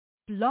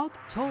Blog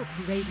Talk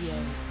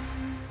Radio.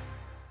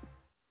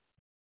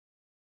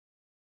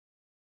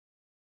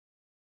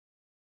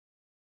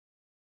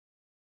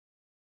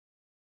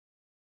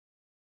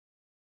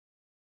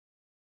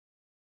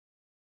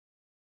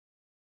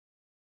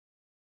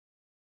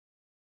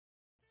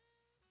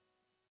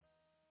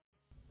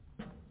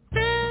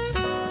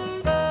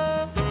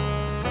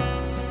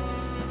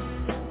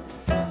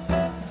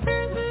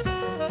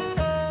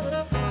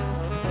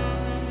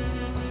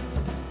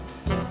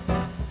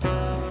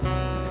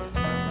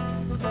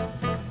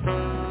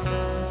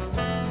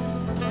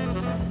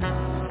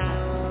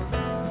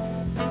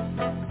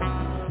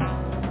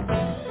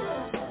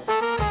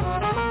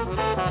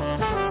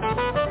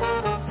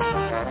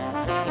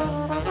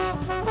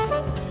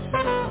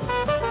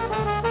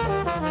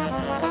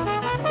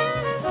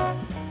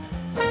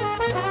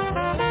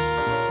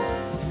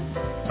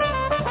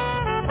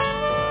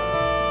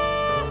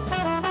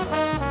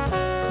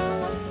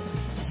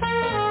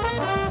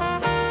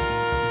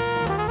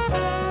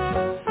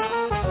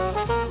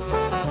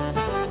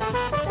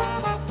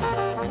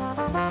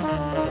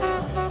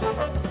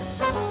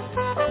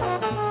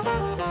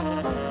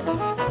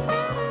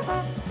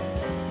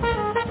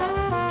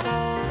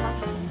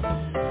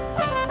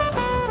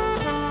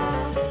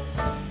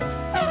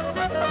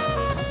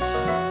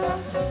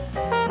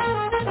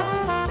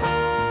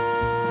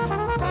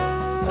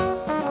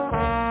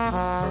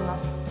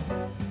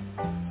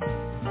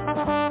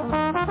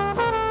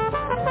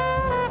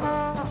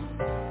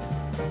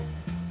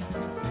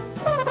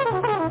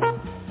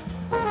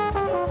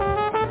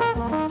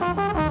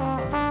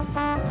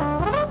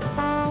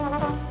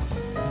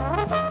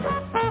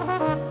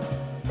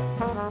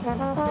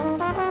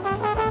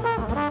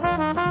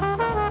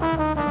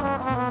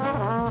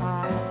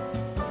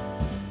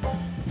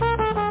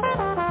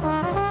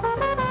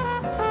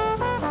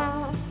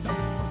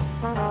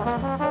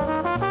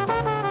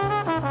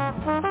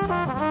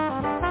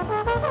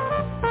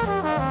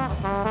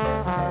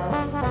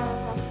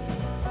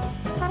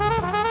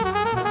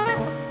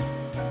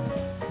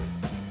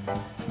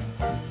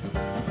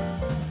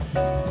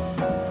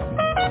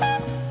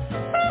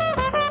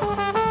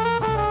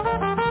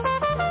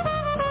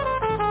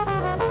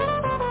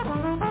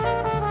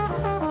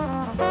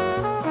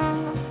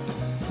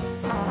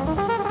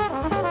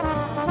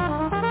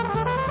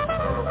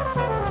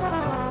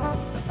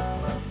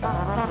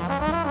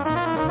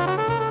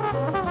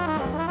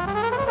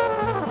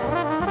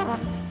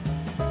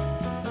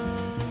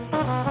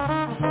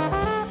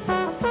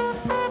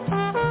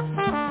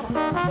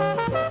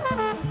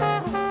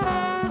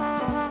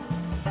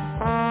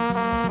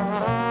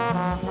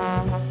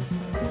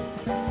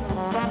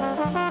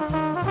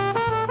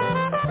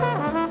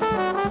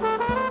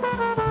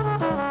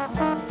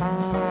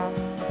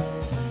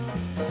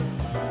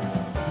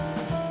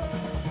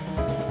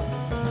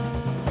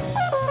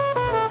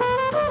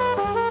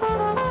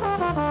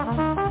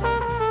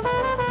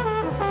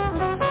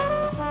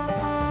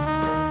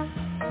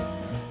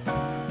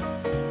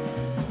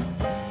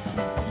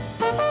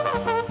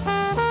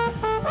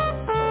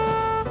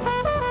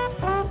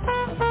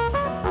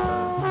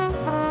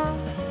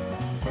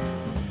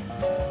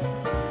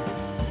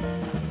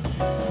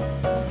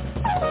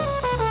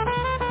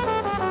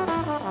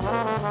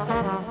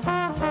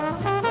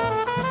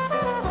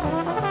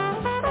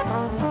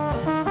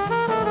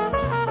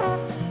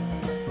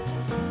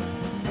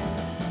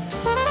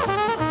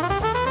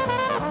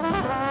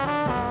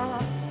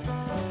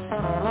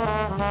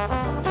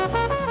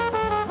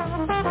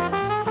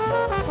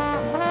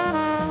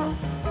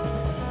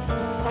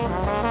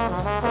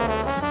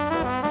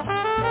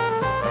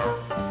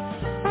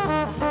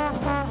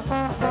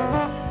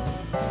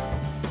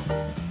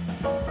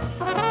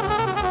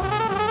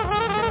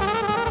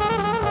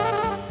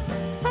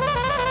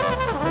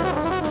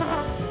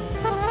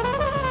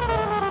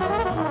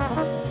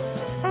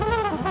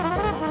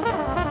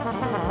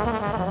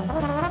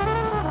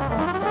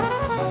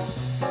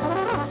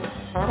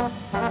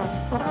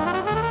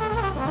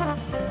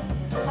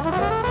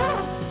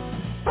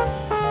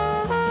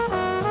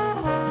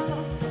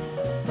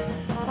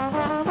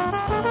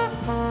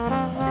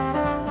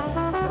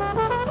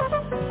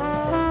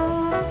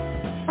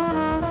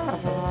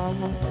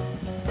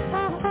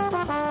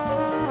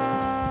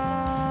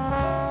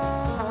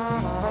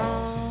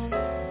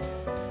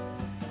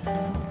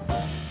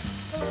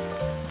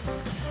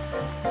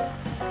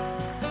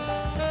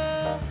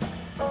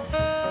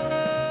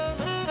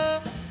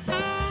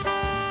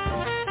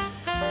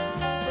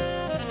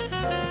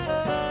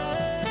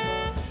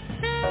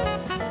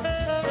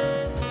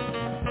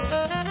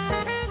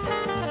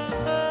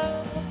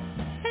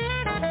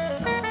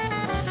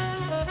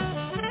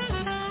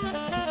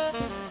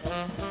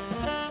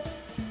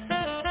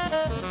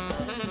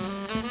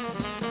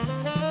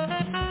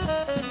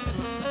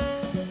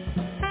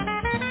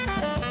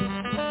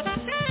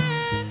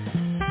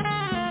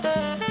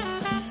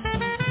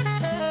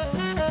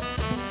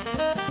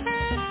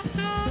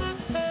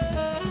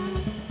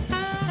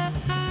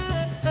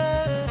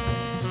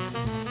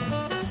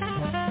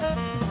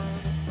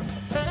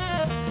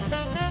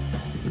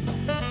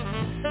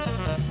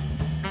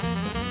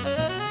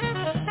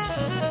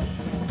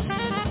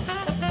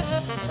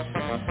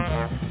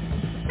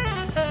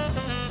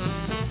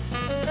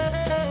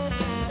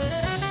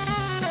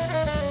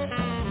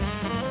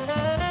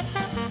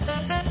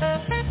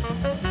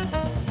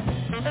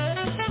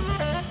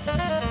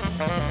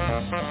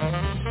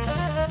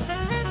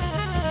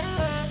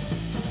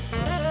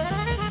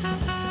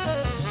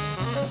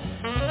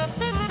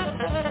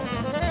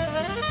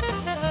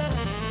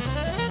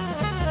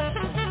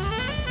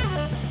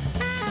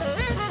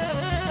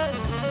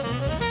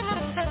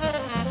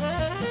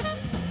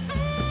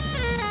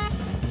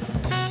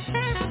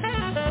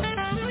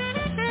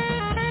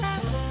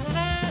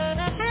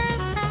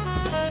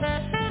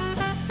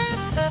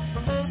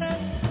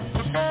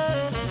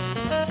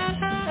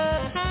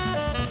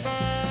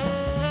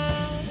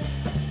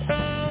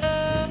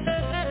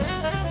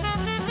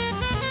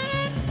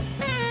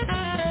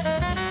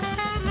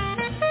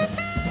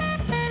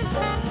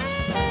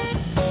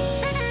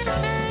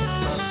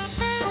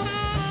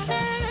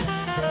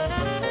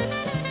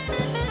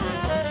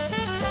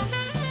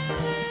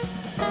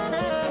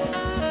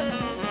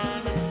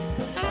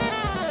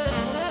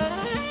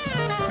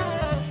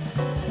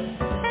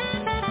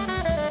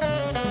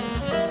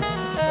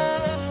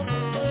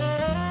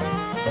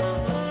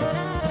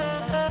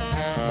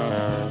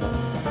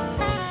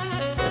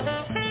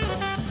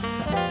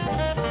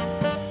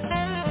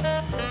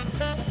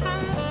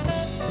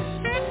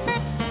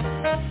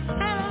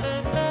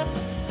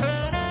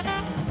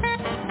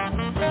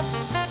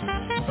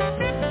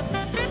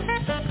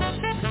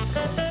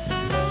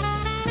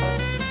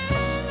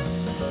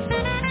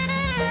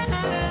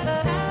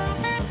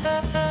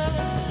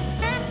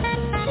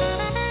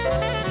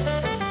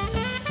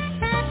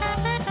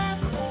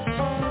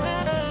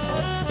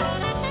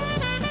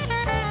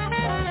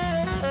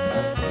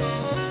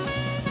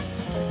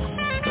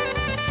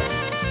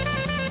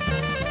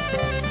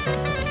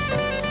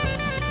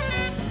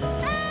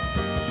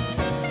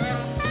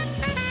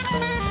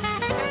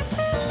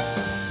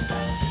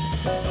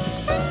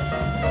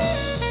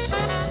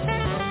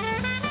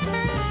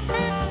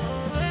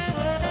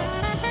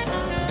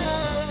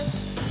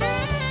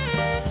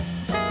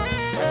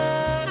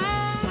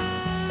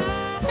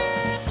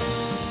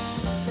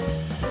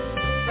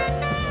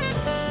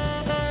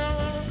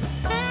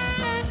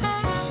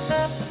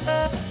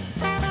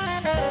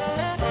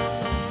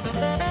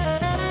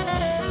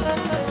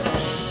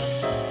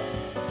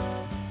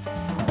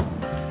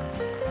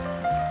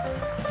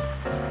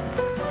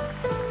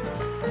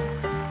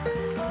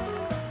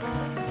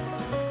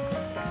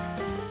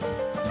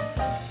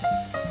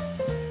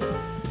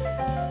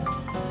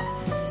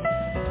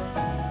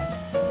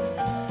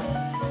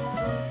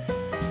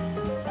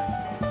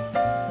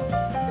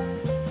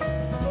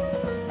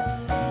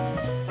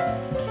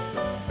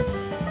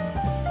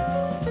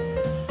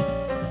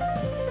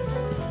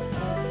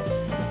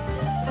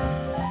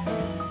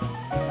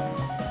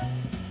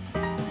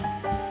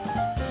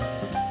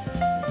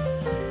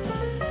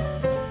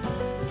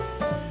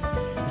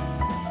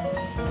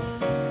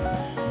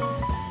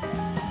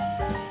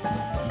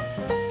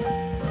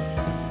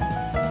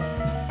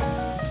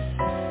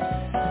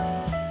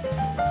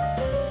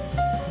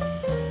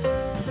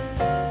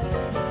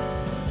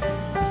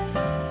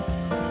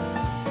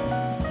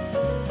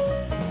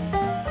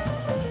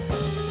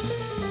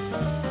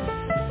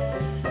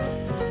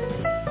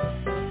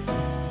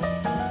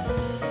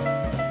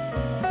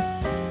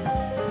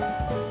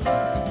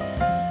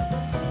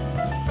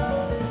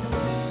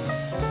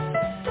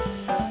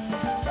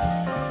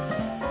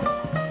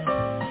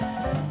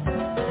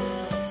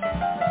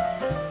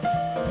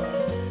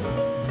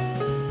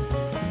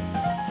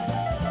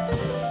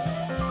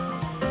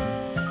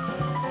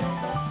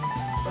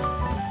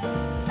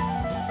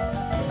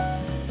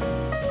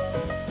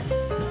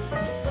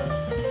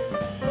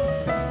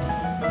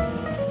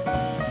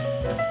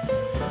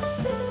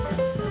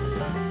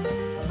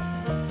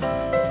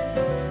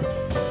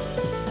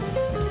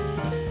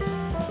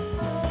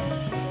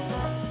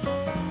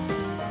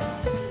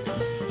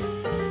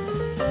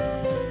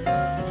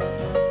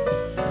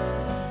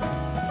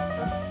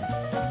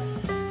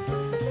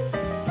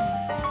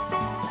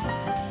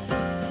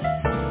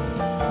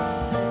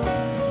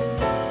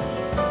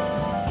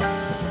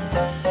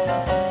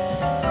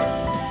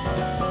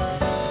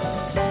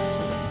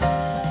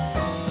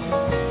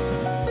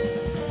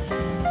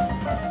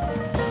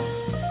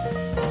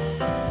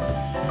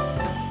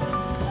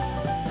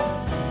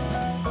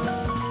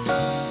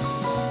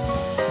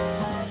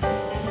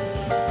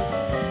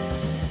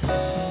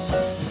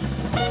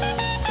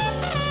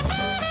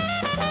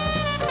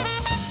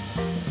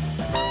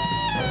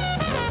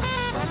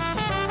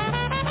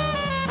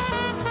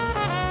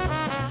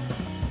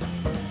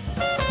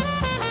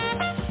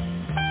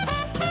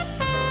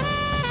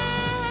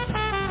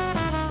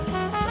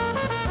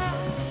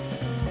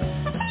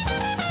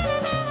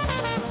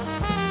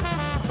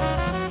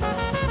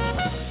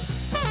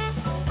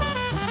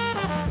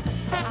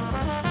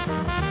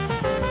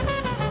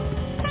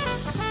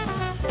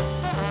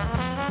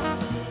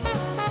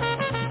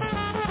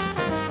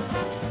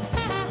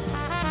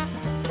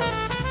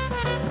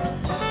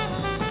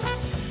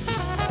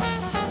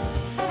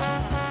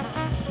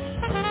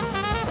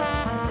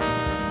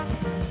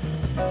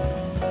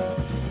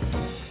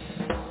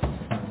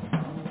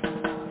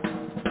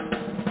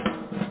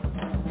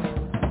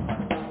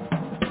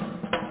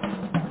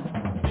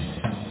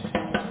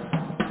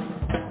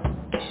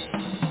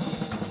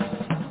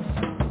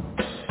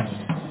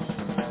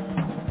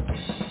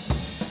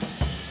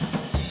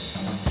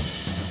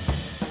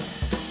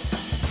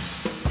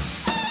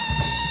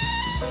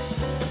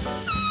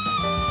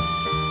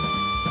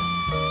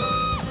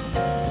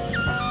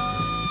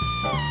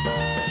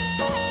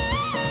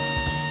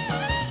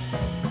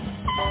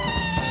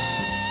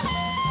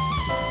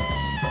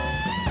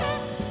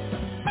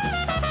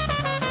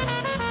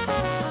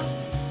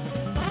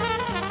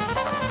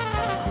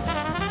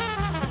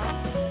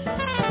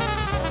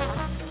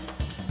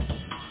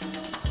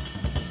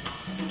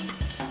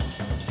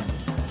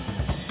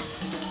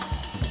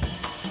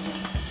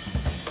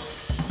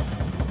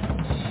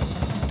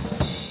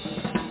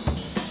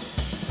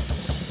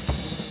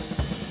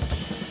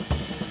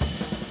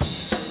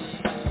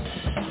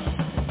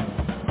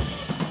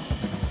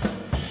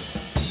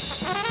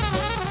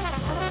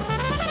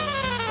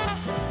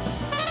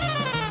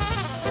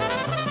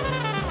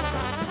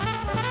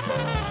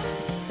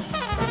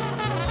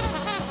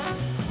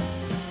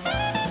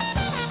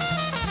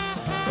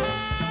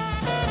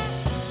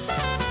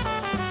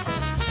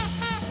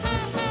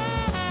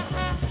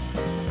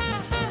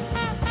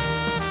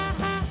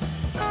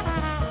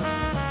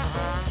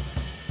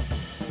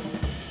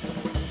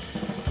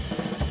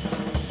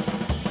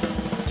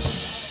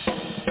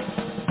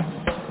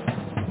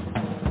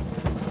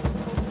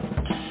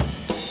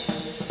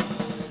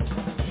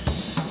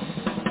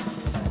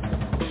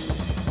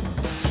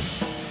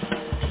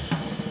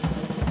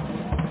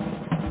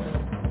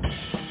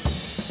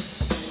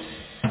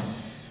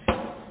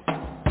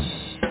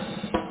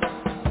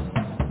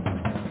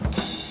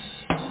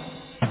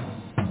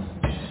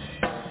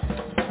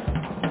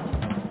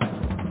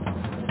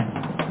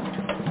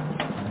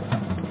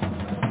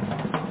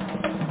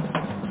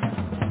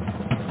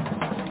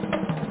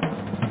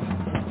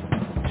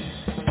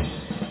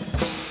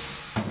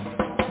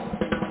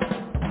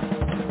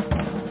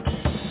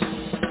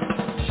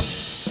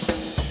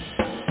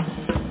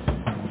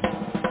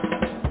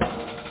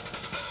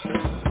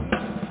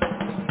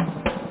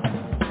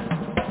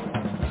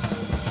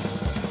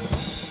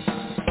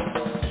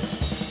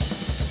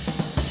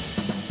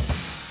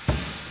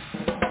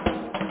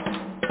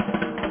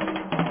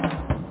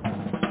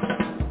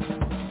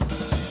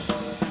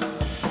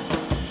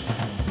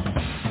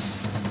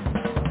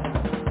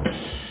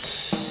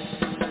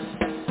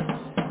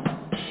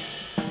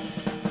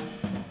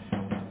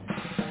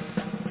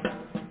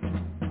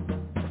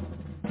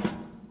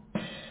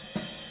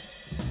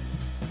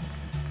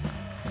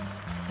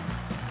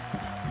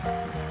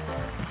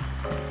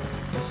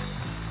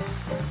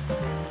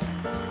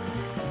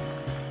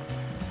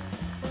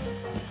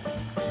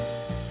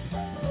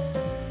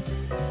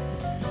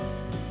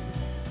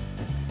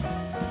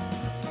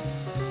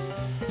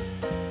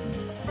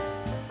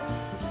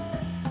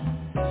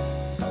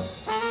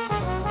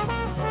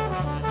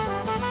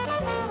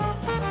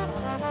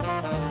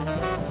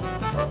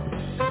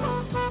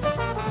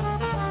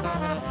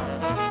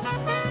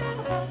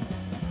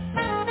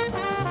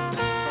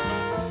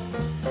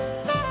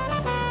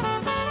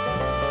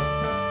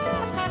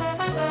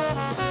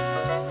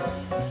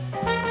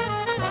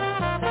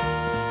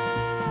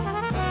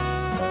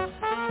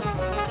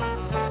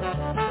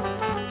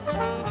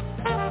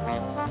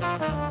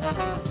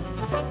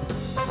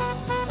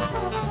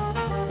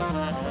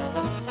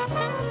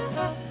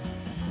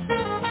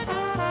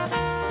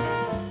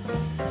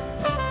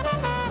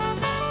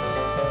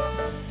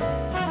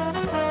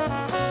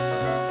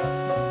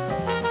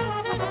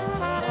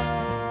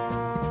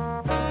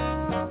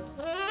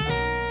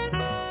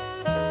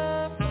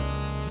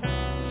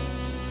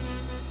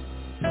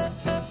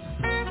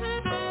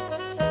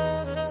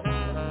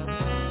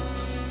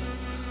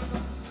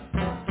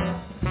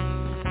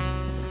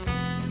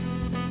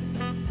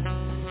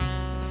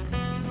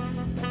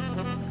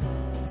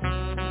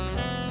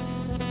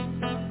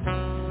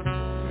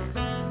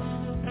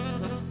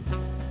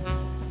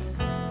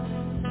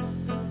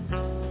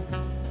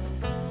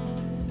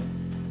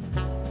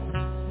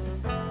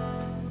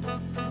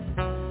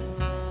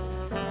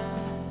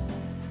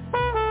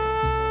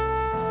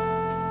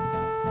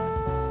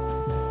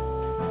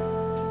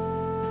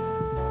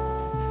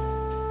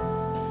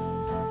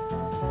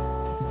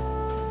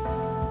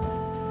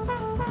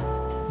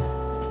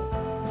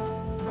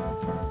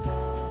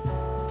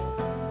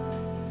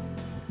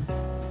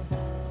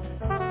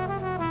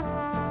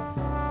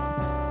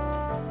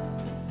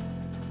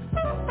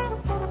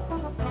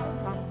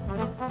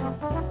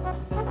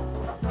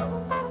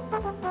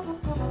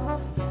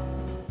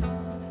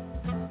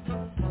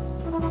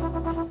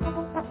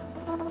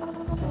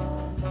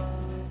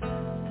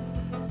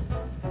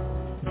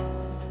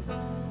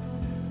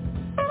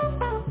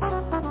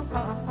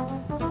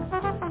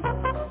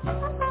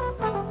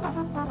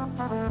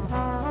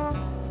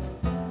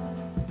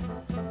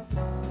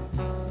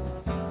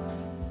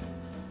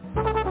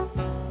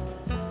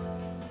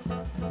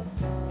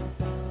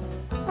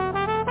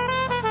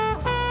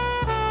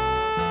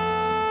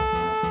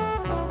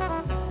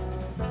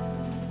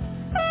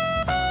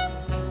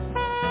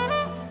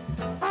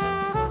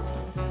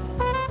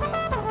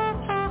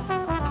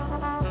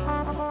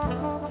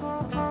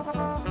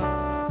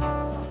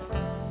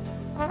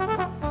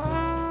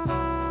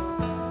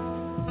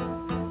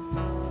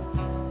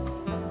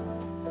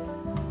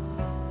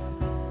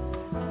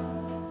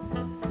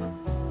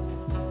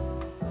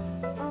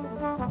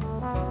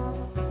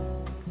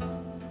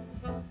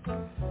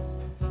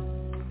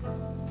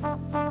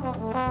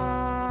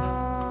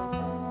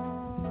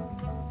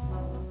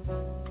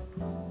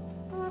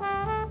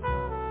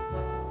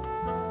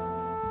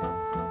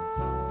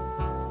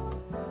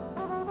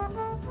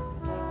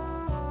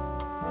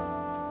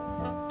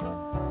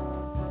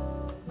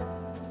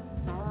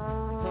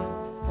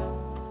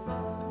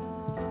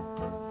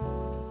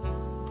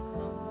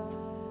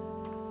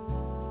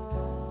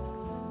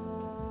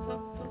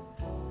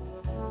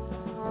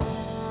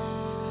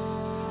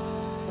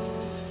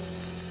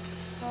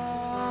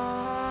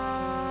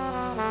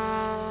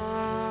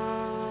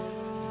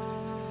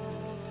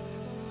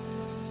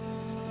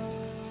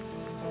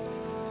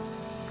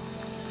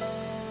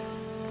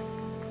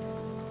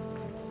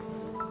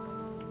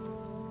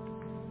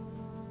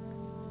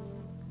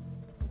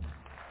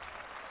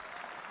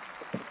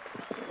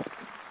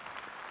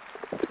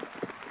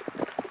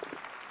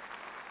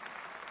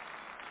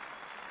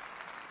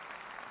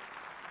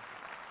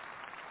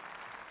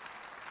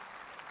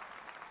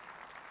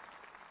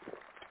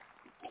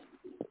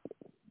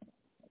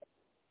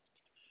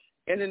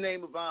 In the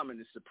name of Amen,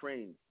 the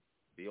Supreme,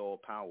 the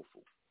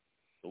All-Powerful,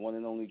 the one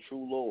and only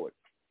true Lord,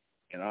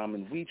 and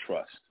Amen we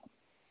trust,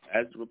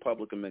 as the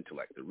Republic of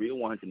Mentellect, the real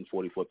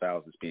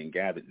 144,000 is being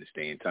gathered in this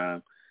day and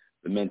time,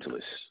 the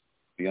mentalists,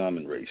 the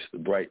Amen race, the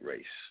bright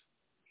race.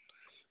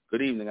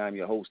 Good evening, I'm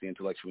your host, the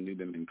intellectual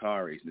Nuben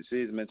MENKARAYZZ, and this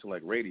is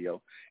MENTELLECT Radio,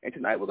 and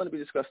tonight we're going to be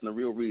discussing the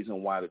real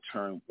reason why the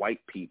term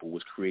white people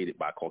was created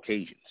by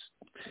Caucasians.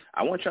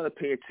 I want y'all to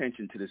pay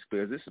attention to this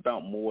because this is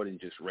about more than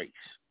just race.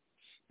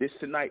 This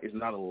tonight is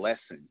not a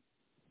lesson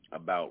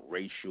about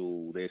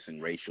racial this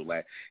and racial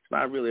that. It's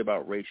not really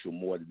about racial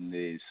more than it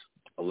is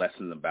a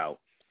lesson about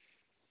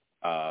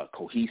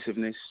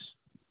cohesiveness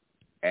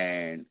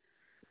and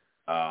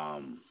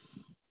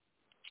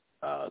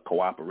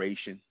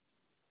cooperation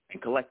and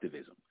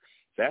collectivism.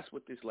 That's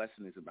what this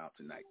lesson is about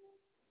tonight.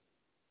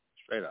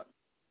 Straight up.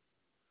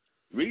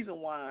 The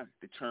reason why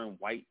the term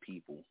white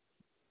people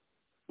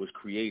was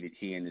created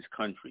here in this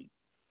country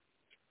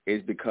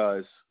is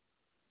because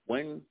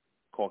when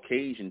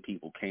Caucasian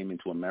people came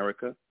into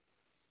America,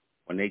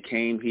 when they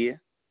came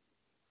here,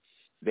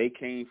 they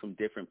came from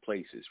different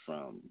places,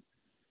 from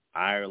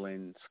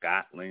Ireland,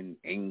 Scotland,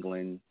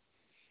 England,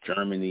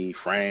 Germany,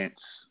 France,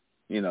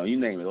 you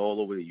name it, all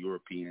over the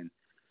European,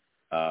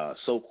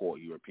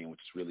 so-called European, which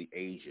is really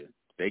Asia.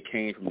 They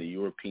came from the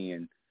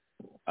European,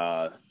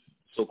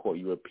 so-called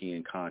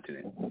European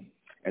continent,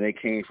 and they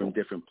came from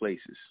different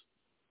places,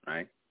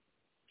 right?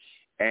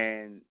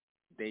 And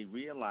they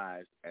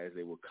realized as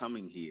they were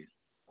coming here,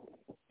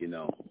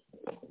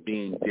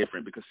 being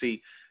different, because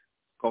see,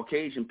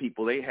 Caucasian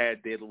people, they had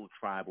their little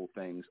tribal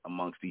things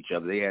amongst each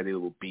other. They had their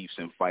little beefs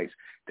and fights.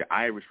 The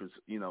Irish was,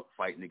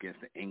 fighting against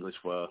the English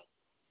for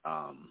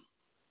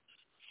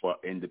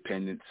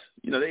independence.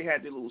 They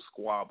had their little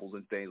squabbles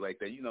and things like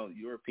that.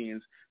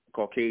 Europeans,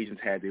 Caucasians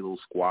had their little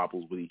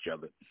squabbles with each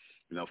other,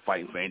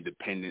 fighting for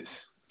independence,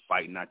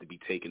 fighting not to be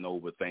taken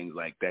over, things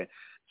like that.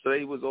 So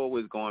they was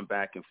always going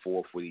back and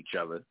forth with each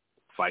other,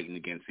 fighting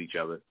against each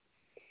other.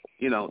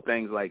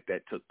 Things like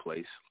that took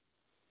place.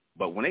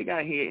 But when they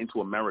got here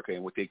into America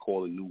and what they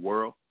call the New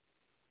World,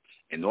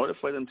 in order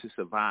for them to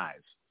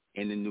survive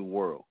in the New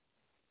World,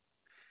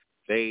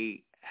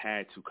 they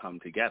had to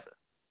come together.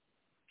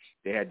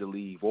 They had to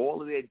leave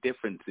all of their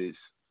differences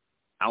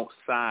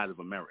outside of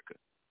America.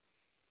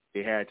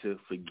 They had to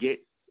forget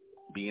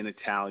being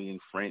Italian,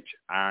 French,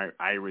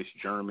 Irish,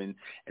 German,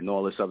 and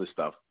all this other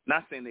stuff.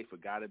 Not saying they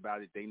forgot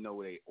about it. They know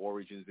where their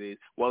origins is.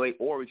 Well, their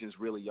origins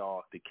really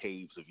are the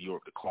caves of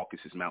Europe, the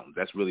Caucasus Mountains.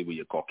 That's really where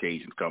your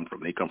Caucasians come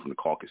from. They come from the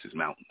Caucasus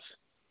Mountains.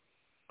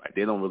 Right?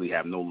 They don't really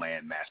have no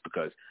land mass,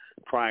 because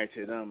prior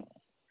to them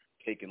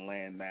taking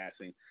land mass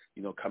and,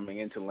 coming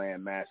into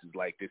land masses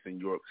like this in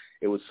Europe,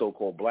 it was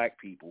so-called black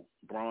people,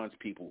 bronze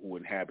people, who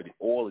inhabited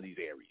all of these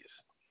areas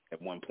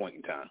at one point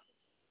in time.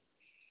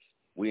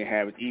 We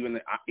inhabit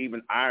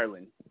even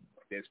Ireland.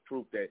 There's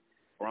proof that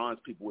bronze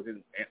people was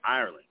in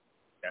Ireland.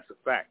 That's a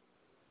fact.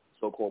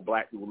 So-called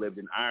black people lived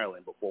in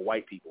Ireland before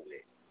white people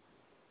did.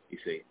 You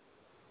see.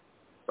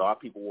 So our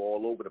people were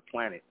all over the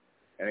planet,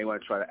 and they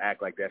want to try to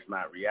act like that's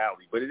not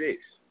reality, but it is.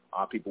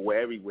 Our people were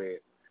everywhere,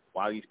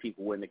 while these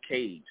people were in the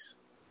caves,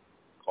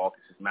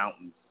 Caucasus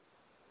Mountains,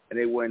 and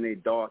they were in their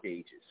dark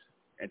ages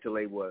until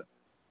they were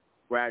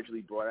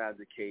gradually brought out of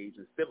the caves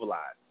and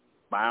civilized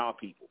by our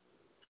people.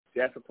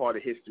 That's a part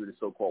of history the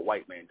so-called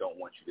white man don't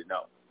want you to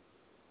know.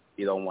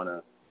 He don't want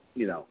to,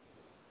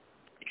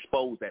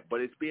 expose that.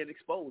 But it's being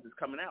exposed. It's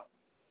coming out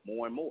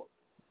more and more.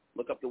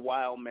 Look up the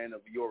wild men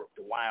of Europe,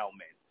 the wild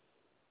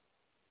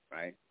men,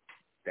 right?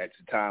 That's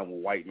the time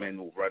when white men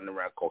were running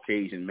around,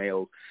 Caucasian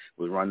males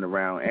was running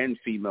around, and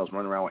females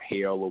running around with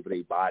hair all over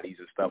their bodies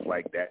and stuff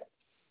like that,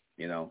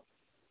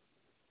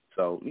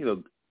 So,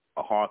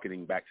 a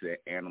hearkening back to their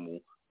animal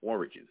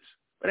origins.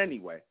 But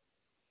anyway,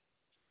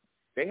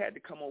 they had to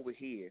come over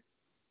here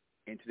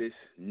into this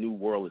new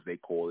world, as they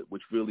call it,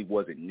 which really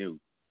wasn't new,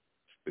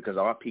 because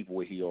our people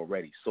were here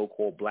already.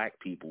 So-called black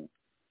people,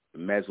 the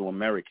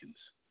Mesoamericans,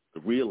 the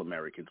real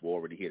Americans were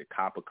already here, the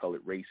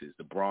copper-colored races,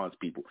 the bronze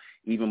people,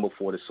 even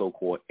before the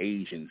so-called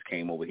Asians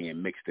came over here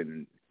and mixed in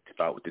and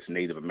started with this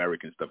Native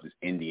American stuff, this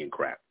Indian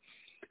crap,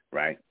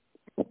 right?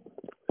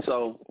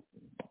 So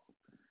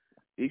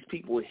these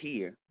people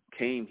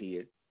came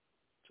here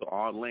to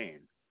our land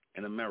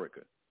in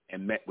America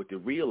and met with the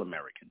real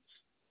Americans,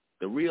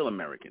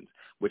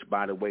 which,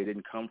 by the way,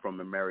 didn't come from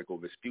Amerigo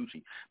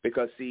Vespucci.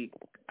 Because, see,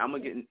 I'm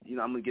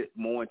gonna get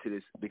more into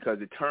this, because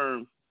the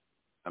term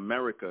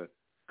America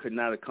could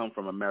not have come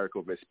from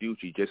Amerigo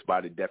Vespucci just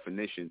by the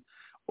definition,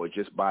 or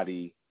just by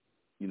the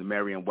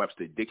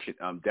Merriam-Webster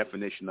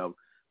definition of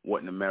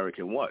what an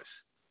American was.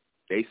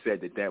 They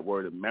said that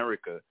word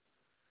America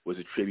was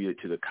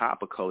attributed to the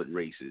copper-colored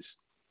races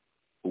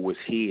who was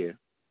here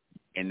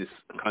in this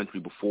country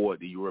before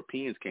the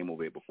Europeans came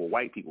over here, before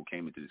white people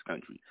came into this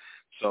country.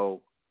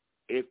 So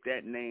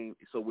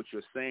what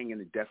you're saying in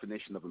the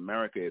definition of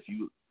America, if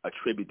you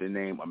attribute the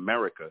name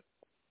America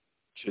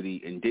to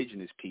the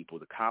indigenous people,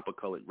 the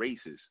copper-colored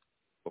races,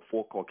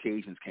 before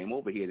Caucasians came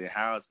over here, then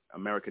how's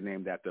America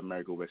named after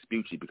Amerigo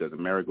Vespucci? Because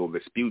Amerigo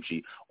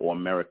Vespucci or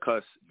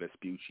Americus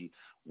Vespucci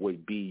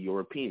would be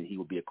European. He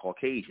would be a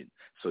Caucasian.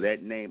 So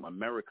that name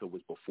America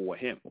was before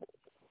him.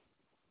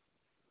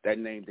 That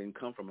name didn't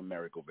come from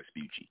Amerigo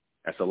Vespucci.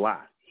 That's a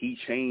lie. He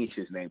changed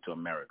his name to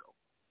Amerigo.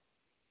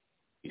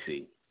 You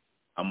see,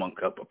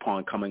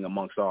 upon coming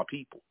amongst our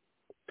people.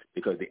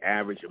 Because the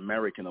average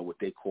American, or what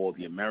they call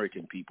the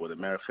American people, the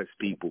Americas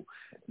people,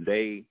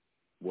 they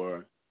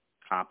were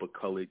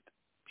copper-colored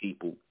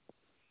people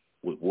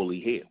with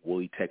woolly hair,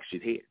 woolly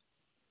textured hair.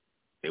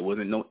 There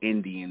wasn't no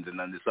Indians and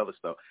none of this other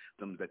stuff.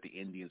 Some that the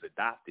Indians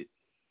adopted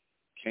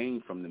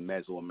came from the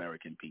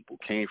Mesoamerican people,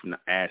 came from the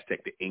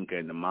Aztec, the Inca,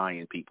 and the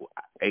Mayan people,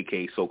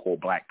 a.k.a. so-called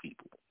black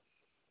people.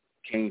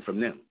 Came from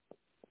them.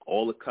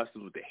 All the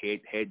customs with the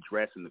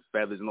headdress and the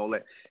feathers and all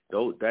that,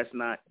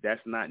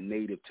 that's not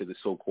native to the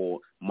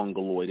so-called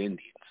Mongoloid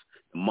Indians.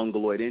 The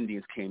Mongoloid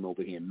Indians came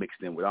over here and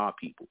mixed in with our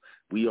people.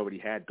 We already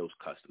had those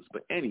customs.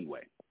 But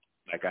anyway,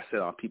 like I said,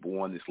 our people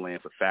were on this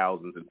land for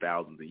thousands and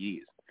thousands of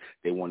years.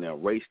 They want to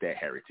erase that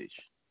heritage.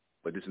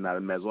 But this is not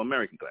a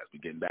Mesoamerican class.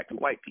 We're getting back to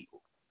white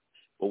people.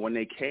 But when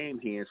they came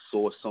here and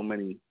saw so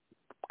many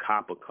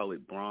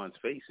copper-colored bronze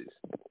faces,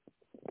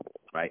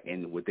 right,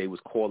 and what they was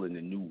calling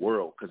the New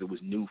World, because it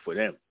was new for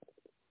them,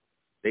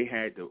 they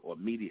had to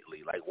immediately,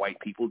 like white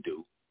people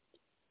do,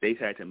 they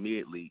had to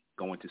immediately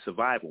go into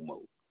survival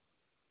mode.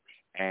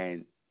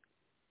 And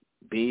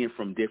being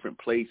from different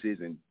places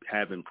and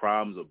having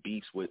problems or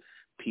beefs with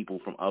people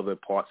from other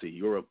parts of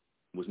Europe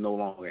was no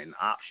longer an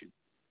option.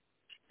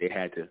 They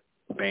had to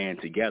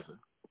band together.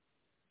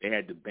 They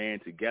had to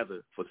band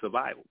together for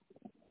survival.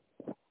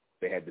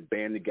 They had to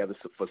band together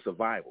for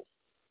survival.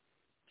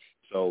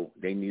 So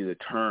they needed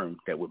a term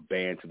that would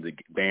band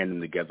them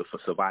together for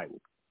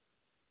survival,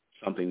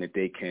 something that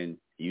they can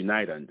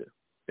unite under,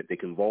 that they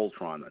can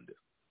Voltron under.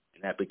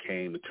 And that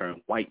became the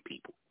term white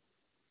people.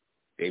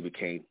 They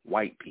became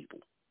white people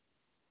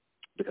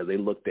because they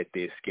looked at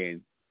their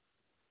skin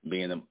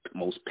being the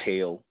most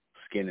pale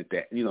skin at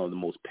that, the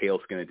most pale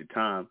skin at the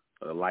time,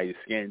 or the lightest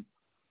skin,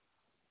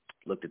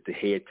 looked at the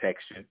hair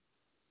texture,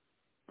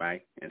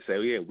 right, and say,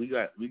 yeah, we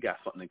got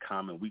something in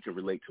common. We can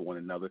relate to one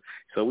another.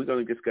 So we're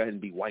going to just go ahead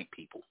and be white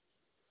people.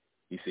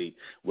 You see,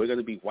 we're going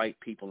to be white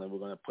people, and we're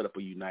going to put up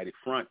a united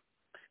front,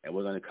 and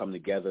we're going to come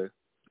together,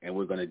 and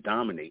we're going to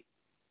dominate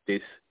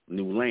this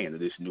new land or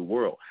this new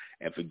world,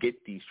 and forget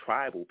these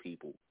tribal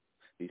people,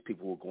 these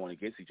people who are going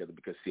against each other,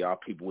 because, see, our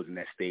people was in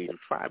that stage of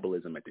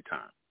tribalism at the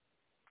time.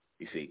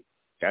 You see,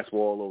 that's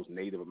where all those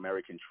Native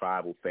American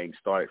tribal things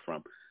started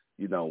from.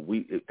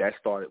 That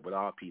started with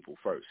our people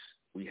first.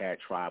 We had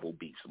tribal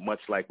beefs, much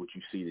like what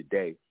you see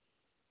today,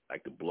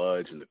 like the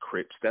Bloods and the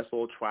Crips. That's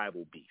all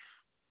tribal beef.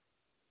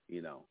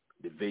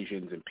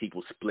 Divisions and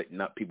people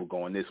splitting up, people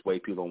going this way,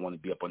 people don't want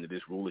to be up under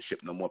this rulership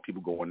no more,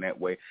 people going that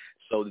way.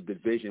 So the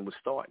division was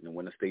starting. And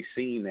when they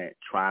seen that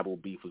tribal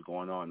beef was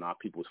going on and our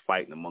people was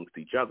fighting amongst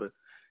each other,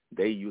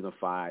 they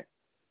unified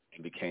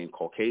and became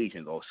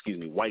Caucasians,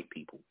 white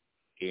people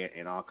here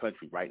in our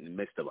country, right in the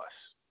midst of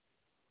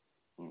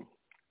us.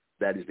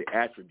 That is the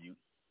attribute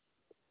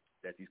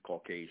that these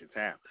Caucasians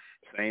have.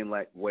 Same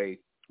way,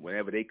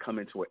 whenever they come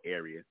into an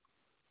area,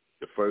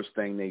 the first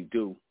thing they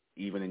do,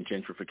 even in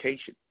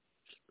gentrification,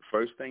 the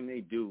first thing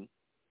they do,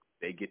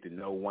 they get to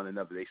know one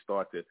another.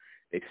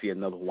 They see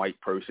another white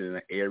person in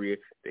an area,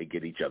 they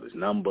get each other's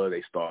number,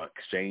 they start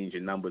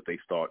exchanging numbers, they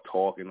start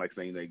talking, like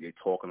saying they're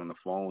talking on the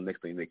phone.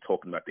 Next thing they're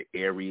talking about the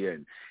area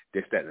and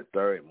this, that, and the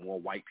third, and more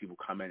white people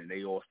come in and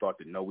they all start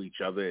to know each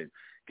other and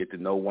get to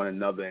know one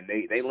another, and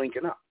they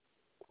linking up.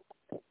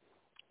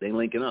 They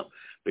linking up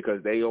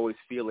because they always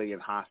feel they're in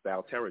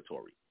hostile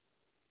territory.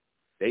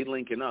 They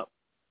linking up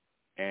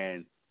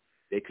and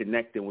they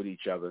connecting with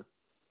each other.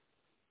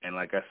 And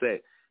like I said,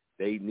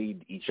 they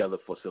need each other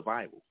for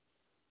survival.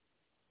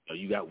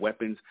 You got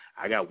weapons,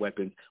 I got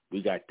weapons,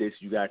 we got this,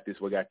 you got this,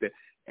 we got that.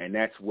 And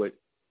that's what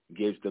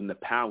gives them the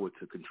power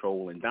to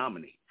control and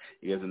dominate.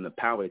 It gives them the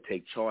power to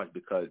take charge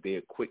because they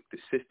are quick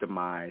to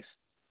systemize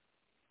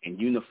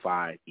and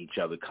unify each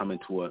other, come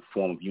into a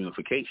form of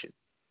unification.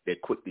 They're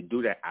quick to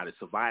do that out of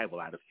survival,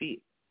 out of fear.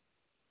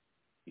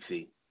 You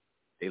see,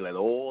 they let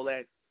all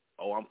that,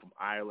 I'm from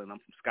Ireland, I'm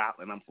from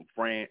Scotland, I'm from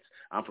France,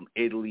 I'm from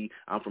Italy,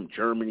 I'm from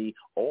Germany,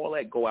 all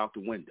that go out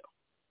the window.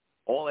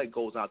 All that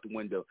goes out the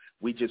window.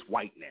 We just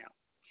white now,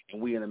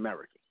 and we an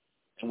American,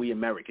 and we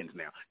Americans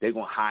now. They're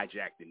going to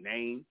hijack the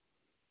name.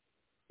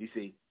 You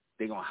see,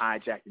 they're going to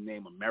hijack the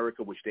name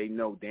America, which they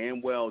know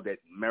damn well that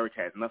America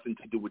has nothing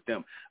to do with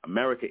them.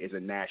 America is a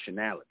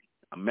nationality.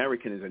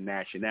 American is a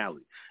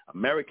nationality.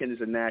 American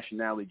is a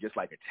nationality just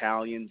like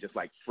Italian, just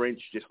like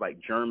French, just like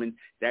German.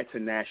 That's a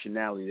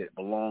nationality that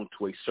belongs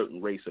to a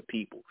certain race of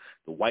people.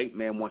 The white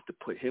man wants to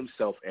put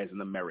himself as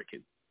an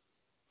American,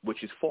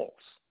 which is false.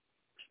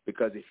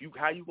 Because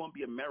how you going to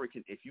be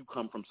American if you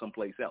come from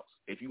someplace else?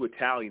 If you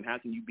Italian, how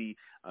can you be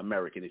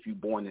American if you're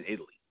born in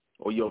Italy?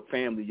 Or your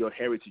family, your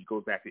heritage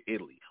goes back to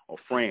Italy or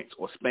France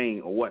or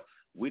Spain or what?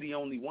 We're the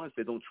only ones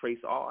that don't trace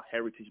our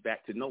heritage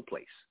back to no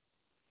place.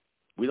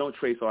 We don't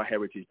trace our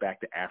heritage back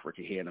to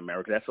Africa here in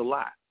America. That's a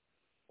lie.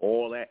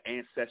 All that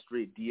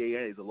ancestry,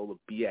 DNA is a load of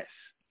BS.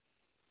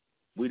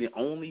 We're the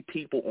only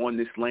people on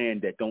this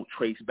land that don't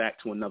trace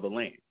back to another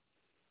land.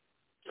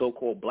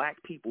 So-called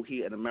black people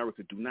here in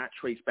America do not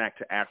trace back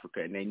to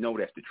Africa, and they know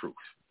that's the truth.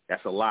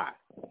 That's a lie.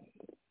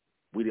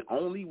 We're the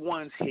only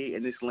ones here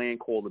in this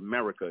land called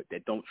America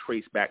that don't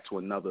trace back to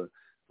another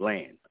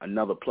land,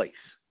 another place.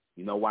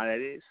 You know why that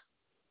is?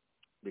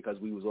 Because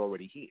we was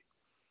already here.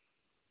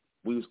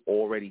 We was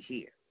already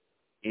here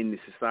in this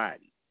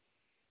society.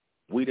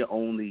 We're the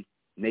only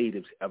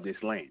natives of this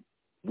land.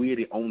 We're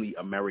the only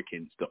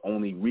Americans, the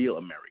only real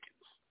Americans.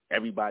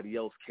 Everybody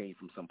else came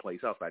from someplace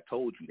else. I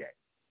told you that.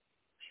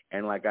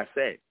 And like I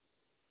said,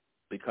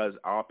 because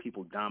our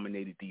people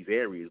dominated these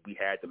areas, we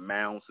had the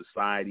mound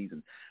societies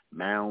and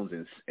mounds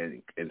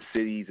and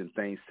cities and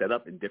things set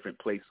up in different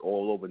places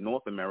all over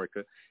North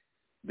America.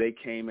 They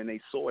came and they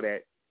saw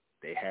that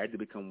they had to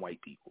become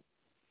white people.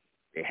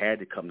 They had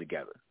to come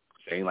together.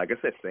 Same, like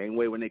I said, same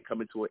way when they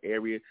come into an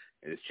area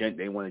and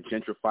they want to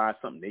gentrify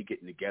something, they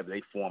getting together,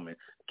 they form a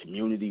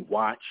community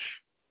watch,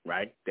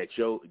 right? That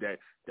show that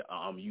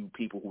you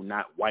people who are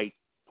not white,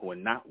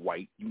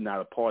 you're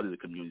not a part of the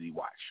community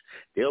watch.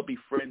 They'll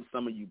befriend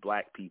some of you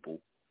black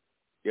people.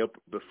 They'll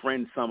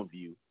befriend some of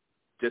you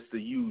just to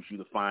use you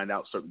to find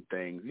out certain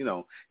things, you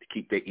know, to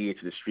keep their ear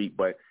to the street.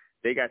 But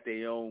they got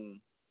their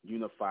own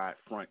unified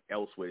front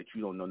elsewhere that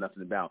you don't know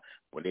nothing about.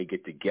 But they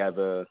get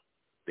together.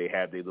 They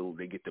have their little.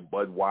 They get the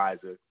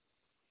Budweiser.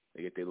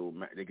 They get their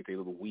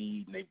little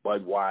weed and they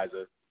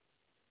Budweiser.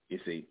 You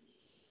see,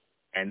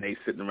 and they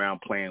sitting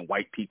around playing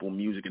white people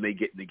music and they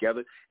getting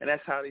together, and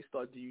that's how they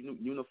start to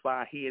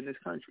unify here in this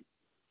country.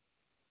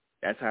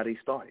 That's how they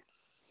started.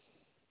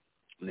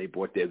 And they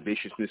brought their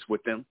viciousness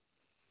with them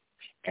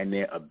and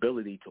their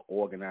ability to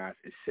organize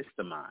and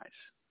systemize.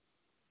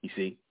 You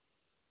see,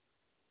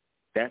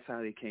 that's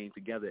how they came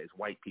together as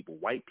white people.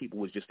 White people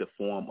was just a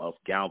form of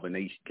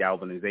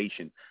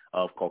galvanization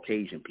of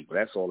Caucasian people.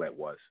 That's all that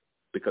was,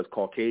 because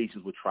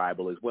Caucasians were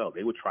tribal as well.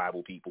 They were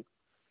tribal people.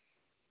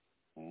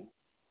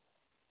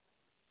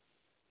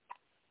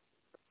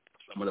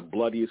 Some of the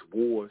bloodiest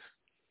wars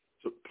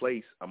took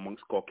place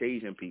amongst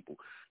Caucasian people,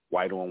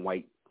 white on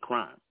white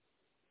crime.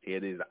 Here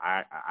it is, the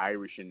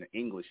Irish and the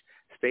English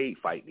stayed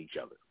fighting each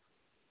other.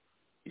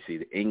 You see,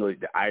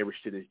 the Irish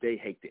to this day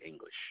hate the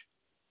English.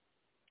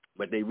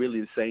 But they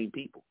really the same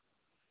people.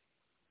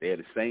 They're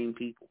the same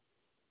people.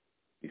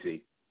 You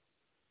see,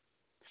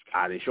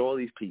 Scottish, all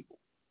these people,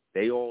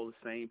 they all the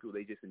same people.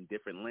 They just in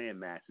different land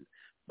masses.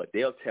 But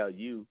they'll tell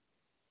you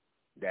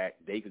that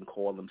they can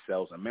call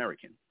themselves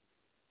American,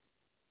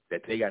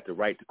 that they got the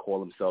right to call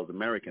themselves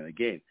American.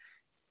 Again,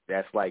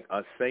 that's like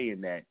us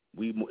saying that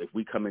if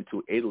we come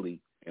into Italy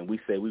and we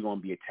say we're going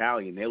to be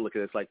Italian, they'll look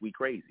at us like we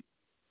crazy,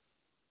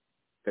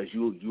 because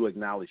you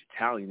acknowledge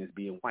Italian as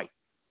being white.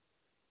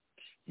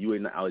 You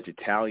acknowledge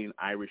Italian,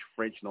 Irish,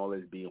 French, and all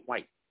that as being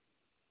white.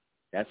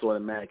 That's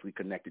automatically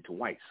connected to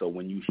white. So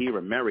when you hear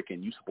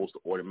American, you're supposed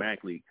to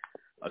automatically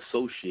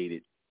associate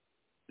it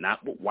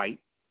not with white,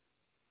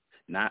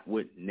 not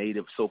with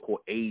native so-called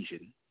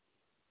Asian.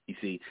 You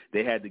see,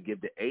 they had to give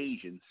the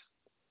Asians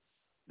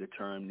the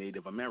term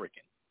Native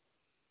American.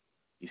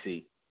 You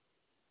see,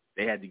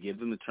 they had to give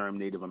them the term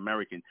Native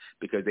American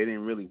because they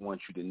didn't really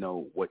want you to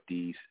know what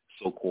these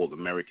so-called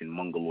American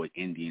Mongoloid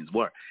Indians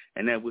were.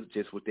 And that was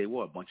just what they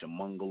were, a bunch of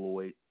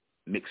Mongoloid,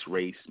 mixed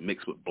race,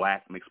 mixed with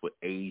black, mixed with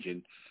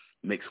Asian,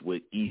 mixed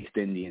with East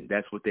Indian.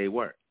 That's what they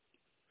were.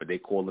 But they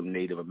call them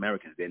Native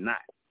Americans. They're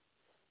not.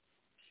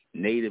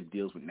 Native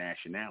deals with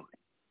nationality.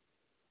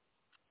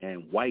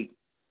 And white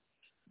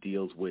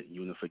deals with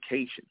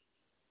unification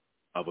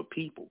of a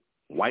people.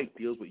 White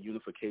deals with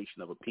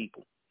unification of a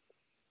people.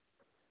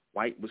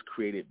 White was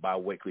created by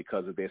white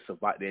because of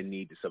their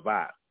need to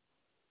survive.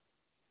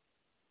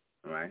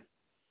 All right?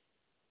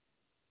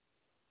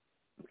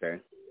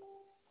 Okay?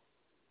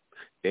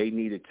 They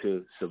needed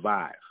to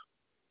survive.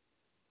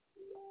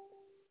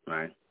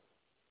 Right?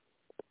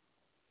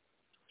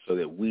 So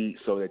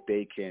that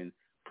they can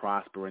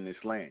prosper in this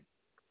land.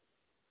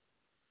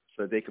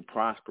 So that they could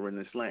prosper in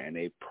this land. And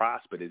they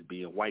prospered as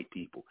being white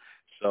people.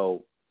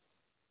 So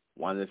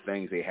one of the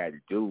things they had to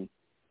do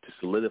to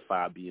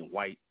solidify being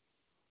white,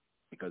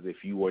 because if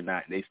you were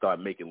not, they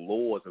started making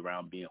laws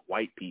around being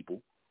white people.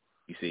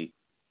 You see,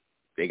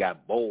 they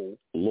got bold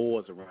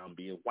laws around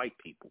being white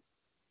people.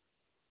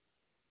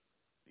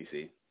 You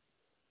see,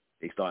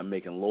 they started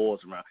making laws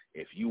around,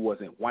 if you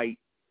wasn't white,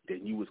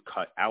 then you was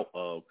cut out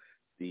of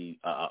the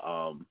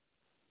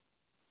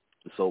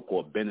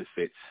so-called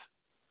benefits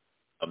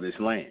of this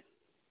land.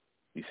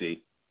 You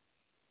see,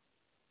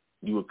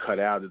 you were cut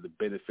out of the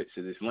benefits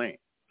of this land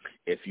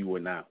if you were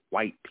not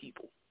white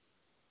people.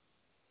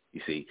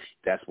 You see,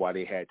 that's why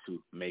they had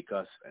to make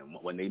us, and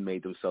when they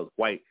made themselves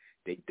white,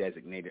 they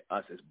designated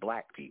us as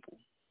black people.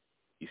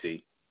 You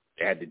see,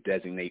 they had to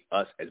designate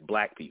us as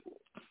black people,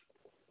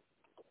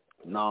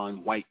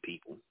 non-white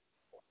people,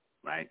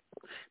 right?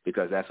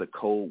 Because that's a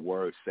code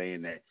word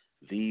saying that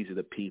these are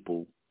the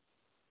people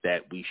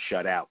that we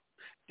shut out.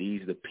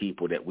 these are the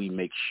people that we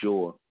make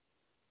sure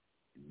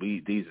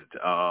these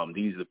are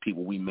the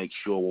people we make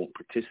sure won't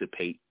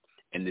participate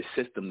in the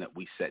system that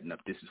we setting up.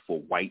 This is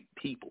for white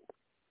people,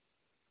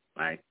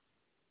 right?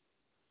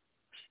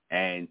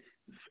 And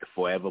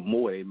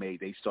forevermore,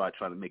 they started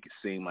trying to make it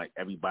seem like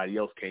everybody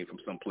else came from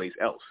someplace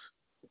else.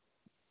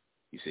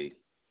 You see,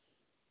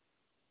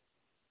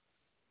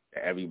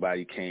 that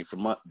everybody came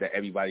from that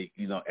everybody,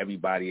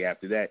 everybody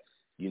after that,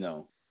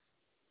 that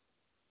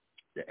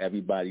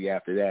everybody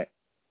after that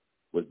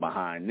was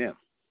behind them.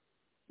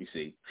 You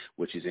see,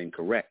 which is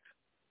incorrect.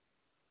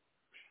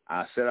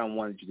 I said I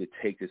wanted you to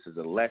take this as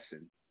a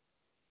lesson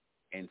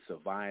in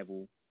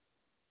survival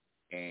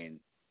and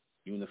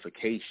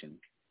unification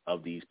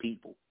of these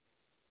people.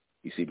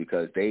 You see,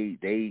 because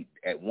they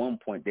at one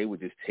point they would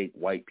just take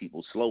white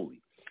people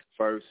slowly.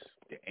 First,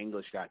 the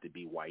English got to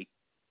be white,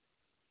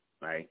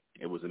 right?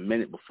 It was a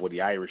minute before the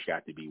Irish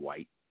got to be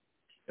white.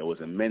 It was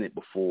a minute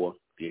before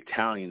the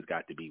Italians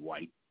got to be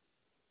white,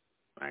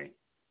 right?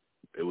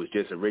 It was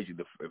just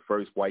originally the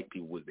first white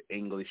people was the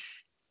English,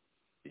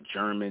 the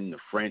German, the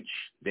French.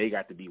 They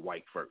got to be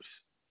white first,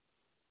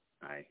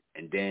 right?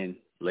 And then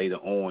later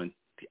on,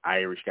 the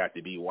Irish got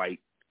to be white.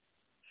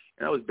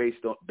 And that was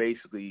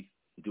basically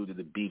due to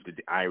the beef that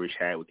the Irish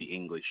had with the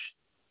English.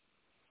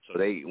 So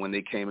when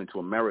they came into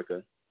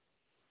America,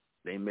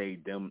 they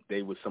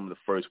were some of the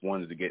first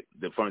ones to get,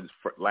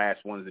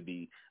 last ones to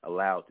be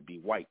allowed to be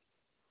white.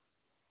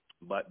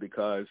 But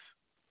because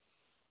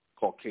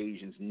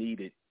Caucasians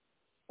needed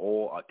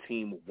or a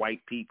team of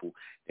white people,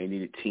 they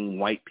needed team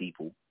white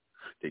people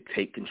to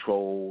take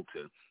control,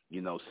 to,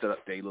 set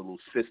up their little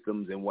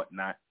systems and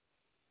whatnot.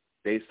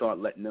 They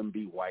started letting them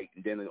be white,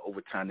 and then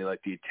over time they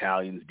let the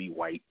Italians be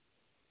white,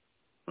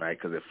 right?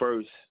 Because at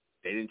first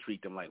they didn't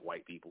treat them like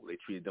white people. They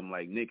treated them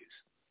like niggas.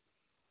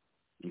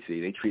 You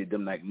see, they treated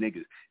them like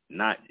niggas.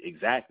 Not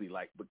exactly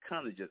like, but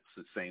kind of just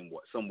the same,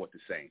 somewhat the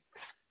same,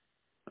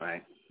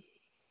 right?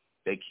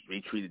 They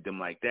treated them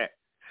like that.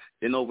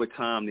 Then over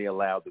time they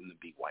allowed them to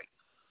be white.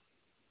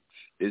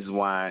 This is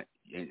why,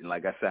 and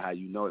like I said, how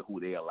you know who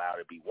they allow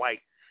to be white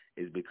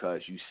is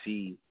because you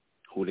see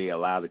who they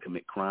allow to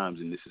commit crimes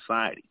in this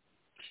society.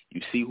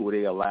 You see who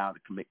they allow to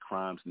commit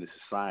crimes in this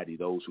society,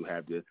 those who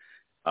have the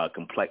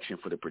complexion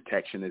for the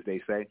protection, as they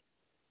say.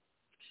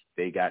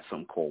 They got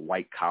something called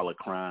white-collar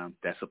crime.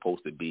 That's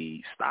supposed to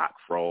be stock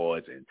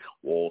frauds and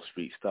Wall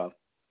Street stuff.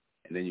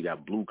 And then you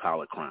got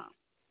blue-collar crime,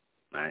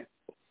 right,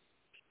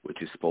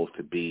 which is supposed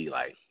to be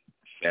like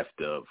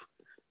theft of,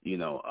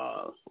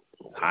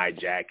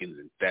 hijackings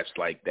and thefts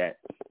like that.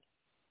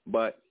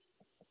 But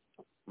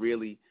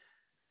really,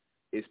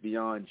 it's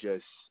beyond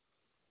just,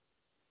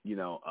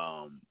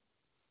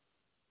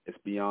 it's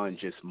beyond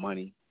just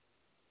money.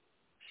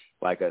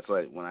 Like I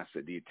said, when I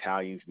said the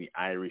Italians and the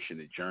Irish and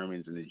the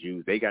Germans and the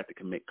Jews, they got to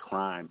commit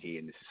crime here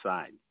in the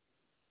society,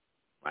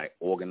 right?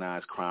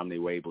 Organized crime they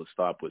were able to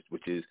start with,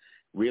 which is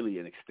really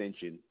an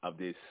extension of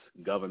this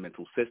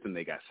governmental system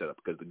they got set up,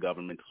 because the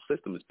governmental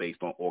system is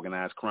based on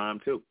organized crime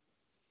too.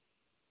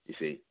 You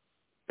see,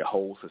 the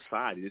whole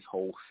society, this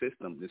whole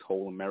system, this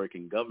whole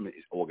American government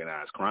is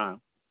organized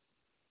crime.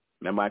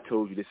 Remember I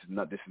told you this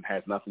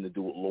has nothing to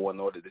do with law and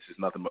order. This is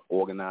nothing but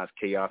organized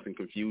chaos and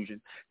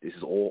confusion. This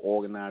is all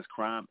organized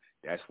crime.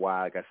 That's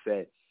why, like I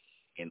said,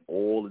 in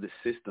all of the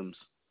systems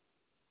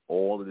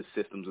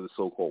of the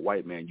so-called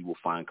white man, you will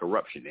find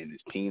corruption in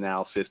his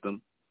penal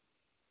system,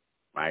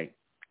 right,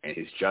 and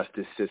his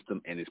justice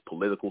system, and his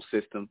political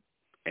system,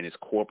 and his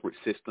corporate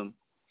system,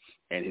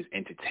 and his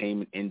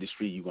entertainment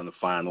industry. You're going to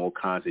find all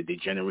kinds of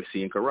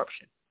degeneracy and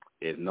corruption.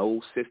 There's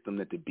no system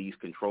that the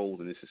beast controls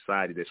in this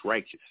society that's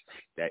righteous,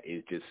 that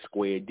is just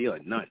square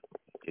dealing. None.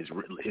 His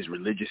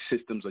religious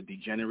systems are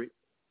degenerate.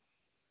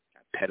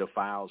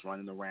 Pedophiles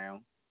running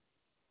around,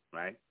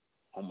 right?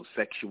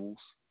 Homosexuals,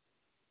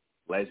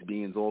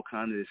 lesbians, all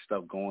kinds of this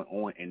stuff going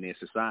on in their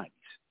societies.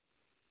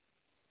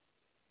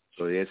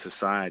 So their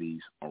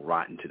societies are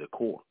rotten to the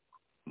core.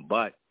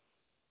 But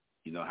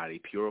you know how they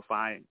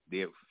purify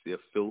their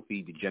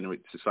filthy,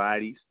 degenerate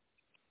societies?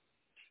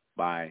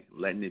 By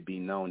letting it be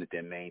known that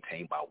they're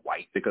maintained by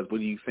white. Because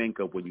what do you think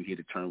of when you hear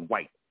the term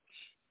white?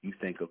 You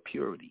think of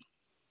purity.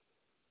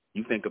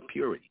 You think of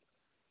purity.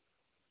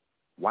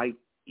 White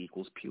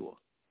equals pure,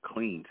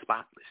 clean,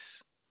 spotless.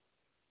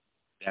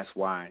 That's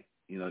why,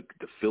 the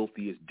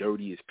filthiest,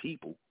 dirtiest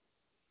people,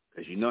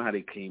 because you know how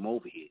they came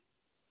over here.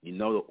 You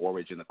know the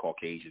origin of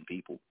Caucasian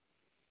people.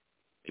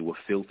 They were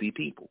filthy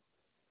people,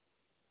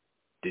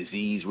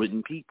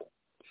 disease-ridden people.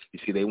 You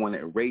see, they want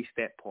to erase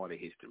that part of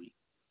history.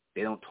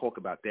 They don't talk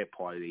about that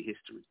part of their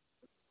history.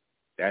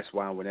 That's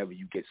why whenever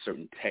you get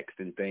certain text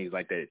and things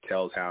like that, it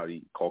tells how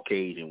the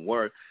Caucasian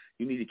were,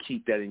 you need to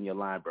keep that in your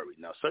library.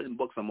 Now, certain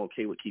books I'm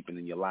okay with keeping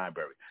in your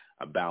library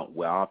about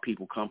where our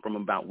people come from,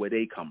 about where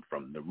they come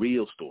from, the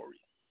real story,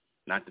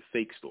 not the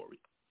fake story,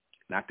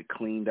 not the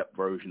cleaned up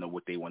version of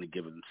what they want to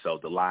give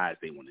themselves, the lies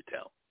they want to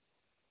tell.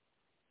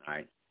 All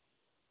right?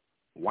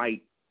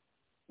 White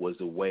was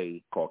the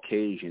way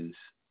Caucasians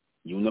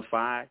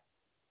unified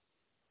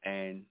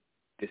and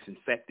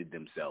disinfected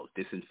themselves,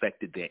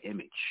 disinfected their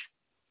image,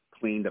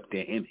 cleaned up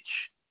their image,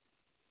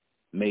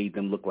 made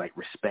them look like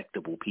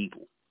respectable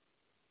people.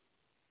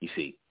 You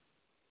see,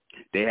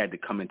 they had to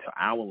come into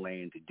our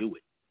land to do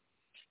it.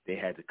 They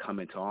had to come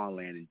into our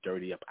land and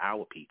dirty up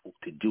our people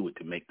to do it,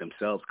 to make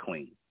themselves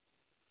clean.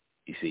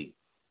 You see,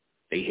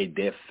 they hid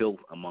their filth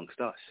amongst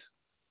us.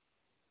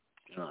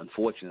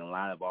 Unfortunately, a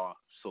lot of our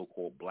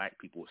so-called black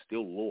people are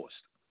still lost.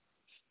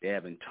 They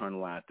have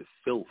internalized the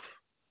filth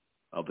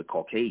of the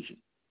Caucasian.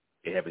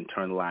 They have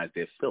internalized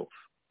their filth,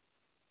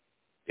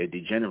 their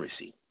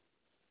degeneracy,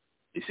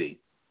 you see.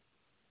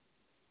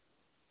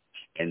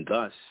 And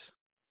thus,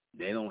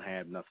 they don't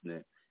have nothing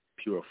to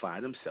purify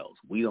themselves.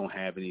 We don't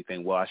have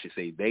anything. Well, I should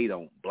say they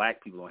don't.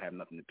 Black people don't have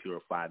nothing to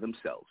purify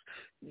themselves.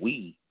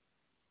 We,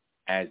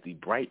 as the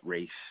bright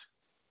race,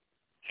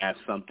 have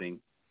something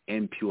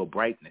in pure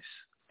brightness.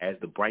 As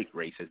the bright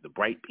race, as the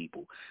bright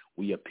people,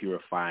 we are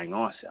purifying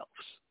ourselves,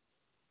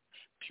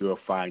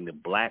 purifying the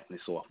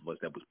blackness off of us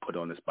that was put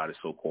on us by the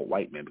so-called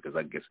white man, because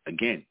I guess,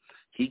 again,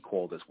 he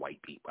called us black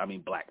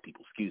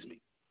people, excuse me.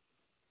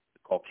 The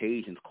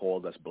Caucasians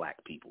called us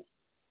black people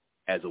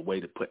as a way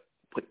to put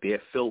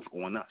their filth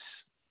on us.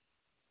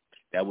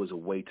 That was a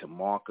way to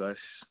mark us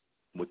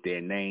with their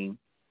name.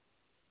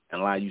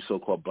 And a lot of you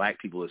so-called black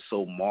people are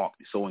so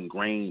marked, so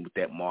ingrained with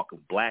that mark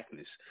of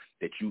blackness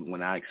that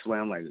when I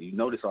explain, like, you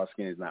notice our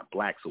skin is not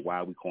black, so why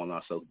are we calling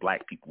ourselves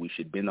black people? We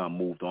should have been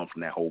moved on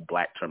from that whole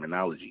black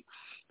terminology,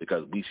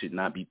 because we should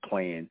not be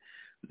playing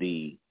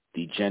the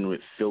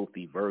degenerate,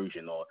 filthy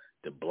version or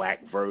the black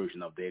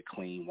version of their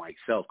clean white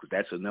self, because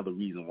that's another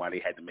reason why they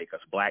had to make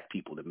us black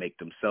people, to make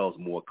themselves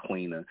more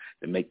cleaner,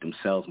 to make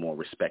themselves more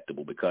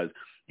respectable, because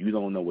you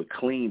don't know what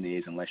clean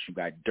is unless you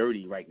got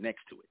dirty right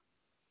next to it.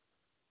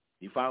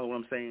 You follow what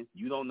I'm saying?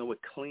 You don't know what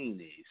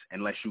clean is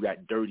unless you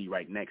got dirty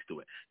right next to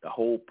it. The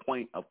whole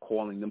point of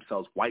calling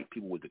themselves white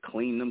people was to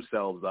clean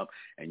themselves up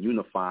and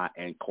unify,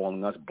 and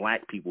calling us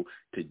black people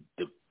to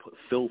put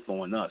filth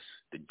on us,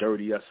 to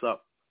dirty us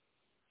up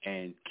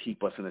and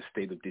keep us in a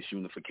state of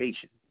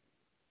disunification.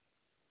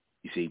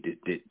 You see,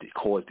 to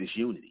cause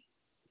disunity.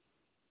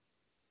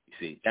 You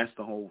see, that's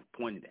the whole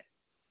point of that.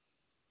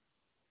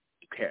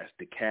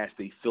 To cast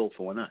their filth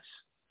on us,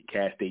 to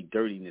cast their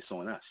dirtiness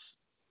on us.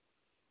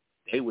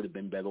 They would have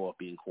been better off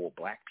being called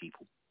black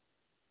people.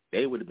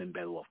 They would have been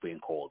better off being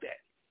called that.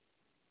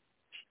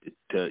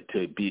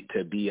 To be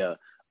a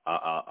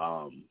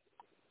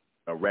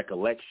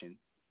recollection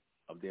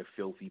of their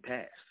filthy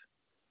past.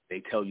 They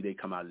tell you they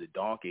come out of the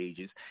dark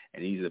ages,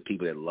 and these are the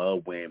people that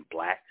love wearing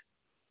black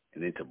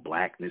and into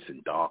blackness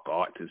and dark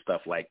arts and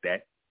stuff like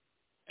that,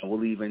 and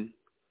will even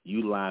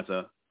utilize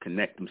or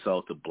connect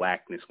themselves to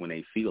blackness when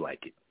they feel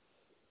like it.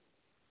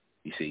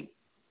 You see,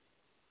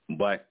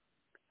 but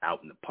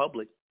out in the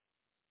public,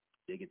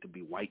 they get to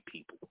be white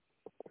people.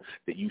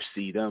 That you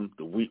see them,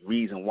 the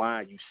reason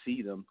why you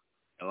see them,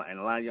 and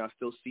a lot of y'all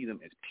still see them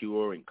as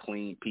pure and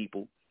clean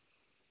people.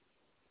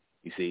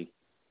 You see,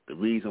 the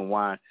reason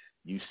why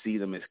you see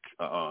them as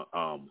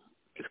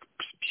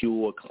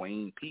pure,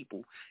 clean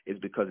people is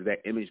because of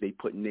that image they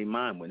put in their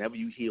mind. Whenever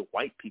you hear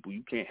white people,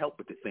 you can't help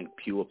but to think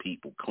pure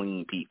people,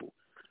 clean people,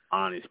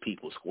 honest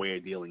people,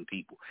 square-dealing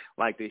people,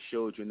 like they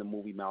showed you in the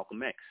movie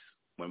Malcolm X.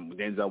 When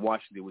Denzel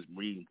Washington was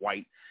reading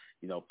white,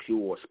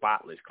 pure,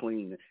 spotless,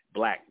 clean,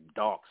 black,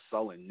 dark,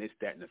 sullen, this,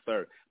 that, and the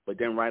third. But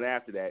then right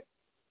after that,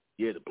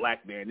 the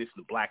black man, this is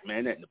the black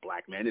man, that, and the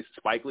black man, this is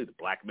Spike Lee, the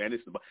black man,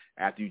 this is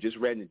after you just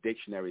read in the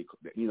dictionary,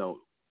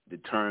 the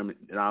term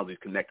knowledge is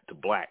connected to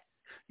black,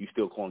 you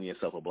still calling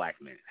yourself a black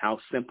man. How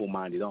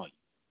simple-minded are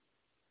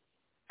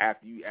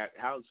you?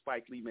 How does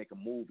Spike Lee make a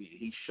movie, and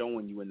he's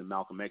showing you in the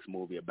Malcolm X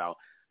movie about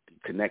the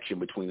connection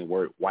between the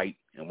word white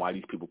and why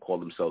these people call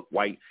themselves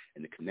white,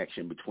 and the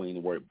connection between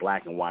the word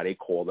black and why they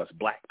call us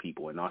black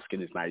people, and our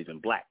skin is not even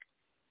black.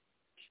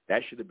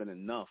 That should have been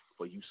enough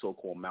for you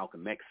so-called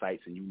Malcolm X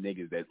sites and you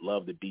niggas that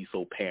love to be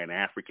so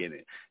Pan-African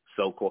and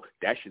so-called.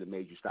 That should have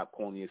made you stop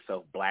calling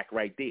yourself black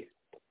right there.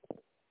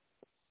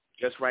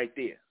 Just right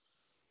there.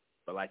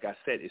 But like I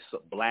said,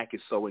 black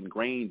is so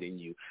ingrained in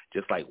you,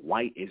 just like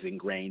white is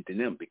ingrained in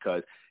them,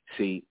 because,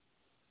 see,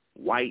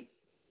 white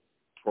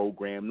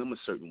programmed them a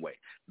certain way.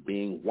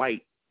 Being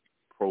white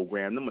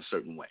programmed them a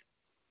certain way.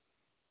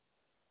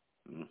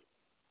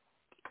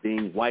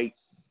 Being white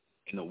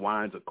in the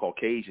minds of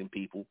Caucasian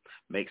people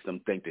makes them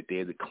think that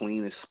they're the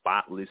cleanest,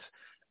 spotless,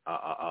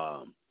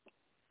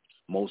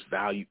 most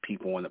valued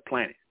people on the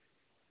planet.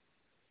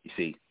 You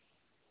see,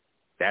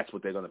 that's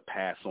what they're going to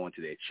pass on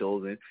to their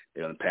children.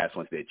 They're going to pass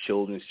on to their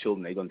children's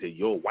children. They're going to say,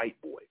 you're a white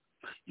boy.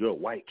 You're a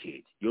white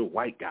kid. You're a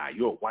white guy.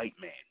 You're a white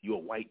man. You're a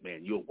white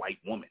man. You're a white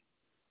woman.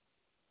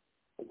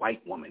 A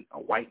white woman, a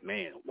white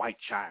man, a white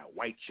child,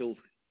 white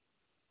children.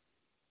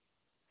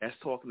 That's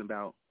talking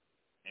about,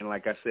 and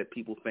like I said,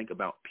 people think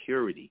about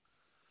purity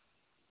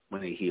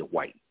when they hear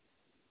white.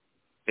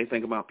 They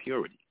think about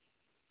purity.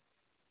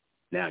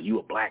 Now, you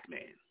a black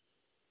man.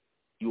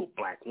 You a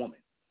black woman.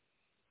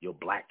 You're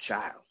a black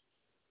child.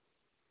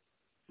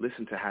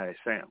 Listen to how it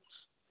sounds.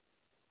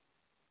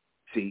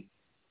 See,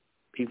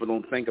 people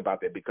don't think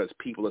about that because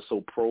people are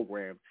so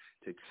programmed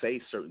to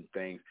say certain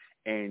things.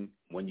 And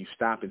when you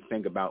stop and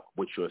think about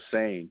what you're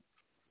saying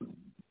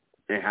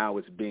and how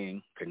it's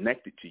being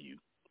connected to you,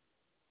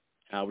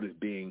 how it is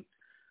being,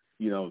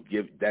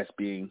 that's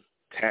being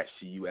attached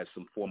to you as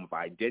some form of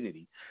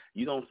identity,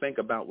 you don't think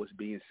about what's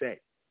being said.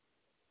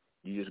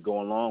 You just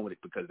go along with it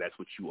because that's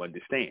what you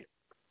understand.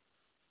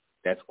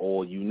 That's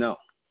all you know.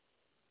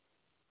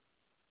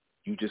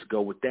 You just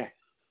go with that.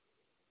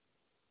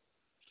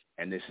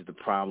 And this is the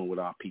problem with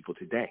our people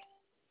today.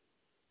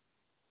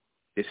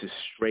 This is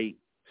straight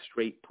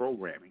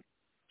programming,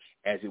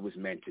 as it was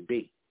meant to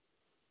be.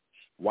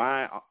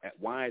 Why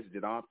is it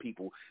that our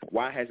people,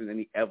 why hasn't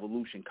any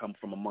evolution come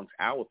from amongst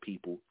our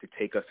people to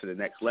take us to the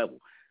next level?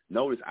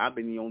 Notice I've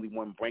been the only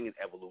one bringing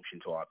evolution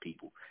to our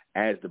people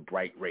as the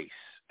bright race,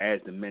 as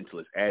the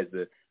mentalist, as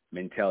the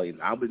MENTELLECT.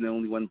 I've been the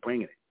only one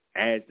bringing it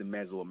as the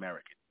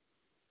Mesoamerican.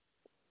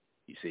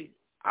 You see,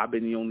 I've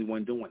been the only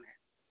one doing that.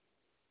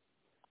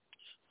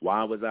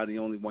 Why was I the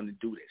only one to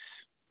do this?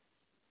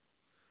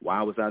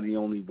 Why was I the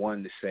only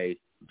one to say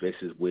this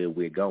is where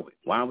we're going?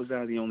 Why was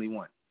I the only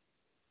one?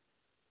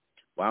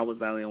 Why was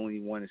I the only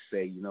one to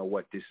say, you know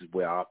what, this is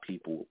where our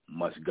people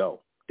must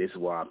go. This is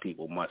where our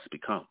people must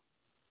become.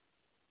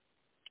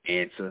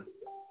 Answer,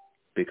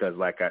 because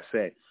like I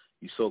said,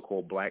 you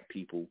so-called black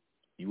people,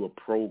 you were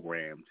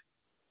programmed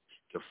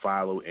to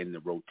follow in the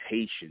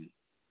rotation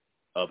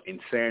of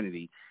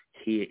insanity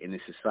here in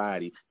this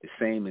society, the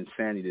same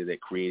insanity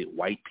that created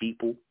white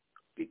people,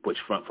 which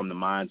from the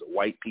minds of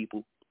white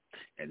people,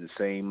 and the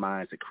same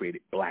minds that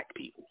created black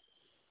people.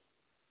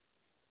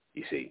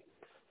 You see,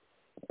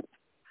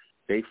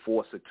 they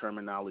force a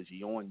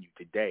terminology on you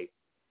today.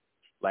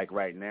 Like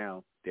right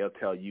now, they'll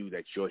tell you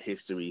that your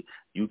history,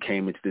 you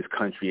came into this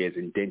country as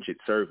indentured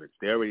servants.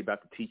 They're already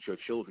about to teach your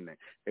children that.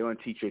 They want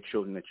to teach your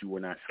children that you were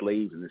not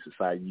slaves in this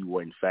society. You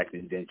were, in fact,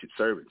 indentured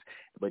servants.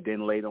 But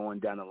then later on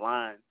down the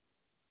line,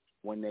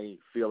 when they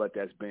feel that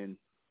that's been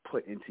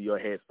put into your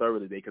head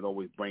thoroughly, they can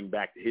always bring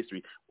back the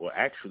history. Well,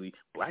 actually,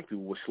 black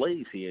people were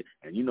slaves here,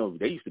 and,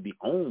 they used to be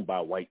owned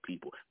by white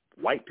people.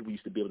 White people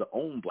used to be able to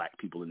own black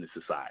people in this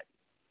society.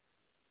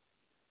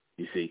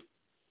 You see?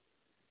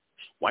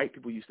 White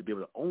people used to be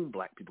able to own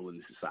black people in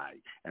this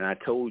society. And I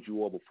told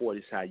you all before,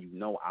 this is how you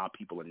know our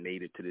people are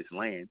native to this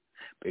land.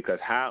 Because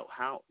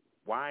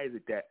why is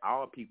it that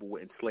our people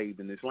were enslaved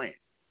in this land?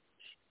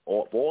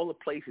 Or of all the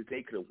places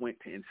they could have went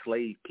to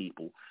enslave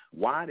people,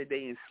 why did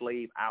they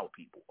enslave our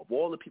people? Of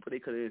all the people they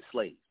could have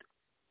enslaved,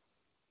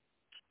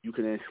 you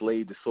could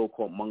enslave the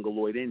so-called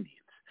Mongoloid Indians.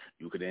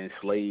 You could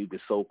enslave the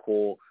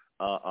so-called,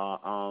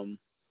 you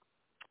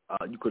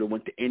could have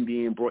went to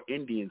India and brought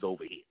Indians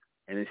over here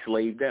and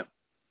enslaved them.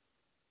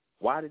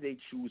 Why did they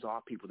choose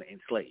our people to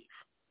enslave?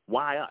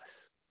 Why us?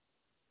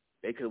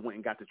 They could have went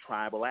and got the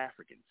tribal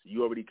Africans.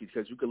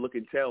 Because you could look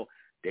and tell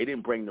they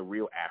didn't bring the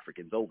real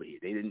Africans over here.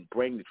 They didn't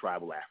bring the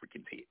tribal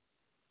Africans here.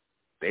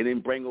 They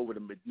didn't bring over the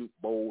Manute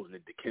Bowls and the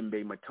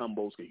Dikembe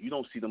Mutombos, because you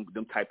don't see them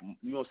type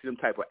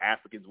of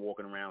Africans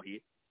walking around here.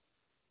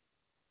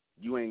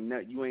 You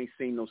ain't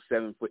seen those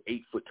 7 foot,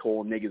 8 foot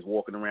tall niggas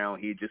walking around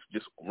here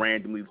just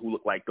randomly who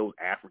look like those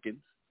Africans.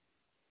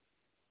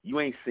 You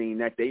ain't seen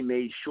that. They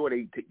made sure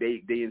they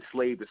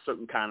enslaved a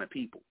certain kind of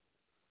people.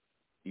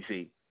 You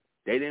see,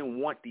 they didn't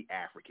want the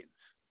Africans.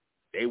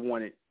 They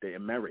wanted the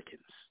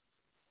Americans,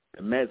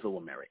 the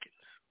Mesoamericans.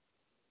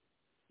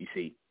 You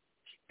see,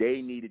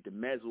 they needed the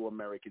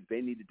Mesoamericans.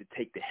 They needed to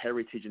take the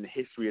heritage and the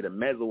history of the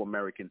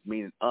Mesoamericans,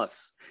 meaning us,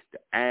 the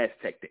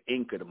Aztec, the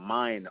Inca, the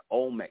Mayan, the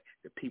Olmec,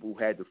 the people who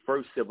had the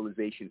first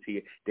civilizations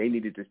here. They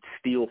needed to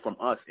steal from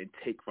us and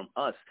take from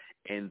us,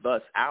 and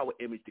thus our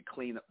image to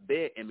clean up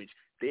their image,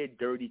 their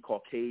dirty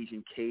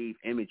Caucasian cave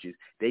images.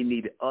 They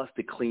needed us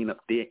to clean up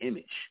their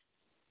image.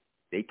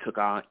 They took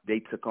our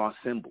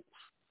symbols,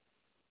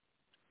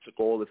 took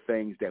all the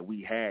things that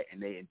we had,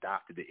 and they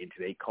adopted it into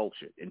their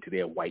culture, into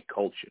their white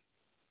culture,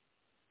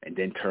 and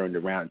then turned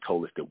around and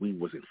told us that we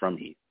wasn't from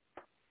here.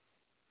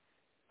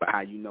 But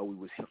how you know we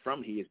was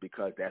from here is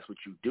because that's what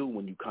you do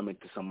when you come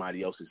into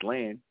somebody else's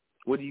land.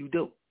 What do you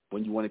do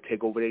when you want to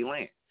take over their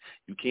land?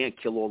 You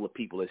can't kill all the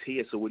people that's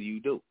here, so what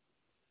do?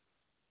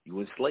 You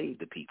enslave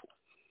the people.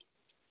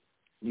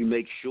 You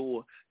make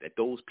sure that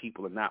those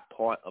people are not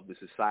part of the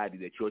society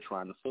that you're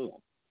trying to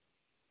form.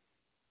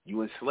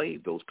 You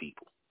enslave those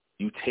people.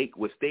 You take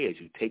what's theirs.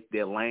 You take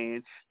their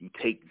land. You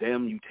take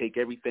them. You take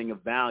everything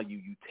of value.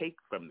 You take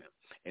from them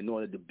in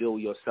order to build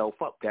yourself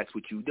up. That's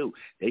what you do.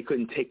 They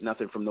couldn't take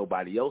nothing from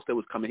nobody else that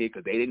was coming here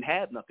because they didn't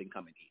have nothing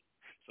coming here.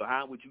 So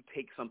how would you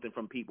take something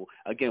from people?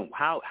 Again,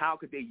 how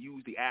could they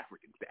use the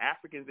Africans? The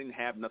Africans didn't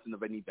have nothing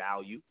of any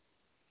value.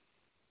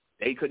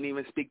 They couldn't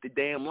even speak the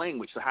damn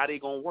language. So how they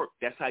going to work?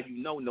 That's how you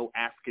know no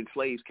African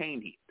slaves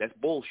came here. That's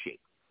bullshit.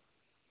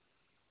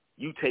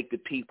 You take the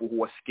people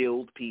who are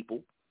skilled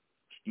people.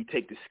 You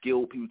take the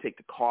skilled people, you take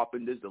the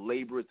carpenters, the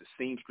laborers, the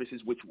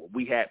seamstresses, which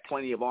we had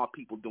plenty of our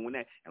people doing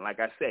that. And like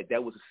I said,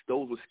 those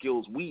were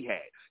skills we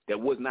had that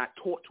was not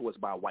taught to us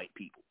by white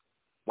people.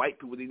 White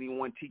people didn't even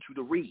want to teach you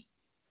to read.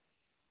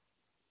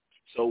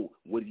 So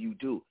what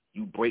do?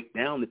 You break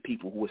down the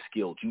people who are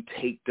skilled. You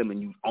take them and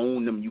you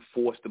own them. You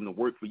force them to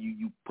work for you.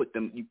 You put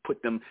them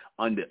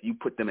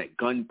at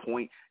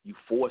gunpoint. You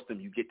force them.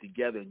 You get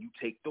together and you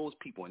take those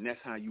people, and that's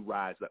how you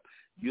rise up.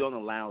 You don't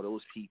allow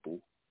those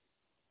people.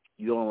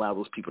 You don't allow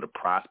those people to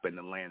prosper in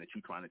the land that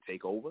you're trying to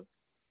take over.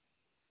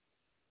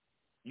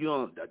 You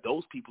don't.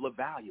 Those people are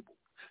valuable.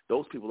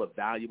 Those people are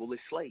valuable as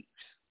slaves.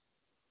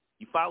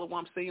 You follow what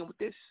I'm saying with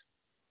this?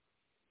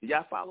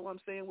 Y'all follow what I'm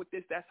saying with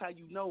this? That's how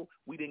you know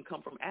we didn't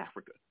come from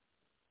Africa.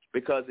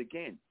 Because,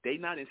 again, they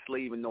not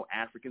enslaving no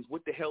Africans.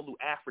 What the hell do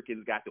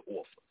Africans got to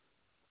offer?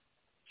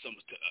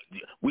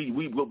 We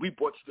brought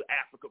you to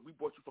Africa. We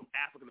brought you from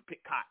Africa to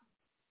pick cotton.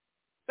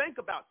 Think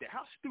about that.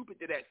 How stupid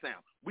did that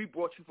sound? We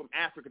brought you from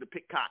Africa to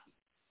pick cotton.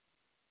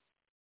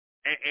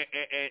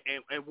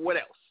 And what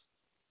else?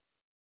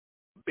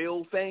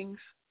 Build things?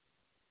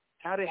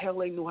 How the hell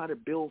they know how to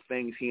build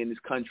things here in this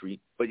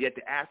country, but yet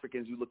the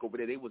Africans, you look over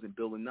there, they wasn't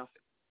building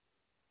nothing.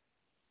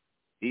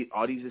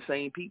 Are these the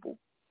same people?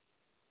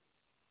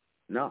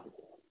 No.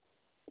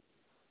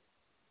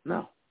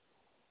 No.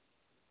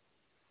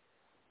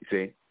 You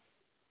see?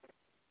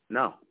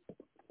 No.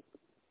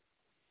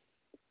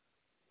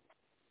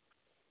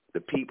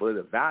 The people that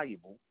are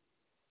valuable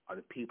are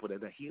the people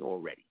that are here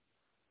already.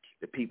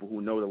 The people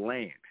who know the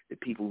land, the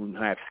people who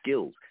have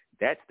skills.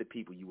 That's the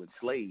people you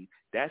enslave.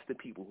 That's the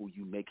people who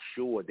you make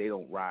sure they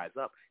don't rise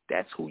up.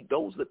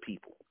 Those are the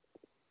people.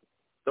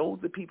 Those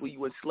are the people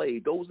you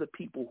enslave. Those are the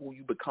people who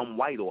you become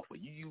white off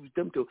of. You use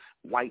them to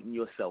whiten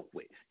yourself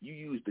with. You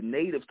use the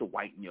natives to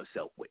whiten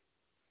yourself with.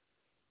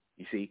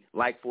 You see,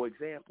 like, for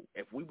example,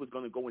 if we was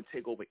going to go and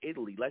take over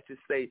Italy, let's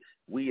just say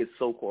we as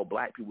so-called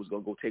black people was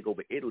going to go take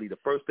over Italy, the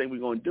first thing we're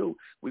going to do,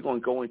 we're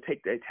going to go and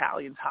take the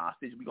Italians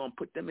hostage. We're going to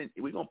put them in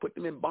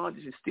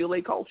bondage and steal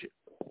their culture.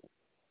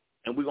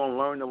 And we're going to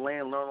learn the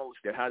land, learn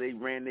how they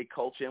ran their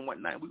culture and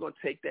whatnot. We're going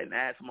to take that and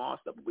add some more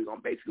stuff. We're going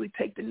to basically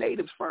take the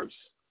natives first.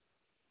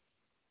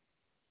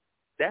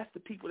 That's the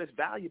people that's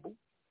valuable.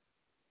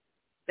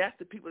 That's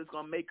the people that's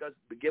going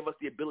to give us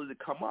the ability to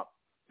come up.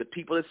 The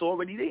people that's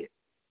already there.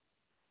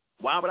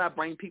 Why would I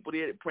bring people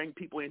there, bring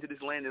people into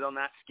this land that are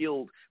not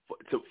skilled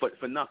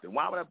for nothing?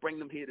 Why would I bring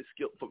them here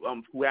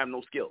who have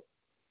no skill?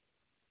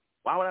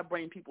 Why would I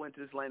bring people into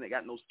this land that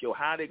got no skill?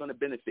 How are they going to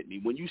benefit me?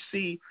 When you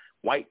see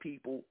white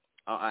people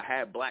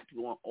have black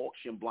people on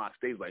auction blocks,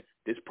 they like,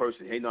 this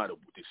person, they know how to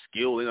do the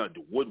skill, they know how to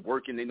do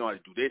woodworking, they know how to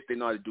do this, they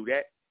know how to do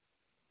that.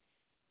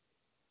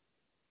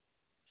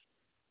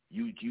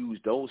 You use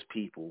those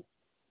people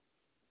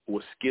who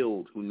are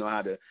skilled, who know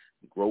how to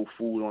grow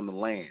food on the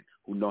land,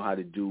 who know how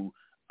to do,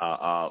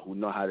 farm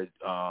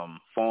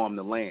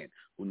the land,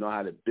 who know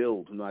how to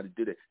build, who know how to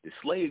do that. The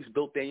slaves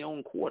built their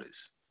own quarters.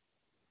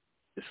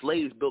 The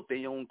slaves built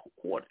their own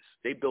quarters.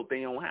 They built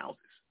their own houses.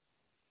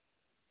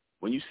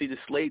 When you see the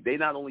slaves, they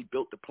not only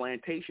built the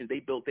plantations,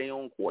 they built their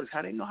own quarters.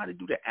 How they know how to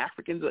do that?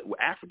 Africans,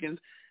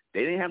 they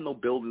didn't have no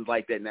buildings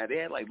like that. Now, they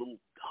had like little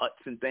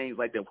huts and things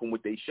like that from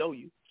what they show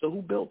you. So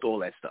who built all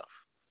that stuff?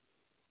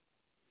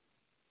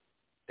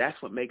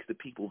 That's what makes the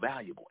people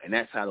valuable. And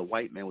that's how the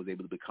white man was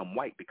able to become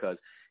white, because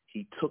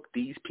he took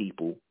these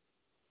people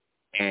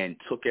and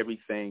took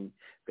everything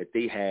that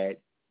they had,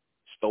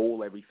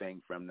 stole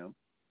everything from them,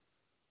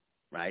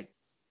 right,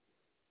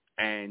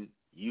 and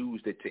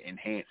used it to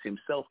enhance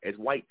himself as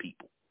white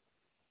people.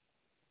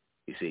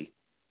 You see,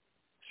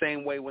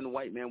 same way when the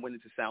white man went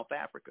into South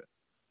Africa.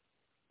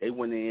 They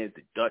went in as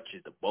the Dutch,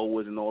 the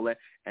Boers and all that,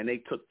 and they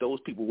took those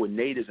people who were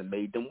natives and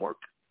made them work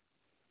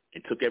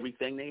and took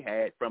everything they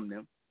had from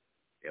them,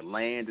 their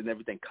land and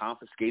everything,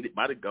 confiscated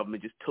by the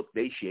government, just took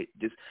their shit.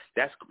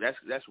 That's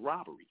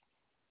robbery.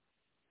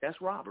 That's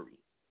robbery.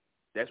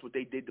 That's what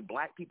they did to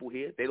black people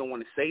here. They don't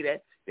want to say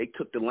that. They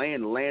took the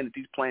land that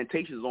these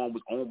plantations on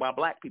was owned by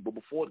black people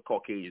before the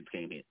Caucasians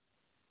came in.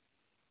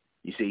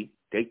 You see,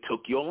 they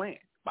took your land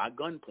by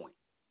gunpoint.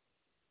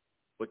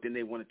 But then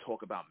they want to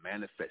talk about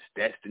manifest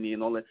destiny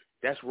and all that.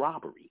 That's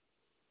robbery.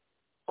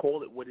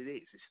 Call it what it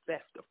is. It's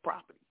theft of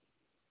property.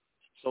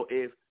 So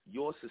if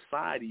your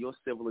society, your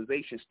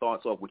civilization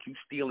starts off with you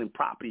stealing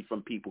property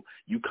from people,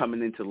 you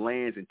coming into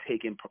lands and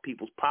taking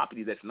people's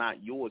property that's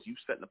not yours, you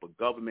setting up a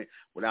government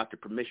without the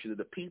permission of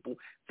the people,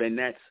 then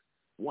that's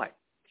what?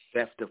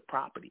 Theft of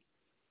property.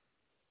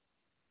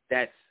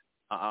 That's,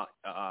 I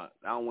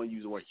don't want to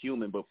use the word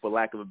human, but for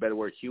lack of a better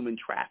word, human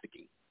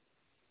trafficking.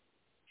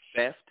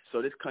 Theft.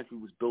 So this country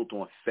was built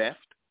on theft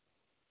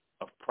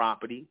of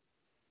property,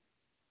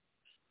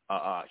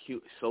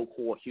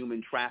 so-called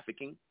human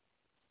trafficking,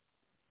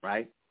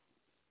 right?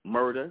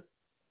 Murder.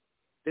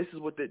 This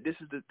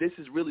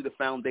is really the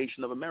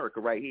foundation of America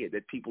right here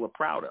that people are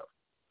proud of.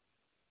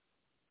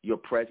 Your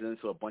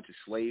presidents are a bunch of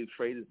slave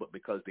traders, but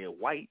because they're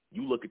white,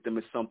 you look at them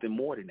as something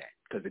more than that.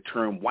 Because the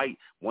term white,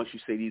 once you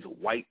say these are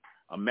white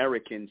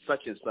American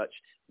such and such,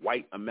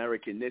 white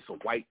American this or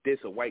white this,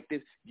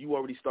 you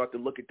already start to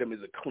look at them as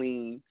a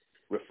clean,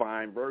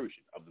 refined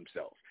version of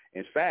themselves.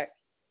 In fact,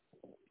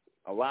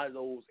 a lot of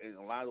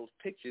those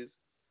pictures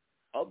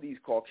of these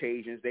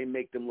Caucasians, they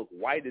make them look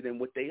whiter than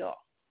what they are,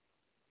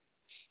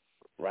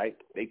 right?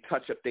 They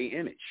touch up their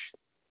image.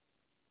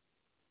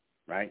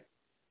 right?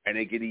 And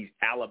they get these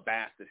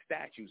alabaster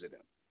statues of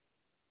them,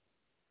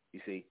 you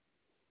see.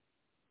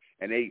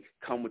 And they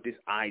come with this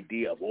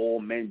idea of all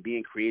men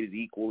being created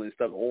equal and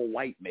stuff, all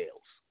white males,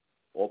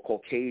 all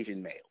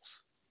Caucasian males,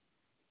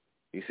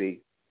 you see,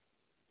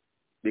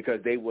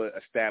 because they were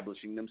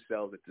establishing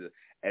themselves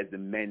as the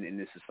men in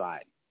this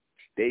society.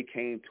 They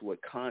came to a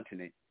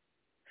continent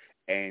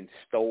and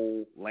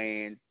stole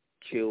land,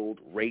 killed,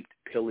 raped,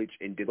 pillaged,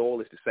 and did all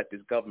this to set this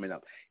government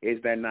up.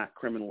 Is that not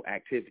criminal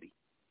activity?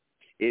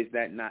 Is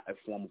that not a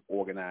form of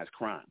organized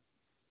crime?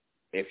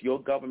 If your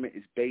government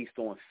is based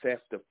on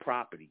theft of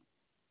property,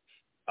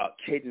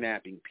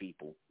 kidnapping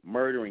people,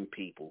 murdering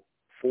people,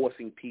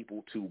 forcing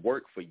people to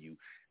work for you,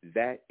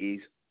 that is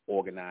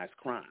organized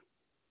crime.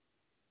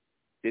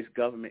 This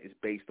government is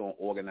based on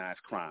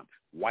organized crime.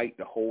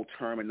 The whole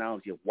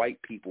terminology of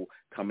white people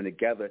coming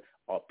together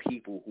are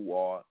people who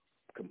are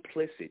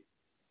complicit.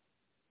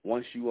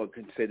 Once you are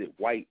considered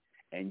white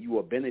and you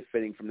are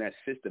benefiting from that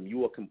system,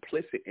 you are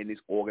complicit in this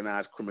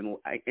organized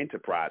criminal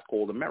enterprise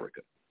called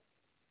America.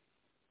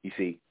 You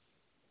see,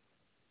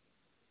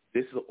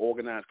 this is an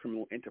organized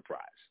criminal enterprise.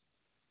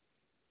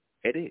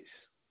 It is.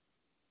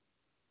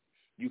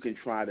 You can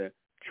try to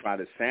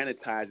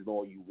sanitize it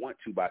all you want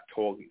to by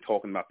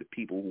talking about the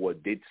people who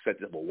did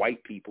set up a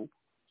white people,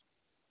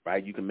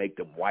 right? You can make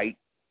them white.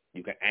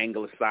 You can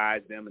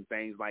anglicize them and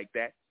things like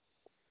that.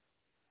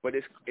 But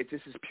this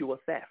is pure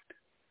theft.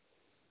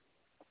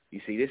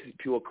 You see, this is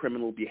pure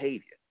criminal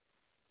behavior.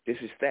 This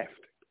is theft.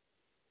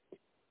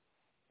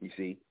 You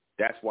see,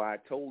 that's why I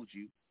told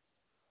you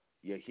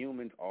your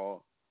humans are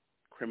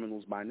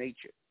criminals by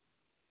nature.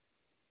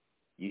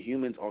 Your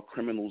humans are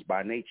criminals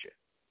by nature.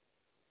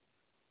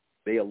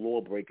 They are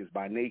lawbreakers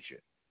by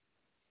nature,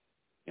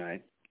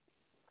 right?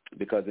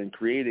 Because in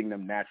creating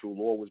them, natural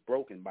law was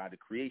broken. By the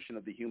creation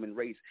of the human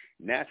race,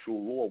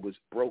 natural law was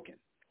broken.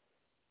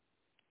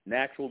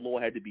 Natural law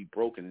had to be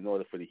broken in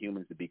order for the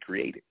humans to be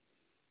created.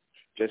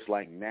 Just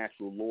like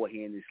natural law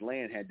here in this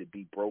land had to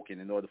be broken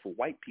in order for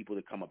white people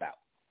to come about.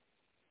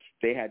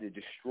 They had to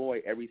destroy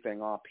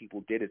everything our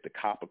people did as the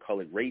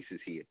copper-colored races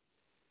here.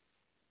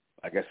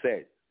 Like I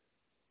said,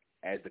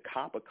 as the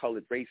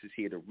copper-colored races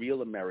here, the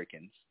real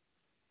Americans,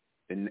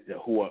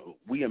 who are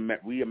we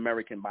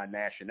American by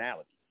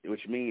nationality,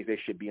 which means there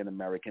should be an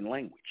American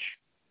language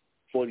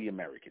for the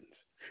Americans.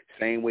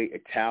 Same way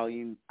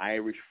Italian,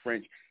 Irish,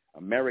 French,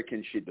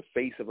 Americans should, the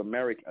face of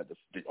America,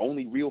 the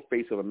only real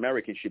face of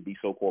Americans should be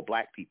so-called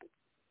black people.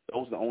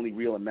 Those are the only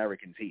real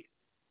Americans here.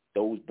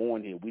 Those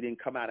born here. We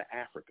didn't come out of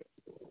Africa.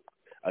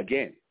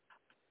 Again,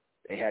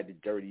 they had to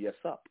dirty us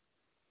up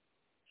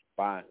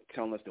by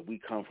telling us that we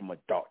come from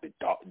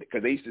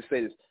because they used to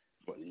say this,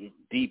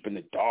 deep in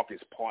the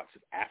darkest parts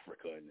of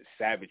Africa and the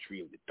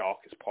savagery of the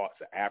darkest parts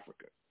of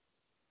Africa.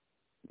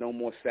 No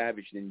more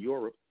savage than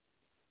Europe.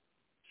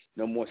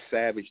 No more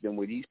savage than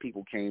where these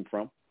people came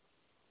from.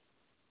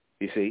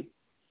 You see?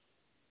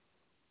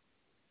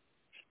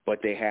 But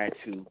they had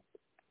to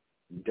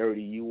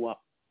dirty you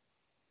up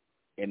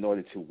in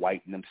order to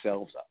whiten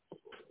themselves up.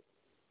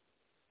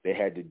 They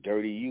had to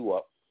dirty you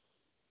up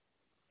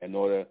in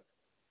order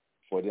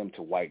for them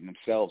to whiten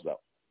themselves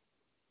up.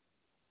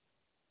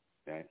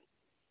 Okay?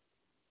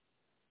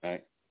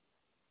 Right?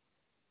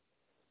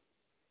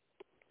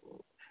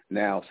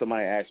 Now,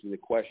 somebody asked me the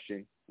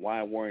question,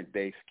 why weren't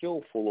they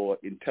skillful or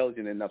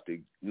intelligent enough to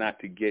not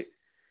to get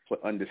put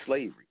under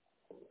slavery?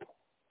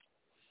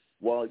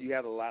 Well, you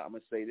had a lot, I'm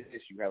going to say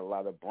this, you had a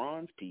lot of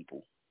bronze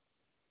people.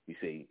 You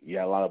see, you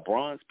had a lot of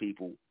bronze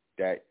people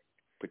that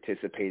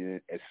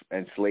participated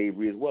in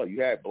slavery as well.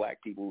 You had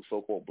black people,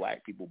 so-called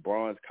black people,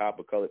 bronze,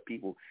 copper-colored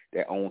people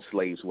that owned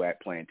slaves who had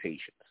plantations.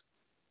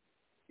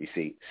 You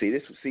see,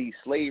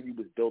 slavery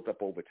was built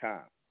up over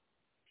time.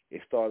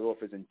 It started off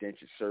as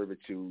indentured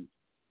servitude,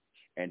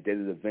 and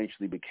then it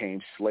eventually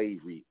became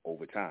slavery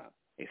over time.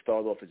 It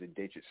started off as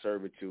indentured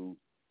servitude,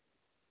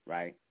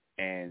 right?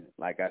 And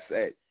like I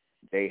said,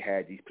 they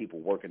had these people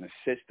working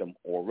a system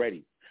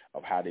already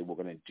of how they were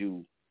going to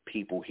do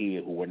people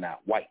here who were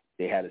not white.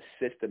 They had a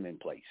system in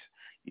place.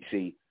 You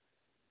see,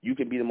 you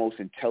can be the most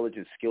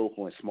intelligent,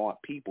 skillful, and smart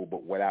people,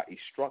 but without a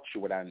structure,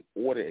 without an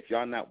order, if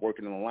y'all not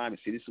working in alignment,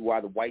 see, this is why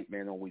the white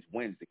man always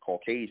wins, the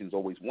Caucasians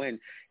always win,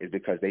 is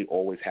because they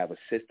always have a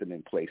system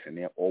in place, and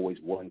they're always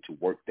willing to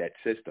work that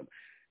system.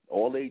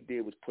 All they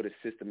did was put a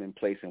system in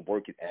place and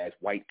work it as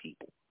white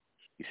people.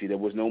 You see, there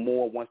was no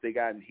more, once they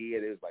got in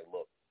here, it was like,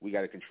 look, we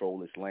got to control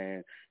this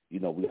land. You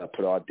know, we got to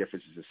put our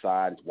differences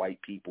aside as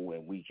white people,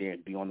 and we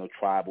can't be on no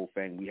tribal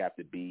thing. We have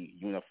to be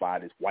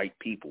unified as white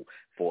people,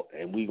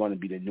 and we're going to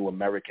be the new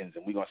Americans,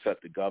 and we're going to set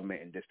up the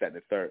government and this, that, and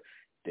the third.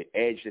 The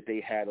edge that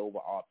they had over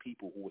our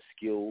people who were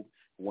skilled,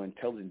 who were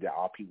intelligent, that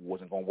our people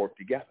wasn't going to work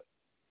together.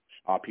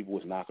 Our people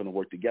was not going to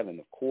work together. And,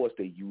 of course,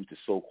 they used the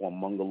so-called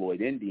Mongoloid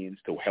Indians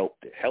to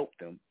help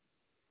them.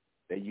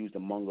 They used the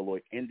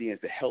Mongoloid Indians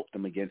to help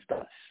them against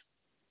us.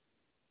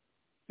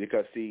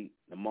 Because, see,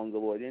 the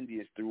Mongoloid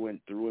Indians threw in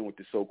with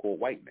the so-called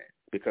white man.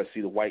 Because,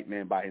 see, the white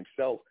man by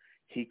himself,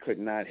 he could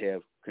not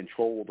have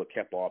controlled or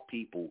kept our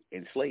people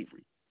in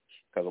slavery.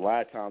 because a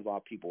lot of times our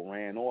people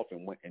ran off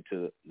and went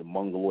into the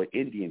Mongoloid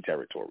Indian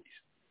territories,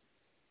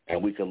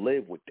 and we could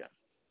live with them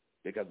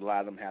because a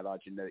lot of them had our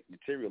genetic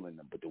material in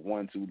them. But the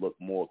ones who look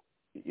more,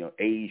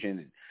 Asian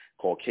and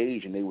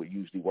Caucasian, they would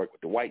usually work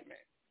with the white man,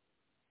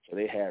 so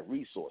they had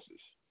resources.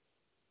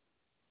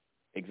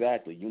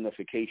 Exactly,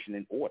 unification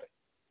and order.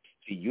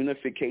 See,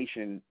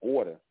 unification and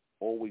order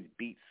always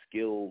beats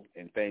skill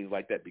and things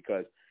like that,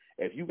 because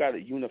if you got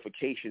a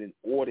unification and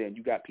order and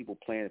you got people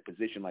playing a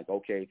position like,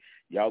 okay,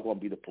 y'all gonna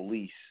be the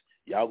police,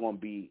 y'all gonna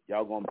be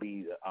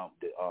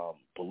the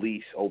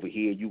police over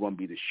here, you gonna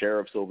be the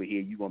sheriffs over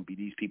here, you gonna be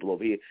these people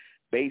over here,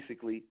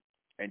 basically,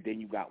 and then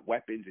you got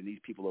weapons and these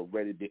people are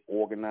ready to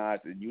organize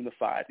and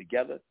unify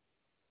together.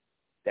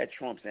 That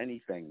trumps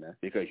anything, man,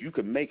 because you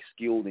can make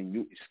skilled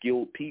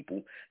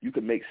people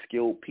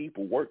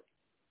work.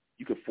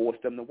 You could force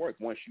them to work.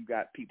 Once you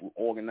got people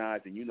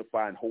organized and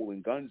unified and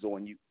holding guns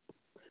on you,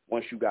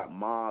 once you got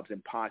mobs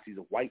and posses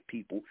of white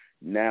people,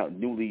 now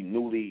newly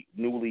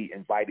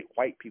invited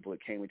white people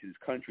that came into this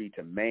country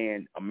to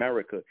man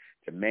America,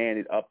 to man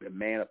it up and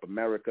man up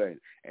America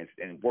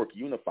and work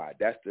unified.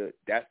 That's the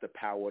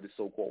power of the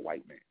so-called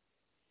white man.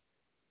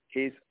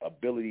 His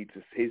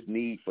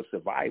need for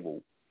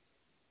survival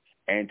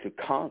and to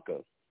conquer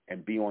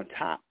and be on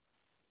top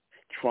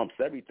trumps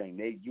everything.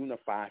 They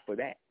unify for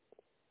that.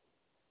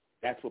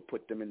 That's what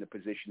put them in the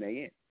position they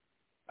in.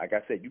 Like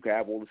I said, you can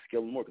have all the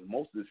skill and work, because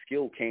most of the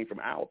skill came from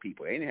our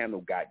people. They didn't have no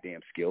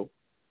goddamn skill.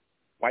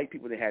 White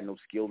people, they had no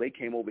skill. They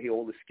came over here,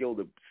 all the skill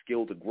to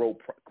grow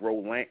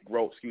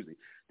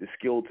the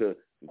skill to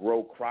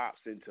grow crops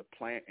and to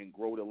plant and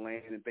grow the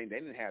land and things. They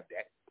didn't have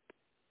that.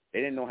 They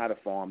didn't know how to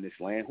farm this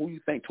land. Who you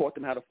think taught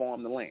them how to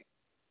farm the land?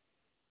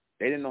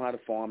 They didn't know how to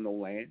farm no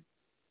land.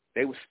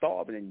 They were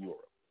starving in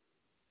Europe.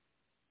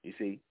 You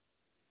see?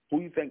 Who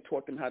you think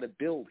taught them how to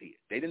build here?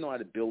 They didn't know how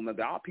to build nothing.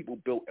 Our people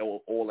built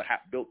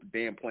the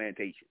damn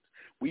plantations.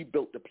 We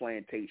built the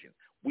plantations.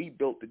 We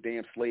built the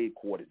damn slave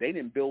quarters. They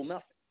didn't build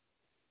nothing.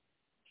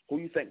 Who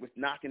you think was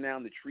knocking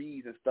down the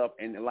trees and stuff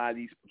in a lot of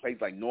these places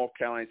like North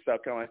Carolina,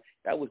 South Carolina?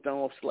 That was done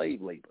off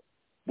slave labor.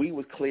 We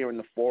was clearing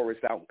the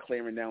forest out and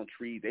clearing down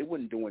trees. They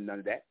wasn't doing none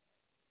of that.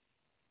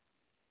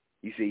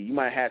 You see, you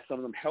might have some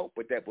of them help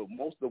with that, but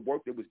most of the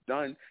work that was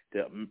done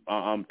to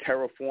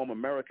terraform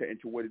America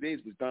into what it is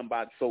was done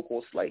by the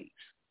so-called slaves.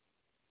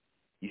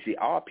 You see,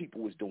 our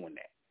people was doing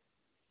that.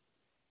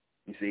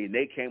 You see, and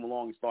they came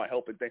along and started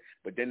helping things,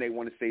 but then they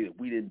want to say that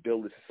we didn't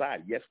build a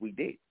society. Yes, we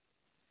did.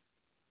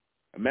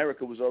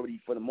 America was already,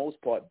 for the most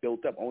part,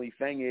 built up. Only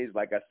thing is,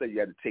 like I said, you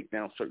had to take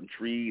down certain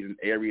trees and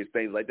areas,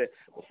 things like that.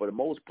 But for the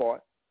most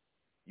part,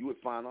 you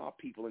would find our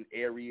people in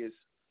areas,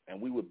 and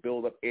we would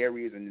build up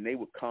areas, and then they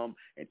would come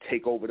and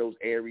take over those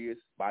areas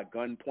by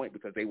gunpoint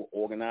because they were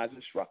organized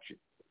and structured.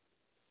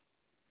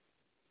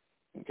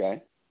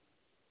 Okay?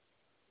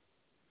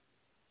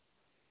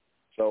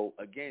 So,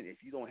 again,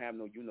 if you don't have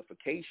no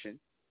unification,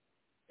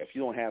 if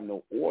you don't have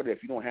no order,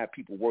 if you don't have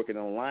people working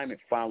in alignment,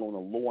 following the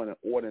law and the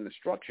order and the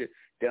structure,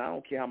 then I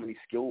don't care how many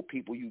skilled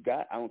people you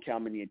got. I don't care how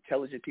many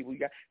intelligent people you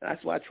got. And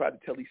that's why I try to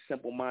tell these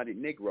simple-minded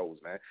Negroes,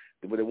 man.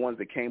 They were the ones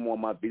that came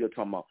on my video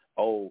talking about,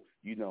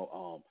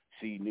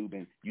 see,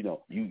 Nuben, you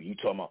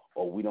talking about,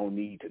 we don't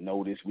need to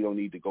know this. We don't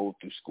need to go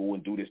through school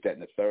and do this, that,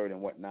 and the third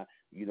and whatnot,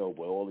 with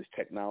all this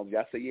technology.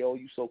 I say,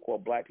 you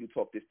so-called black people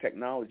talk this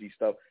technology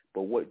stuff,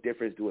 but what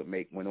difference do it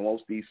make when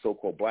most of these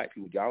so-called black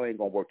people, y'all ain't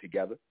going to work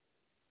together?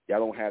 Y'all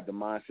don't have the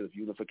mindset of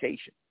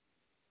unification.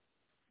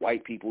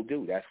 White people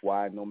do. That's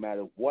why no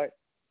matter what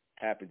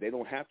happens, they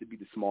don't have to be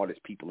the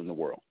smartest people in the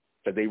world,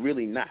 because they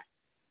really not.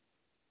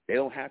 They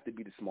don't have to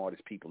be the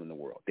smartest people in the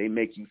world. They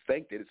make you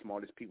think they're the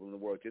smartest people in the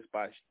world just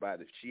by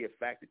the sheer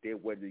fact that they're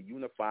ready to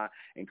unify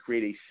and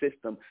create a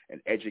system and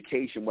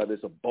education, whether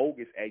it's a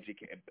bogus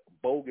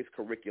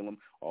curriculum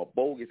or a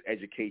bogus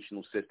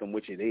educational system,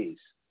 which it is,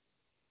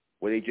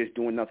 where they're just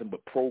doing nothing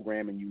but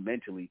programming you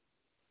mentally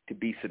to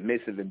be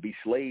submissive and be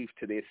slaves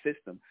to their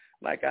system.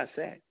 Like I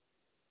said,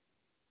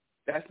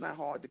 that's not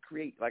hard to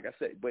create, like I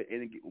said, but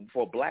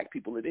for black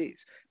people it is.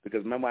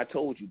 Because remember I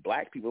told you,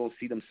 black people don't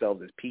see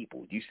themselves as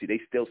people. They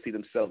still see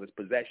themselves as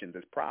possessions,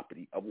 as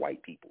property of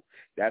white people.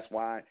 That's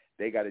why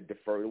they got to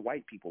defer to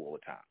white people all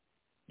the time.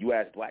 You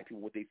ask black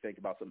people what they think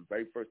about something, the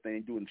very first thing they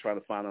do is trying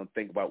to find out and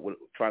think about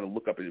trying to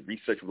look up and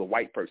research what a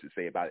white person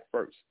say about it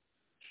first.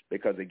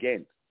 Because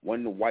again,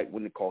 when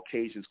the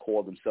Caucasians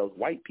call themselves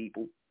white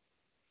people,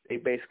 they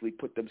basically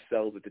put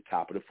themselves at the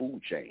top of the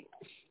food chain.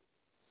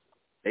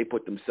 They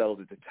put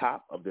themselves at the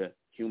top of the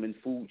human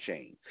food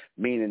chain,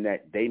 meaning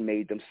that they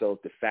made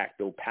themselves de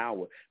facto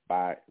power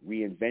by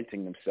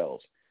reinventing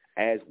themselves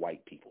as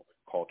white people.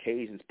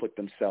 Caucasians put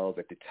themselves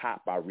at the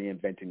top by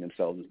reinventing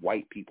themselves as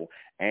white people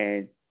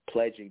and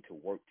pledging to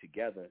work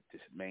together to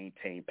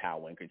maintain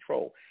power and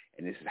control.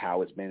 And this is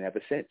how it's been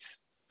ever since.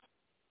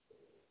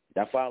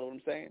 Y'all follow what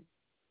I'm saying?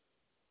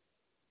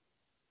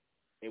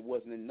 It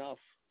wasn't enough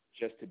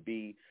just to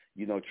be,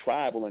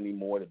 tribal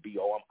anymore, to be,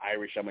 I'm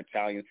Irish, I'm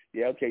Italian.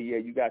 Yeah, okay, yeah,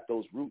 you got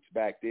those roots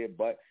back there,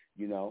 but,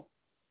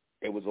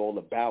 it was all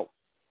about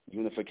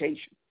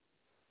unification.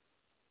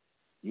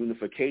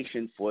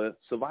 unification for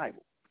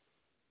survival.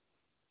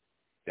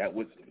 That's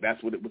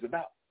what it was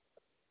about.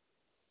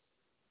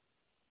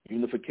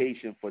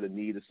 Unification for the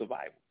need of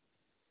survival.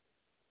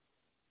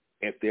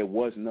 If there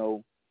was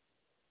no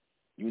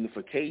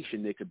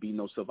unification, there could be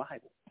no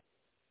survival.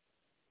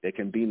 There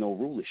can be no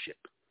rulership.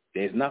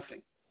 There's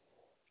nothing.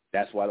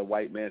 That's why the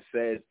white man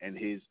says in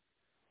his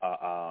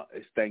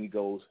thing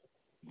goes,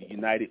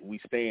 united we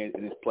stand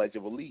in his Pledge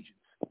of Allegiance,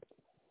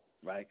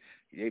 right?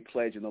 They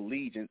pledge an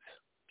allegiance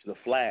to the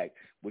flag,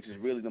 which is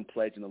really them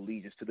pledging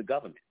allegiance to the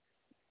government.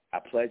 I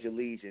pledge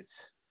allegiance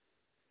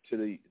to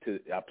the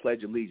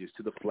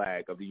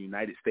flag of the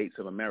United States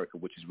of America,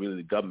 which is really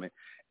the government,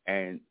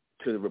 and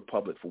to the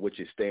republic for which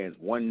it stands,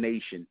 one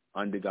nation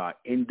under God,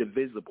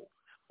 indivisible,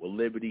 with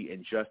liberty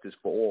and justice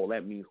for all.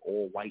 That means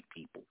all white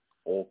people,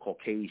 all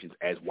Caucasians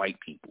as white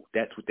people.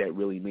 That's what that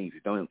really means.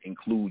 It don't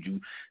include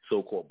you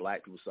so-called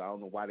black people. So I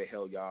don't know why the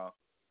hell y'all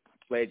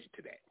pledge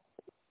to that,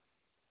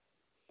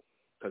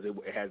 because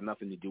it has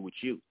nothing to do with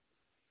you,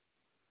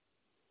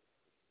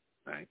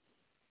 right?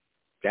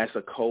 That's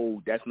a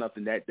code. That's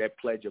nothing. That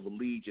Pledge of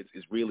Allegiance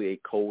is really a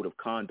code of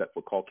conduct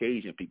for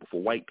Caucasian people,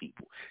 for white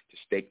people, to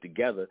stick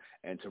together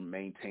and to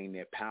maintain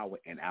their power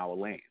in our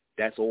land.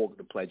 That's all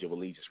the Pledge of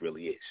Allegiance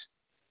really is.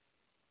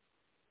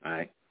 All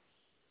right?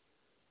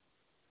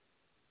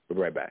 We'll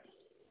be right back.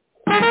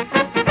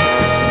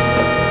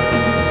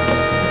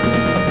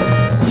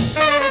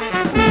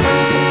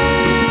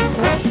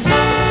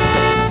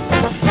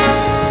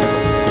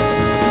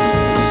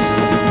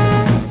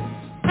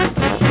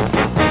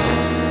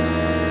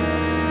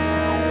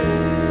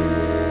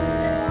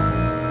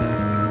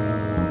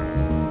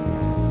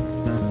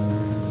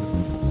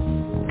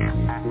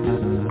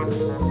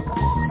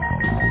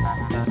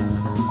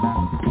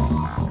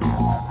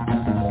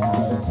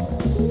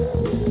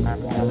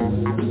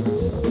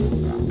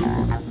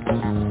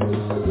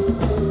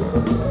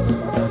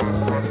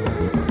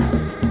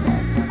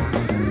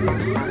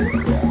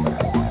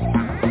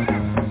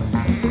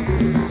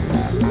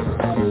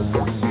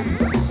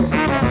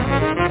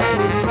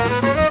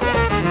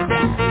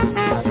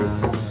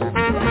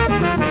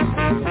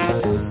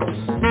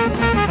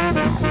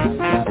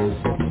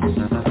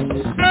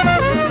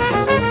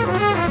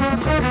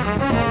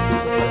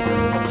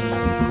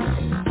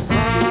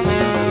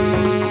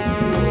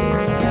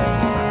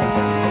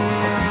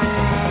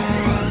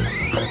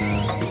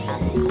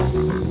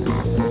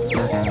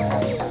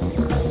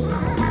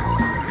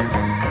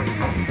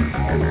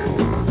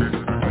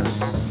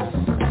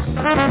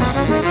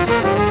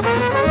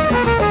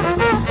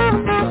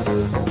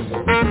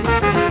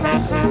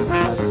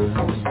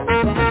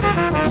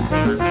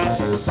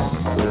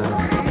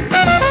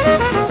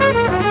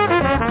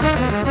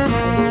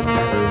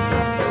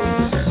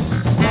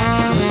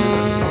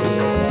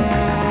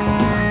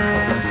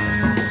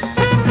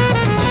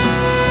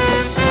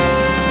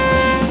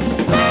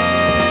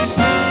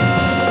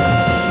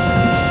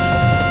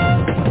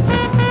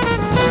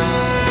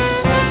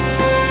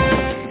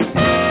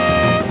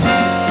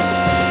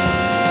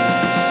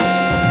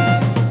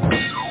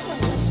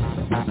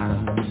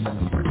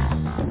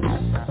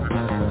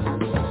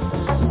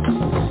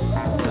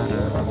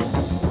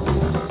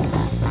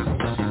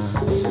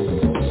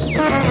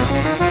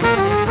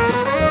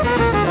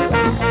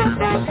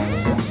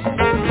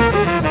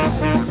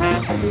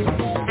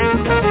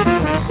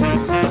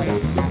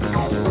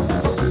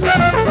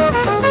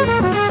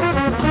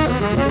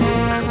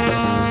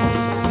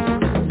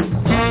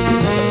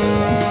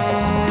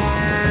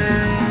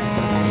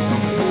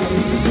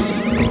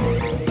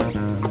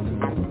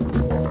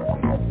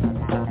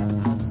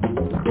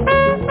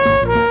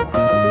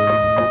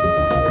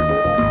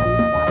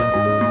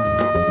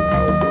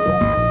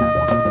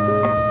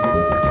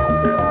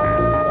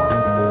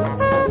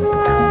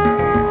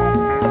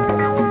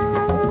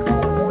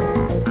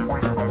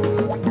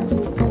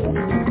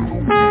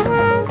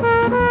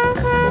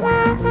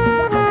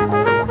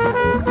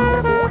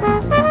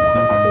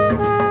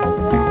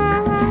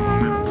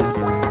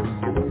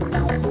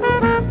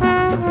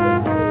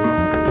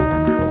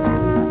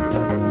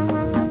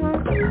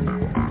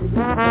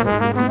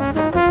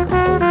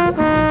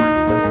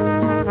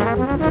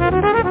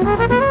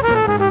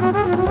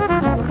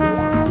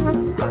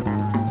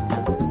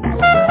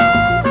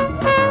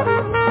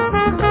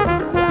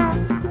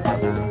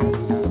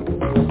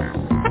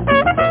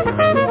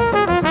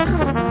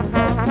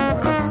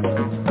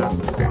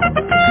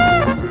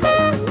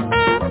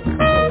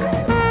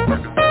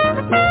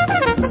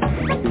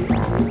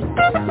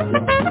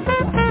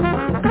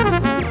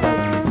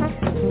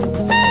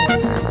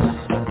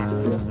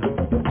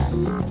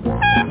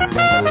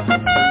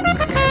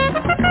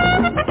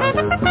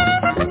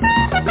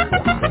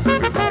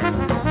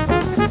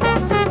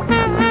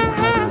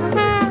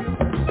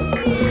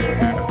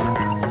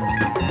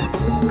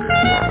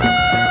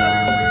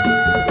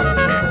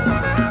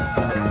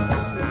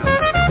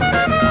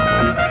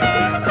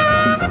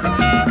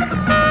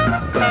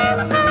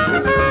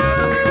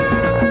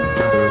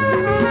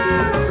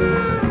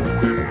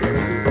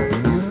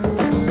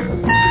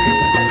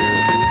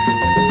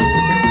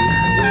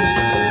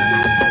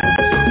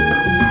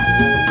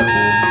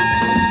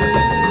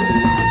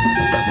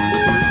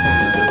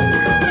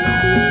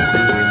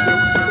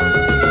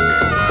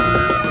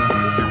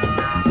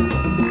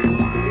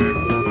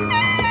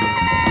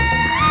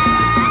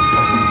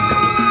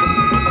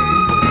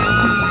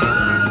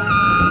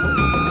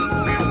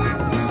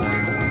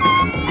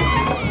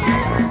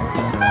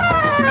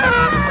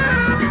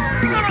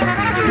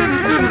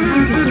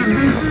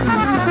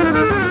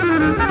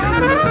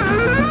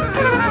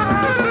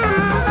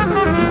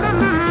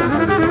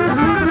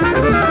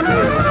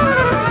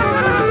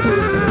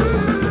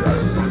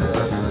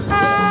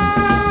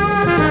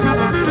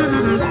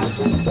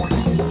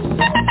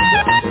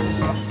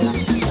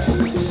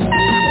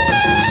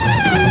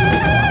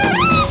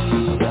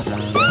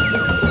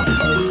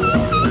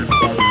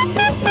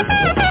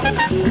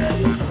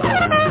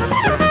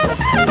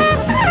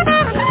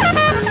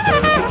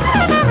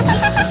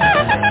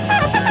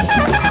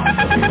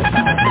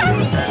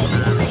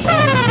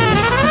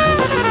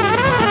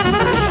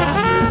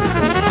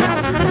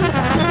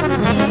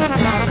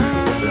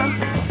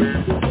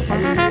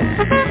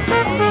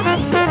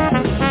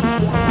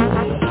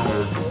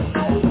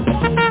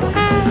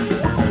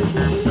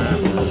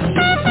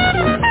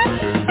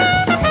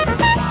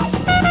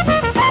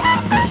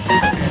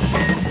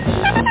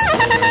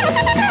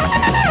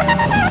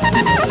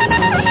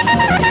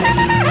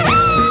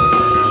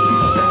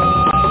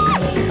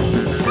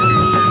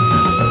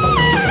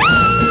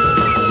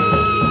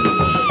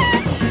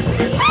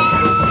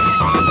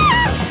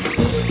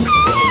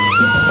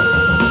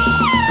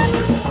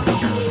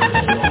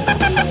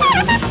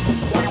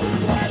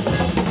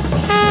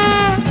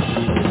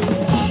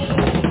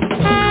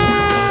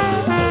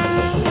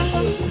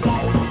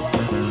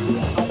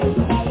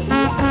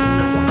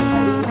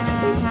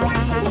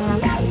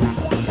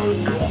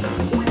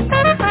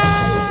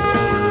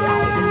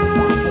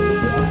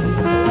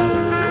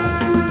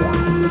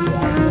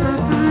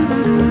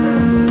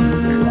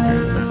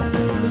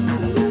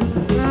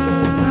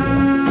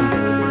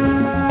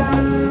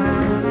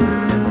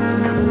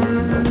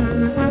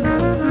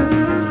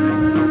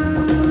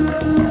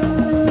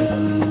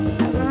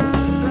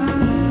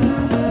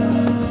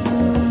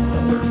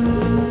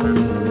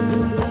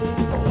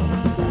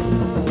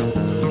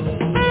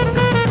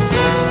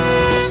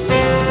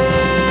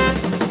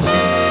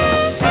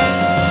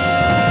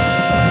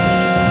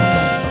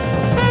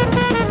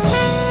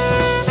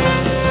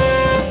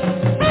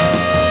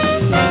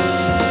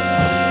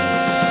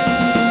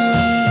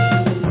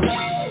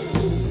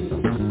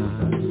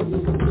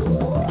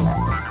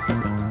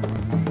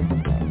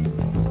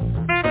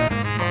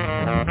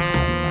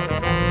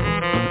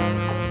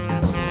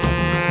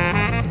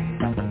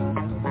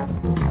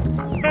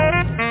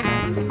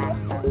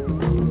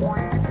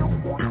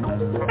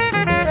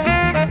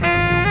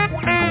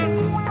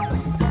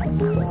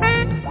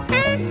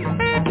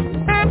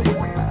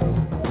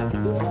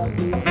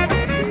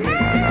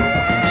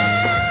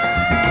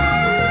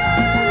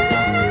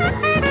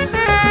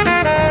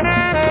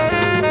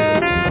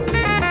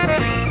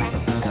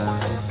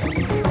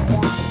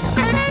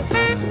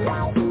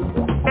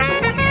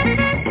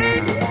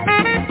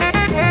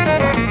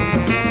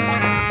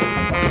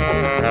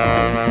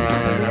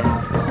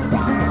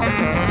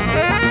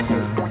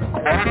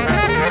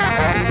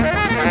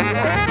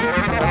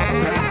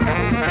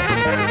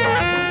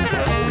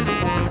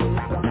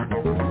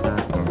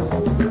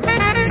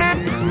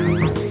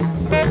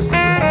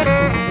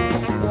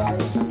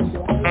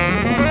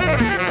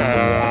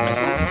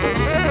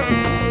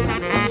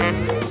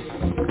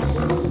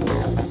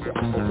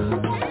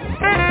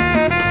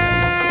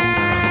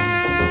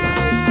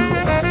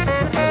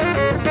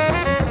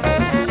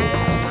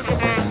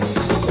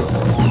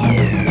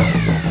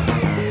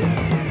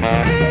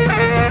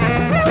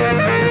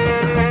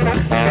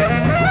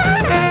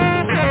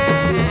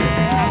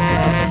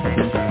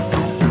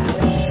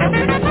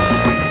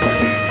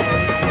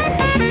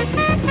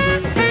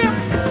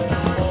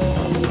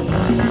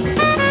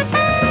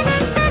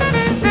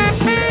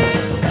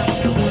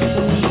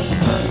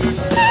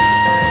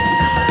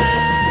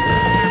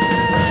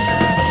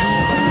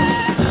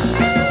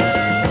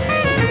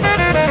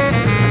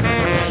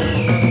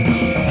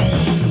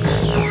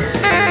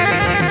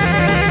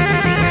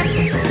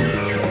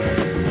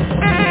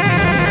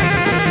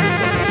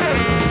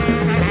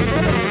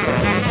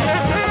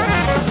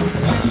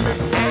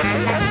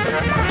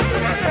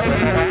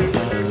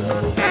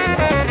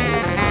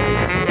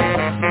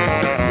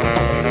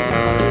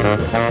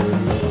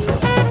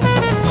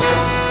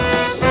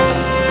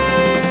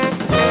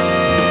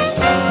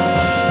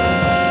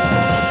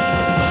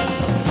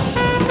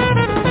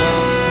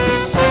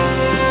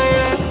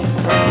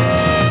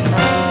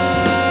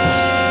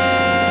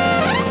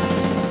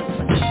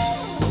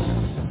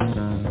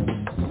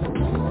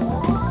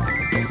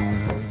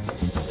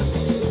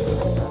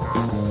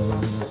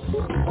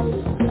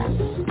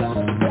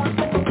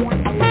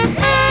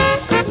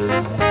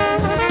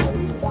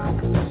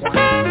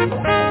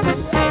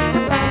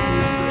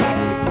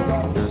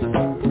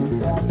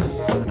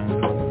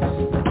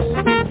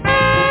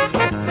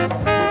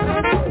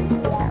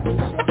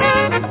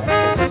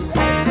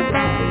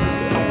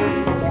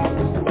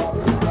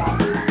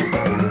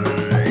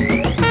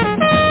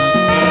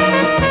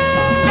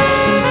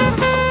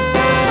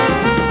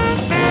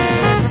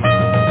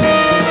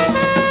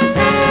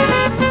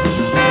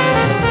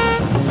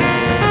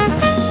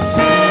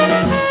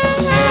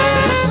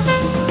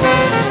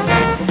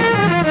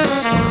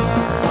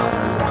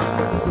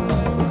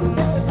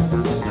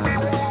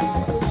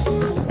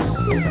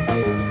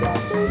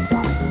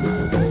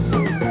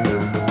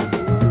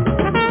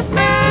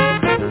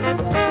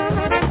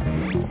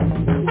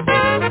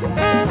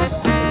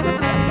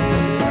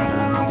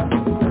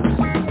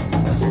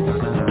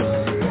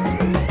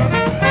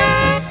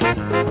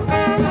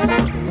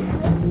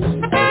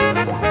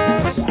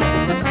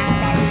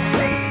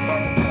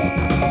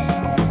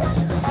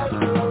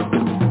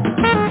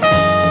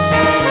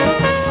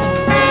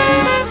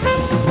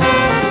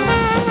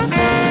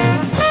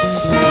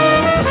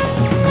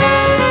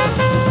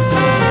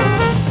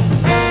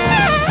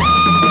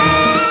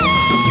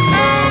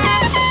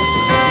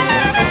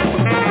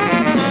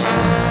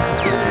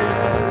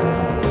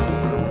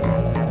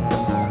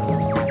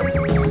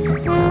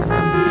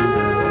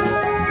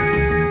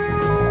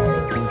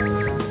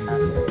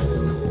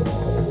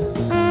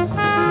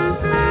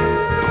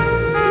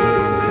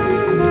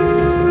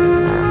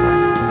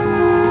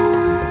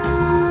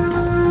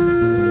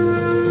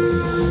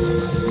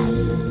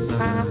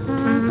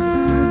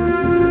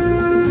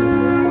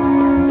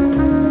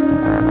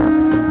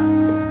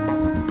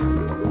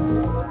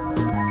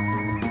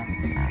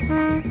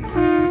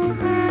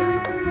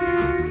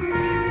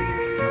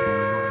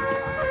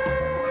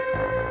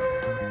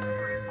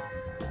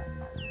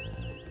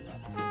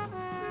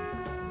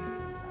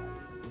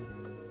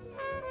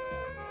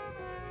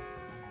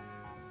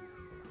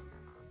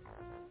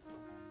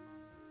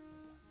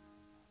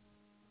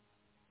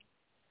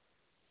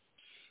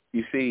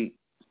 You see,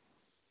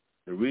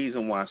 the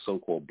reason why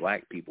so-called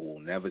black people will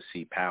never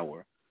see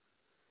power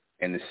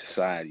in the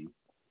society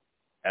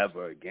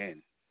ever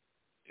again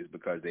is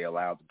because they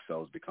allowed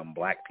themselves to become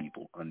black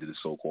people under the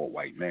so-called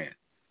white man.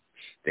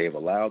 They have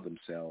allowed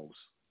themselves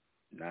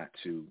not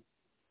to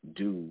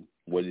do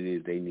what it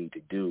is they need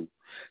to do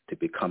to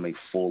become a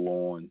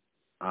full-on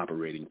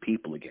operating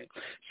people again.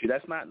 See,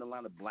 that's not in a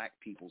lot of black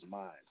people's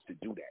minds to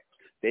do that.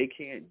 They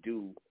can't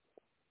do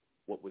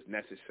what was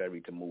necessary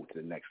to move to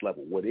the next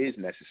level, what is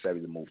necessary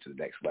to move to the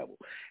next level.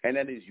 And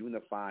that is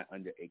unify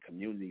under a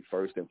community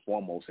first and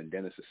foremost, and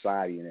then a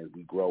society, and as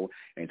we grow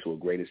into a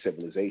greater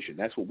civilization.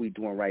 That's what we're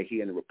doing right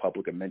here in the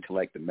Republic of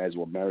MENTELLECT, the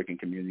Mesoamerican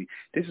community.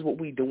 This is what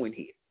we're doing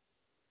here.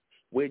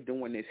 We're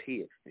doing this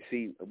here. You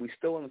see, we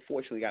still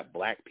unfortunately got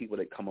black people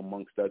that come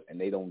amongst us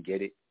and they don't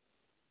get it.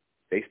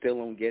 They still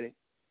don't get it.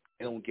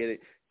 They don't get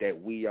it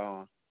that we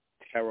are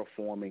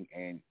terraforming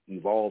and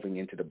evolving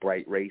into the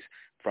bright race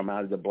from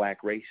out of the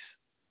black race.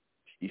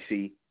 You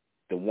see,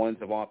 the ones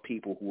of our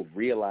people who have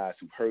realized,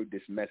 who've heard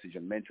this message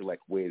of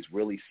MENTELLECT, where it's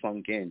really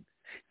sunk in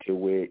to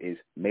where it's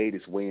made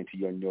its way into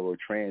your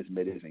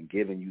neurotransmitters and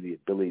given you the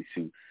ability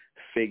to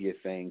figure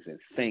things and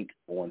think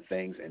on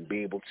things and be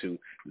able to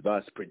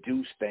thus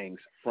produce things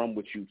from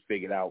what you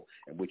figured out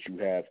and what you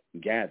have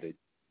gathered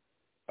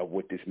of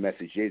what this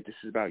message is. This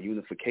is about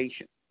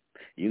unification.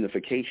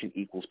 Unification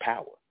equals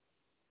power.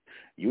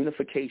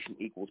 Unification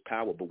equals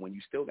power, but when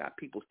you still got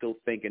people still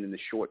thinking in the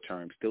short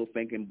term, still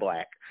thinking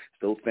black,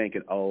 still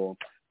thinking, oh,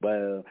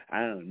 well,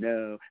 I don't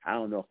know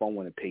if I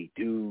want to pay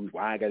dues,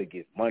 why I got to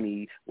get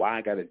money, why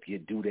I got to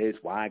do this,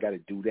 why I got to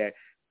do that.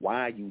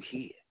 Why are you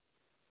here?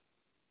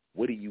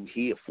 What are you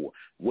here for?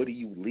 What are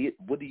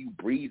you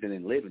breathing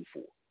and living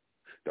for?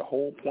 The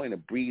whole point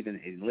of breathing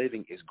and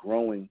living is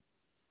growing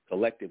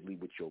collectively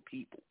with your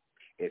people.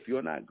 If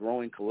you're not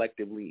growing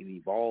collectively and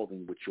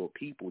evolving with your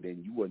people,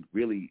 then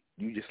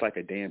you just like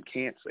a damn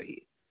cancer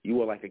here.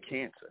 You are like a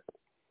cancer.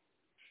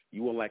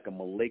 You are like a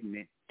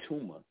malignant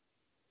tumor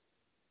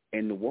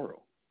in the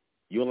world.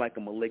 You're like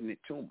a malignant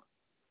tumor.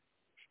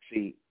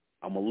 See,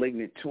 a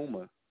malignant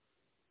tumor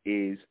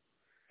is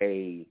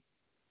a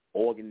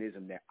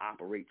organism that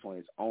operates on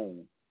its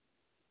own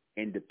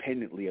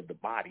independently of the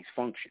body's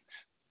functions.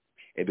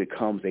 It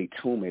becomes a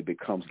tumor. It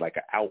becomes like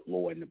an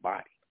outlaw in the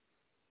body.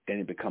 Then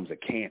it becomes a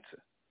cancer.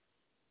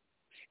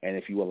 And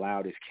if you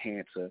allow this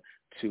cancer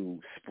to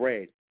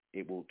spread,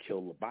 it will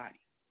kill the body.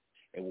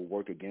 It will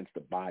work against the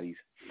body's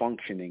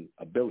functioning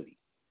ability.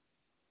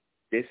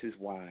 This is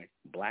why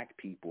black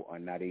people are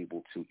not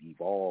able to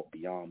evolve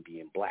beyond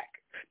being black,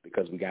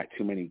 because we got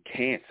too many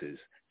cancers,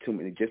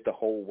 just the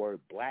whole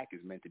word black is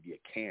meant to be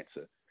a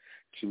cancer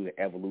to the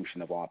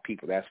evolution of our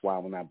people. That's why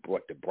when I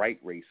brought the bright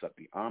race up,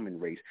 the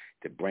almond race,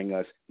 to bring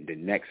us the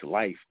next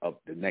life of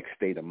the next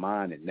state of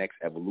mind, the next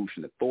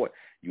evolution of thought,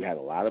 you had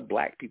a lot of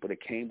black people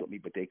that came with me,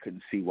 but they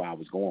couldn't see where I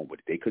was going with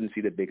it. They couldn't see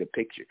the bigger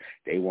picture.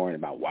 They weren't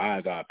about why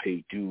I got to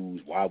pay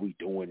dues, why are we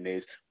doing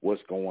this,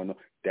 what's going on.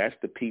 That's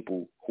the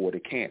people who are the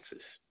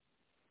cancers.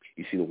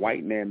 You see, the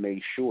white man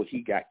made sure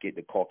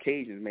the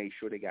Caucasians made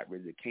sure they got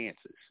rid of the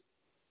cancers.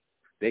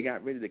 They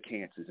got rid of the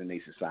cancers in their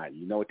society.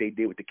 You know what they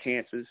did with the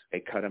cancers? They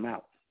cut them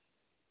out.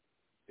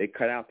 They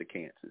cut out the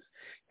cancers.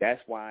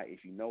 That's why,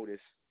 if you notice,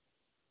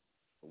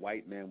 the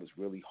white man was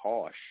really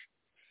harsh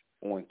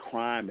on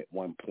crime at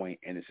one point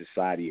in the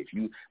society.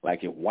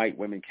 If white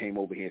women came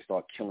over here and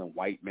started killing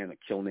white men or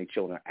killing their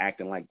children,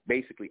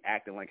 basically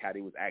acting like how they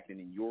was acting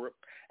in Europe,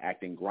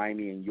 acting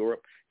grimy in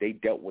Europe, they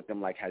dealt with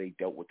them like how they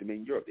dealt with them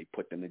in Europe. They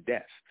put them to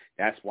death.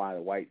 That's why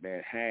the white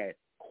man had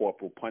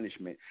corporal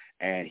punishment,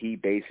 and he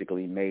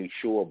basically made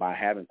sure by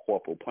having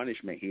corporal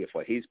punishment here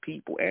for his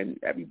people and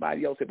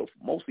everybody else, but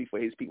mostly for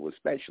his people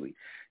especially,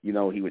 he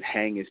would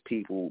hang his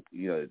people,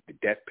 the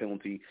death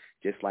penalty,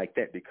 just like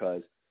that,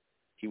 because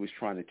he was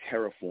trying to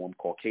terraform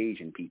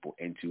Caucasian people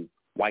into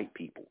white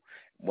people.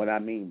 What I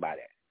mean by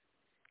that,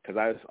 because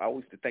I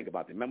always used to think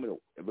about that. Remember,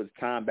 it was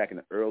time back in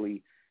the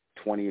early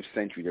 20th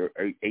century,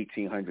 the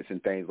 1800s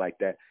and things like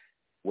that,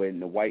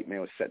 when the white man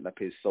was setting up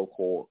his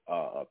so-called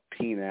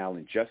penal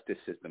and justice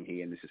system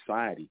here in the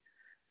society.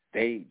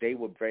 They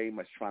were very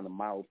much trying to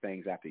model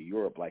things after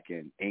Europe, like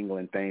in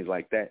England, things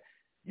like that.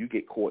 You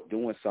get caught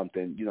doing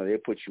something, they'll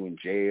put you in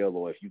jail,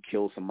 or if you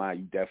kill somebody,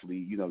 you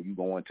definitely,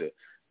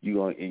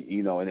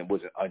 and it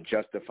was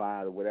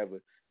unjustified or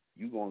whatever,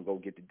 you're going to go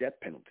get the death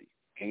penalty.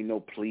 Ain't no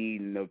plea,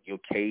 no your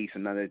case,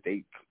 and none of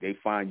that. They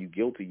find you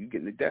guilty, you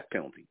getting the death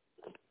penalty.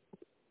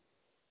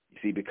 You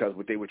see, because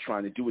what they were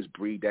trying to do is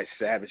breed that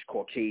savage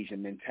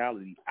Caucasian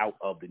mentality out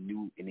of the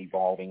new and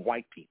evolving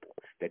white people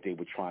that they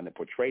were trying to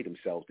portray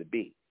themselves to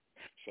be.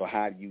 So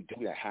how do you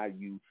do that? How do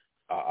you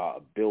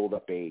build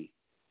up a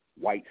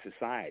white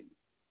society?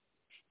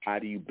 How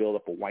do you build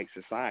up a white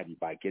society?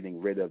 By getting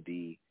rid of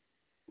the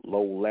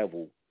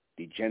low-level,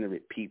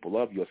 degenerate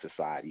people of your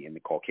society in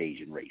the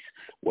Caucasian race.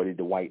 What did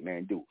the white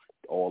man do?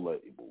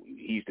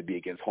 He used to be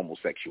against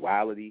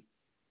homosexuality.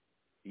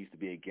 He used to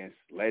be against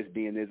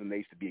lesbianism. They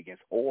used to be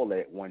against all that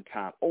at one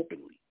time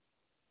openly.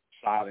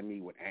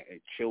 sodomy with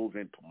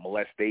children,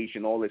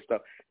 molestation, all this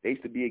stuff. They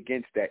used to be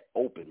against that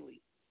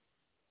openly.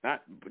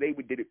 Not they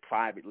did it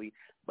privately,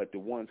 but the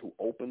ones who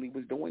openly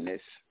was doing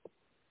this,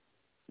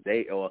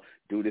 they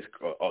do this,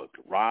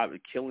 rob,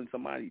 killing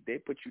somebody, they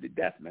put you to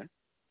death, man.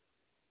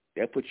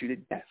 They'll put you to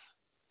death.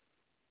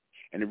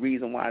 And the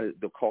reason why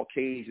the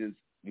Caucasians,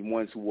 the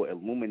ones who were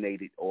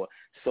illuminated or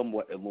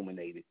somewhat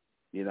illuminated,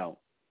 you know,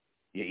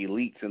 your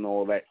elites and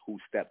all that who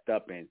stepped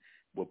up and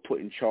were put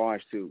in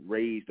charge to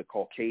raise the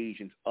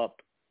Caucasians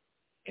up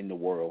in the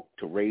world,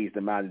 to raise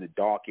them out of the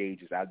dark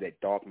ages, out of that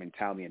dark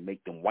mentality and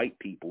make them white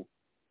people.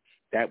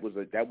 They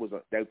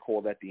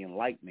called that the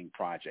Enlightenment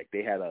Project.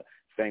 They had a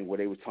thing where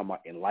they were talking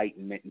about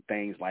enlightenment and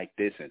things like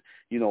this, and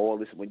you know, all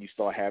this when you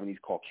start having these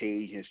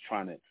Caucasians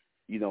trying to,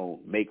 you know,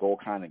 make all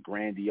kind of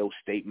grandiose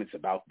statements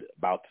about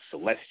the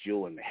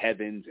celestial and the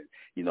heavens, and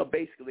you know,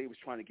 basically they was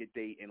trying to get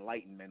their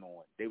enlightenment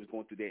on. They was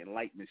going through their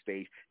enlightenment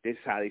stage. This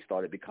is how they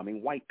started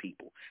becoming white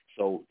people.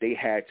 So they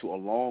had to,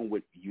 along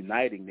with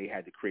uniting, they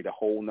had to create a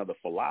whole nother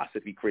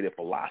philosophy, create a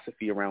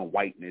philosophy around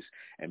whiteness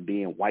and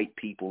being white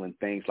people and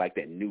things like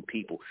that, new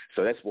people.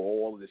 So that's where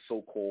all of the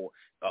so-called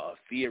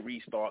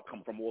theories start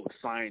coming from, all the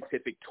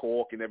scientific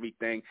talk and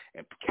everything,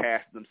 and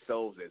casting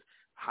themselves as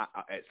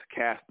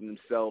casting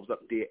themselves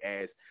up there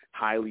as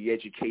highly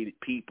educated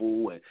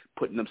people and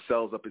putting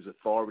themselves up as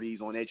authorities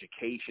on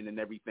education and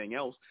everything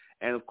else.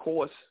 And, of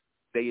course,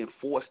 they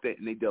enforced that,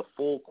 and they did a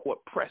full court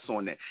press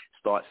on that.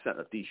 Start setting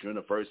up these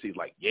universities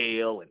like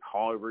Yale and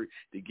Harvard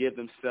to give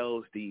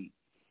themselves the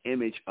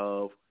image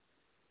of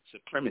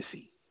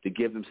supremacy, to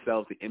give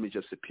themselves the image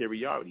of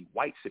superiority,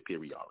 white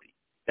superiority.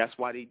 That's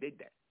why they did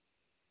that.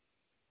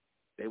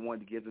 They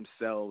wanted to give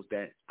themselves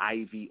that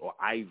Ivy or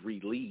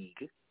Ivory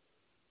League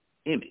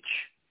image.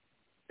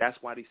 That's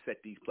why they set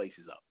these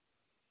places up.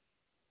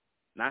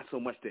 Not so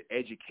much to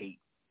educate.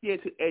 Yeah,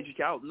 to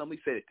educate. I normally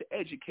say it, to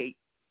educate,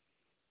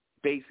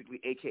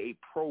 basically, a.k.a.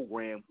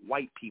 program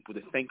white people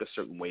to think a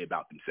certain way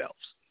about themselves,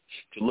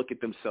 to look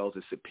at themselves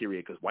as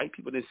superior, because white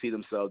people didn't see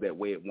themselves that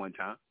way at one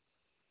time.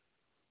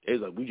 It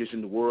was like, we just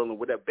in the world or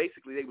whatever.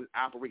 Basically, they was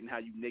operating how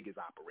you niggas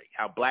operate,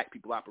 how black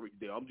people operate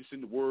today. I'm just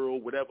in the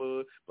world,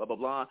 whatever, blah, blah,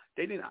 blah.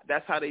 They didn't.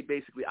 That's how they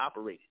basically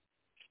operated.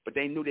 But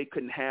they knew they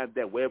couldn't have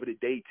that wherever the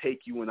day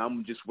take you and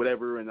I'm just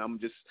whatever and I'm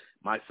just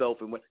myself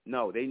and what.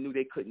 No, they knew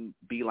they couldn't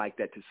be like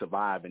that to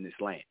survive in this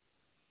land.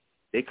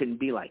 They couldn't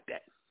be like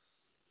that.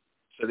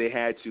 So they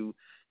had to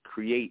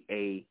create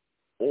a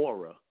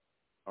aura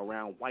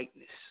around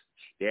whiteness.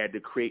 They had to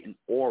create an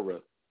aura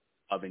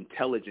of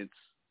intelligence,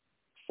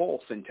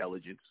 false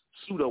intelligence,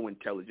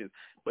 pseudo-intelligence,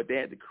 but they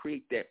had to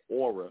create that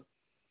aura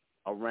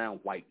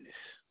around whiteness,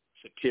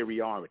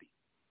 superiority,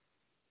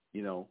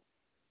 you know,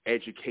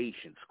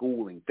 education,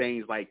 schooling,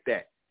 things like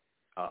that.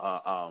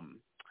 How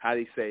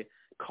they say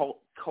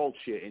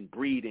culture and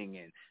breeding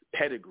and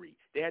pedigree.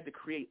 They had to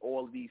create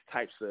all of these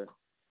types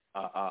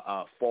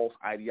of false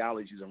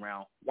ideologies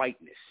around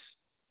whiteness,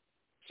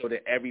 so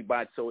that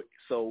everybody,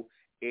 so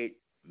it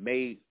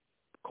made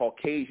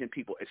Caucasian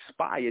people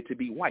aspire to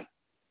be white.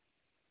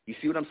 You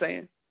see what I'm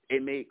saying?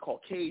 It made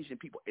Caucasian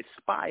people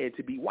aspire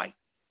to be white,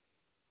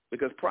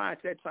 because prior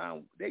to that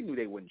time, they knew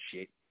they wasn't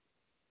shit.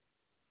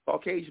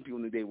 Caucasian people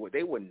knew they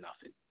weren't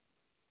nothing.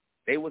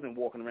 They wasn't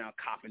walking around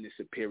copping this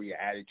superior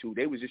attitude.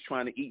 They was just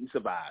trying to eat and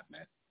survive,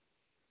 man.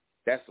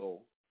 That's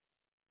all.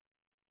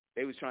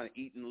 They was trying to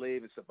eat and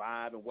live and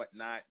survive and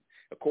whatnot.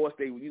 Of course,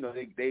 they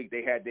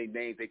had their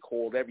names. They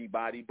called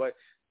everybody, but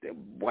the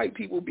white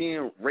people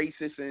being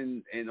racist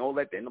and all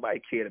that,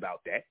 nobody cared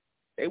about that.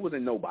 They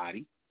wasn't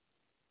nobody.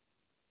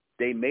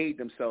 They made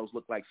themselves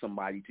look like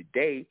somebody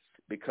today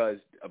because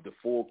of the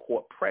full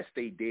court press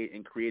they did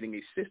in creating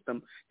a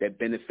system that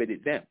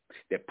benefited them,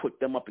 that put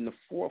them up in the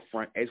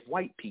forefront as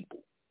white people.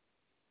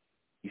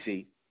 You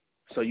see?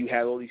 So you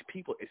had all these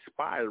people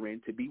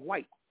aspiring to be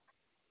white.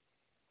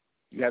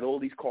 You had all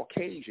these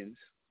Caucasians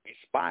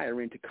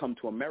aspiring to come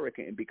to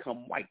America and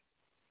become white,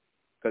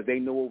 because they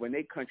knew over in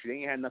their country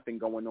they ain't had nothing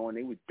going on.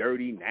 They was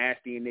dirty,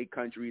 nasty in their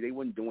country. They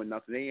wasn't doing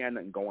nothing. They ain't had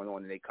nothing going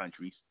on in their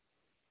countries.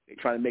 They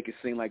try to make it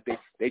seem like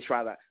they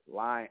try to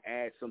lie and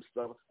add some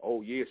stuff.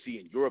 Oh, yeah, see,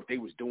 in Europe they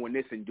was doing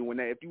this and doing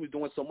that. If you was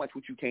doing so much,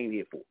 what you came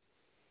here for?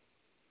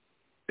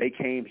 They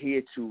came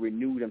here to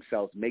renew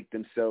themselves, make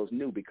themselves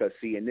new, because,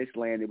 see, in this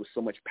land there was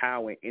so much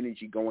power and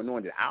energy going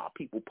on that our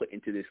people put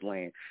into this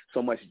land,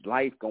 so much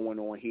life going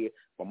on here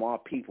from our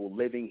people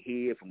living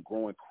here, from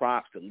growing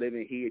crops to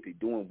living here to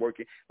doing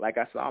working. Like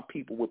I said, our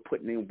people were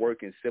putting in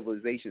work in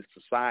civilizations,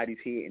 societies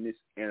here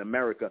in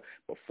America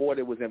before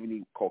there was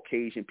any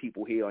Caucasian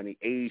people here or any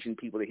Asian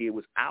people here. It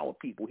was our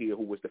people here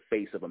who was the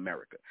face of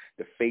America,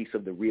 the face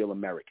of the real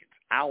Americans.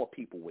 Our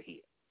people were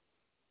here.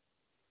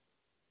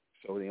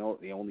 So the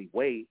only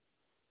way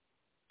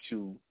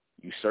to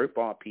usurp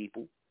our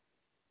people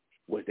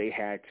was they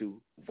had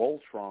to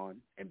Voltron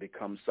and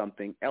become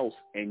something else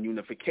in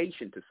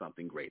unification to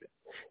something greater.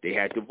 They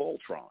had to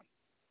Voltron.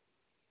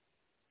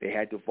 They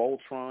had to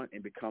Voltron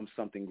and become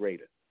something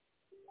greater.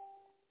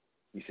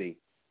 You see?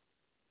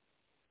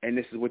 And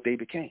this is what they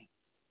became.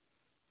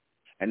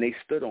 And they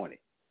stood on it.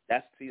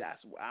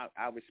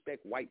 I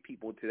respect white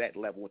people to that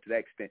level, to that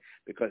extent,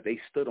 because they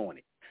stood on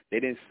it. They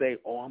didn't say,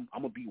 "Oh, I'm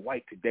gonna be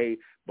white today,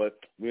 but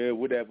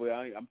whatever.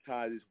 I'm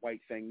tired of this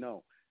white thing."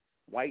 No,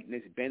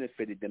 whiteness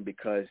benefited them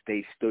because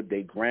they stood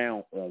their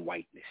ground on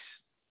whiteness.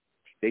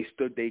 They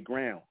stood their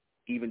ground,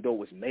 even though it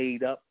was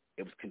made up,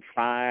 it was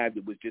contrived,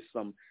 it was just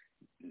some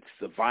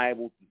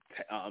survival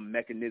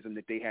mechanism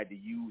that they had to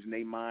use in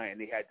their mind,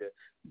 and they had to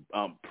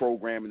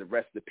program the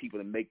rest of the people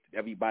to make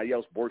everybody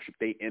else worship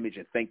their image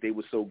and think they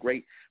were so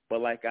great.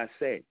 But like I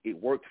said, it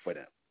worked for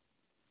them.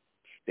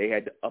 They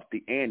had to up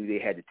the ante. They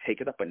had to take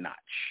it up a notch.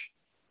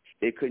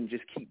 They couldn't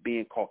just keep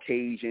being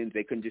Caucasians.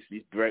 They couldn't just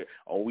be,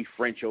 oh, we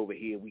French over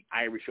here, we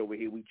Irish over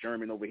here, we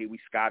German over here, we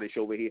Scottish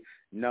over here.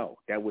 No,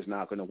 that was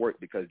not going to work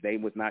because they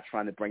was not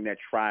trying to bring that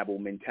tribal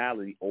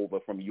mentality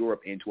over from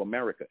Europe into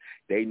America.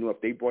 They knew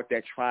if they brought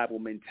that tribal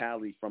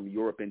mentality from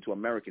Europe into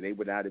America, it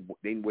would not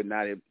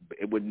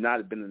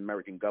have been an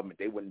American government.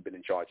 They wouldn't have been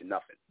in charge of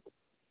nothing.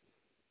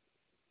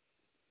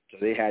 So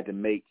they had to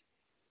make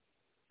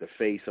the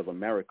face of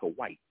America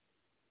white.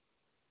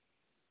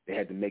 They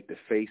had to make the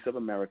face of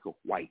America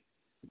white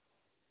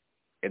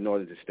in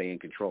order to stay in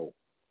control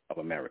of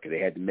America. They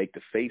had to make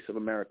the face of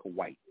America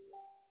white.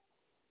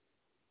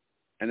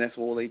 And that's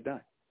all they've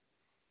done.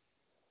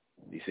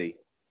 You see?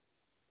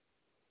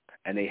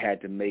 And they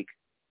had to make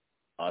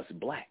us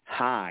black,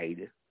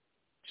 hide,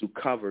 to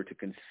cover, to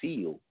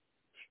conceal,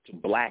 to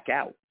black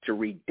out, to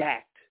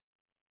redact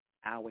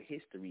our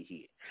history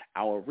here,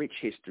 our rich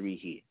history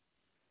here.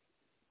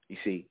 You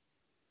see?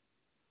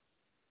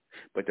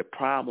 But the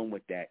problem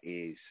with that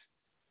is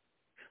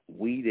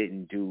we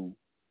didn't do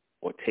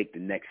or take the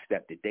next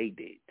step that they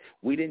did.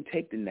 We didn't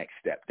take the next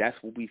step. That's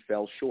what we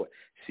fell short.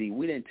 See,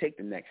 we didn't take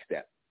the next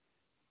step.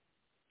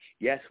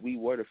 Yes, we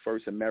were the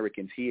first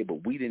Americans here,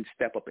 but we didn't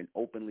step up and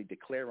openly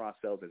declare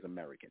ourselves as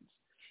Americans.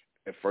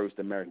 The first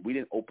Americans. We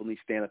didn't openly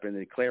stand up and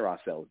declare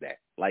ourselves that,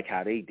 like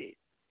how they did.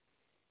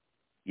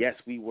 Yes,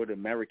 we were the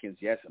Americans.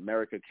 Yes,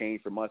 America came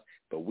from us,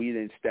 but we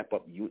didn't step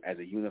up as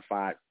a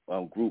unified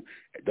group.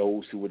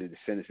 Those who were the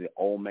descendants of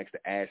the Olmecs,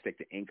 the Aztec,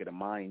 the Inca, the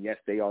Mayan, yes,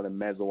 they are the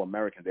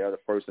Mesoamericans. They are the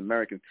first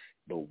Americans.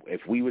 But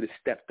if we would have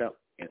stepped up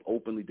and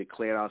openly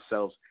declared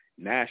ourselves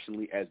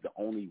nationally as the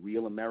only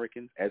real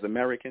Americans, as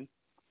Americans,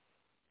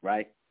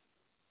 right,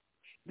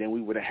 then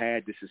we would have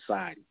had this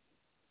society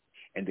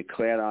and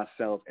declared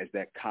ourselves as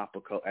the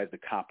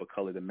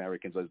copper-colored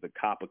Americans, or as the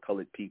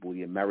copper-colored people,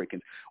 the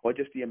Americans, or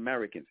just the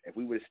Americans. If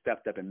we would have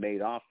stepped up and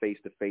made our face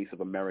the face of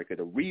America,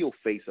 the real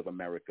face of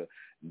America,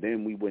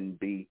 then we wouldn't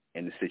be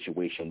in the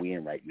situation we're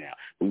in right now.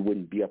 We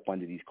wouldn't be up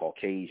under these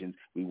Caucasians.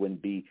 We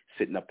wouldn't be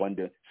sitting up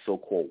under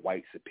so-called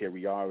white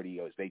superiority,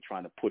 or as they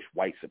trying to push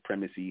white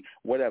supremacy,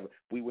 whatever.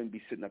 We wouldn't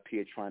be sitting up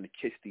here trying to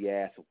kiss the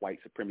ass of white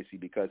supremacy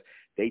because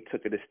they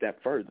took it a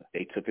step further.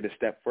 They took it a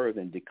step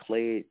further and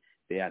declared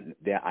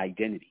their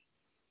identity,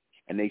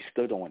 and they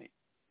stood on it.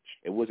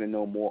 It wasn't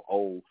no more,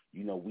 oh,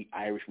 you know, we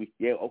Irish, we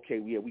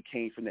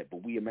came from that,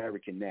 but we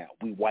American now.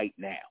 We white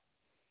now.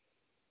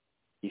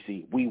 You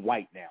see, we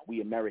white now.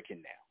 We American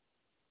now.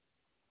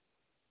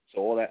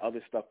 So all that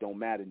other stuff don't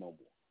matter no more.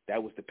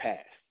 That was the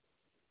past.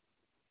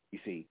 You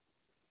see,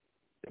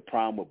 the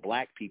problem with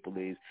black people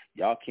is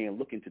y'all can't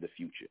look into the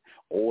future.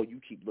 All you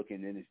keep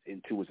looking into is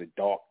into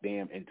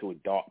a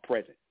dark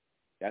present.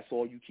 That's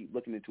all you keep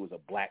looking into is a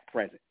black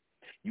present.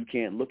 You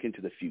can't look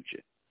into the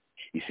future.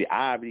 You see,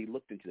 I already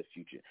looked into the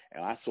future,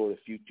 and I saw the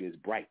future is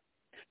bright.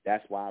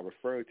 That's why I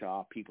refer to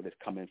our people that's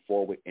coming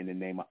forward in the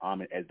name of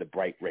Amen as the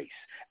bright race,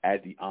 as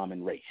the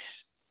Amen race.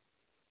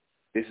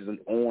 This is an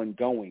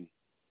ongoing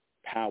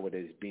power that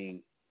is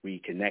being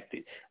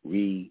reconnected,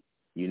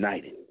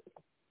 reunited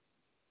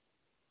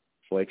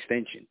for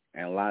extension.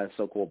 And a lot of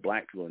so-called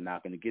black people are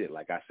not going to get it.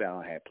 Like I said,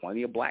 I had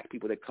plenty of black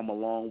people that come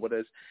along with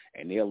us,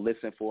 and they'll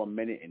listen for a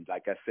minute, and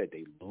like I said,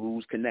 they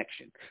lose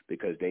connection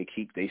because they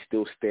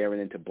still staring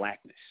into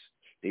blackness.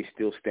 They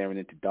still staring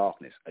into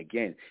darkness.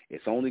 Again,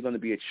 it's only going to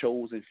be a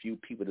chosen few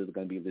people that are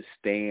going to be able to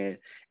stand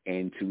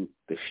into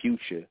the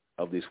future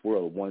of this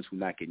world, ones who are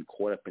not getting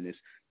caught up in this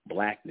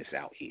blackness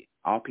out here.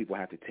 Our people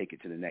have to take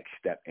it to the next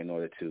step in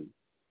order to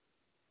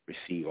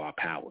receive our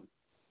power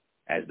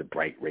as the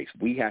bright race.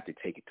 We have to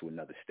take it to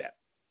another step,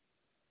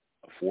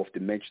 a fourth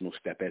dimensional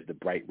step as the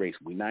bright race.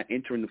 We're not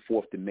entering the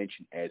fourth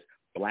dimension as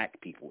black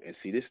people. And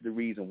see, this is the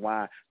reason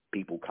why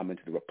people come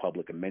into the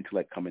Republic and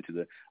MENTELLECT come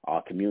into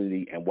our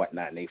community and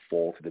whatnot, and they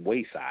fall to the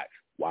wayside.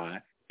 Why?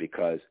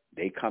 Because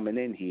they coming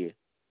in here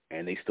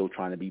and they still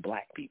trying to be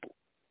black people.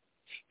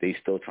 They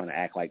still trying to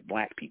act like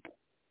black people.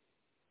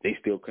 They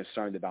still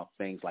concerned about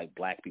things like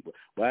black people.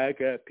 Why I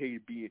got to pay to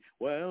be here?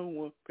 Well, I don't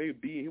want to pay to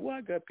be here. Why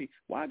I got to pay?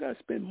 Why I got to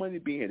spend money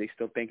to be here? They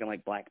still thinking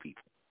like black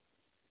people.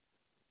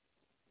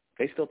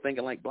 They still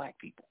thinking like black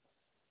people.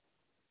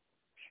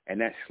 And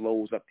that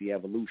slows up the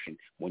evolution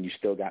when you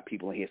still got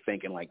people in here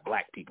thinking like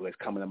black people that's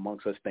coming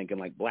amongst us thinking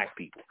like black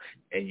people.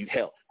 And you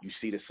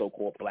see the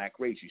so-called black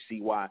race. You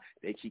see why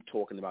they keep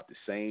talking about the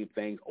same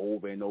things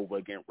over and over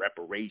again,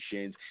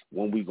 reparations,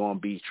 when we going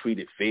to be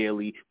treated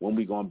fairly, when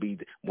we going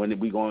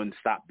to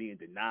stop being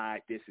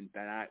denied this and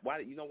that. Why,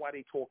 you know why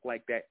they talk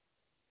like that?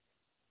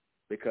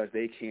 Because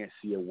they can't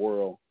see a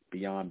world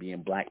beyond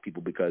being black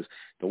people, because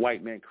the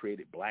white man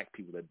created black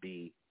people to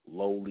be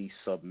lowly,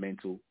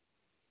 submental,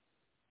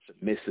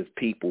 submissive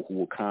people who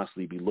will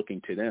constantly be looking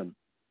to them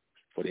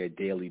for their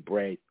daily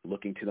bread,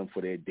 looking to them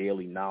for their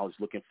daily knowledge,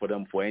 looking for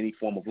them for any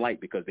form of light,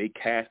 because they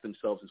cast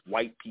themselves as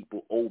white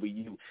people over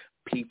you,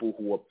 people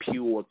who are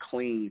pure,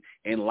 clean,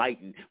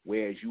 enlightened,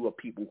 whereas you are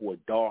people who are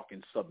dark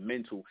and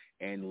submental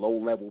and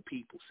low-level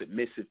people,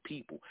 submissive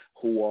people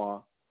who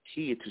are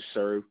here to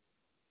serve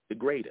the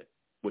greater,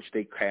 which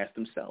they cast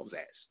themselves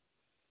as.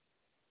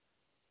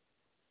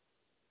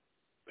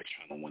 But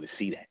you don't want to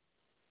see that.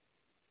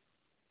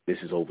 This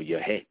is over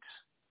your heads.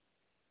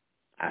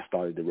 I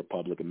started the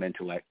Republic of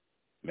MENTELLECT,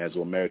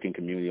 Mesoamerican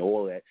community,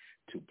 all that,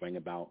 to bring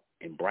about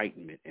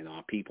enlightenment in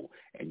our people.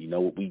 And you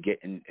know what we get,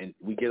 and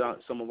we get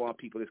out some of our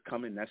people that's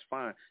coming, that's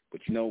fine.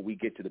 But you know, we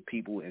get to the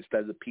people,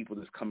 instead of the people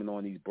that's coming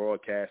on these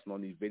broadcasts and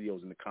on these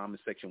videos in the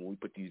comment section when we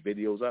put these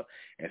videos up,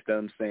 instead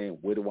of them saying,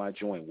 where do I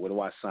join? Where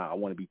do I sign? I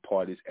want to be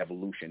part of this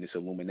evolution, this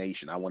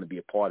illumination. I want to be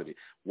a part of it.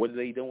 What are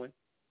they doing?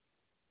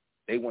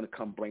 They want to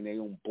come bring their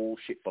own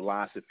bullshit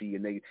philosophy,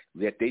 and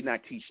they're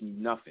not teaching you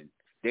nothing.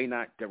 They're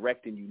not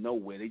directing you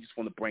nowhere. They just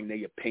want to bring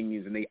their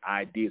opinions and their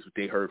ideas, what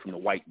they heard from the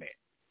white man.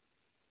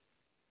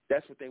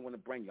 That's what they want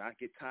to bring you. I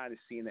get tired of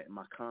seeing that in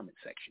my comment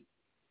section.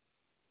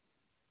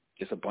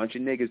 Just a bunch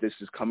of niggas that's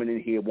just coming in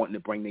here wanting to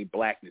bring their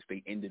blackness, their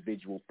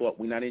individual thought.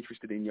 We're not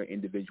interested in your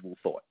individual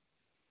thought.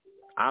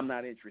 I'm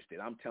not interested.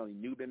 I'm telling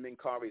you, Nuben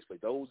MENKARAYZZ, for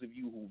those of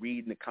you who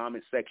read in the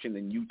comment section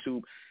and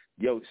YouTube,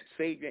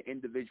 save your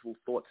individual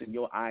thoughts and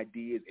your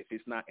ideas if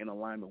it's not in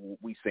alignment with what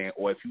we're saying,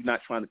 or if you're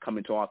not trying to come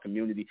into our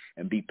community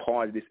and be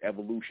part of this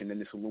evolution and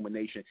this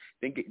illumination,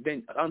 then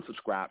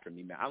unsubscribe from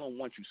me, man. I don't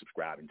want you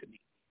subscribing to me.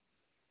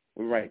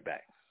 We're right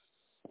back.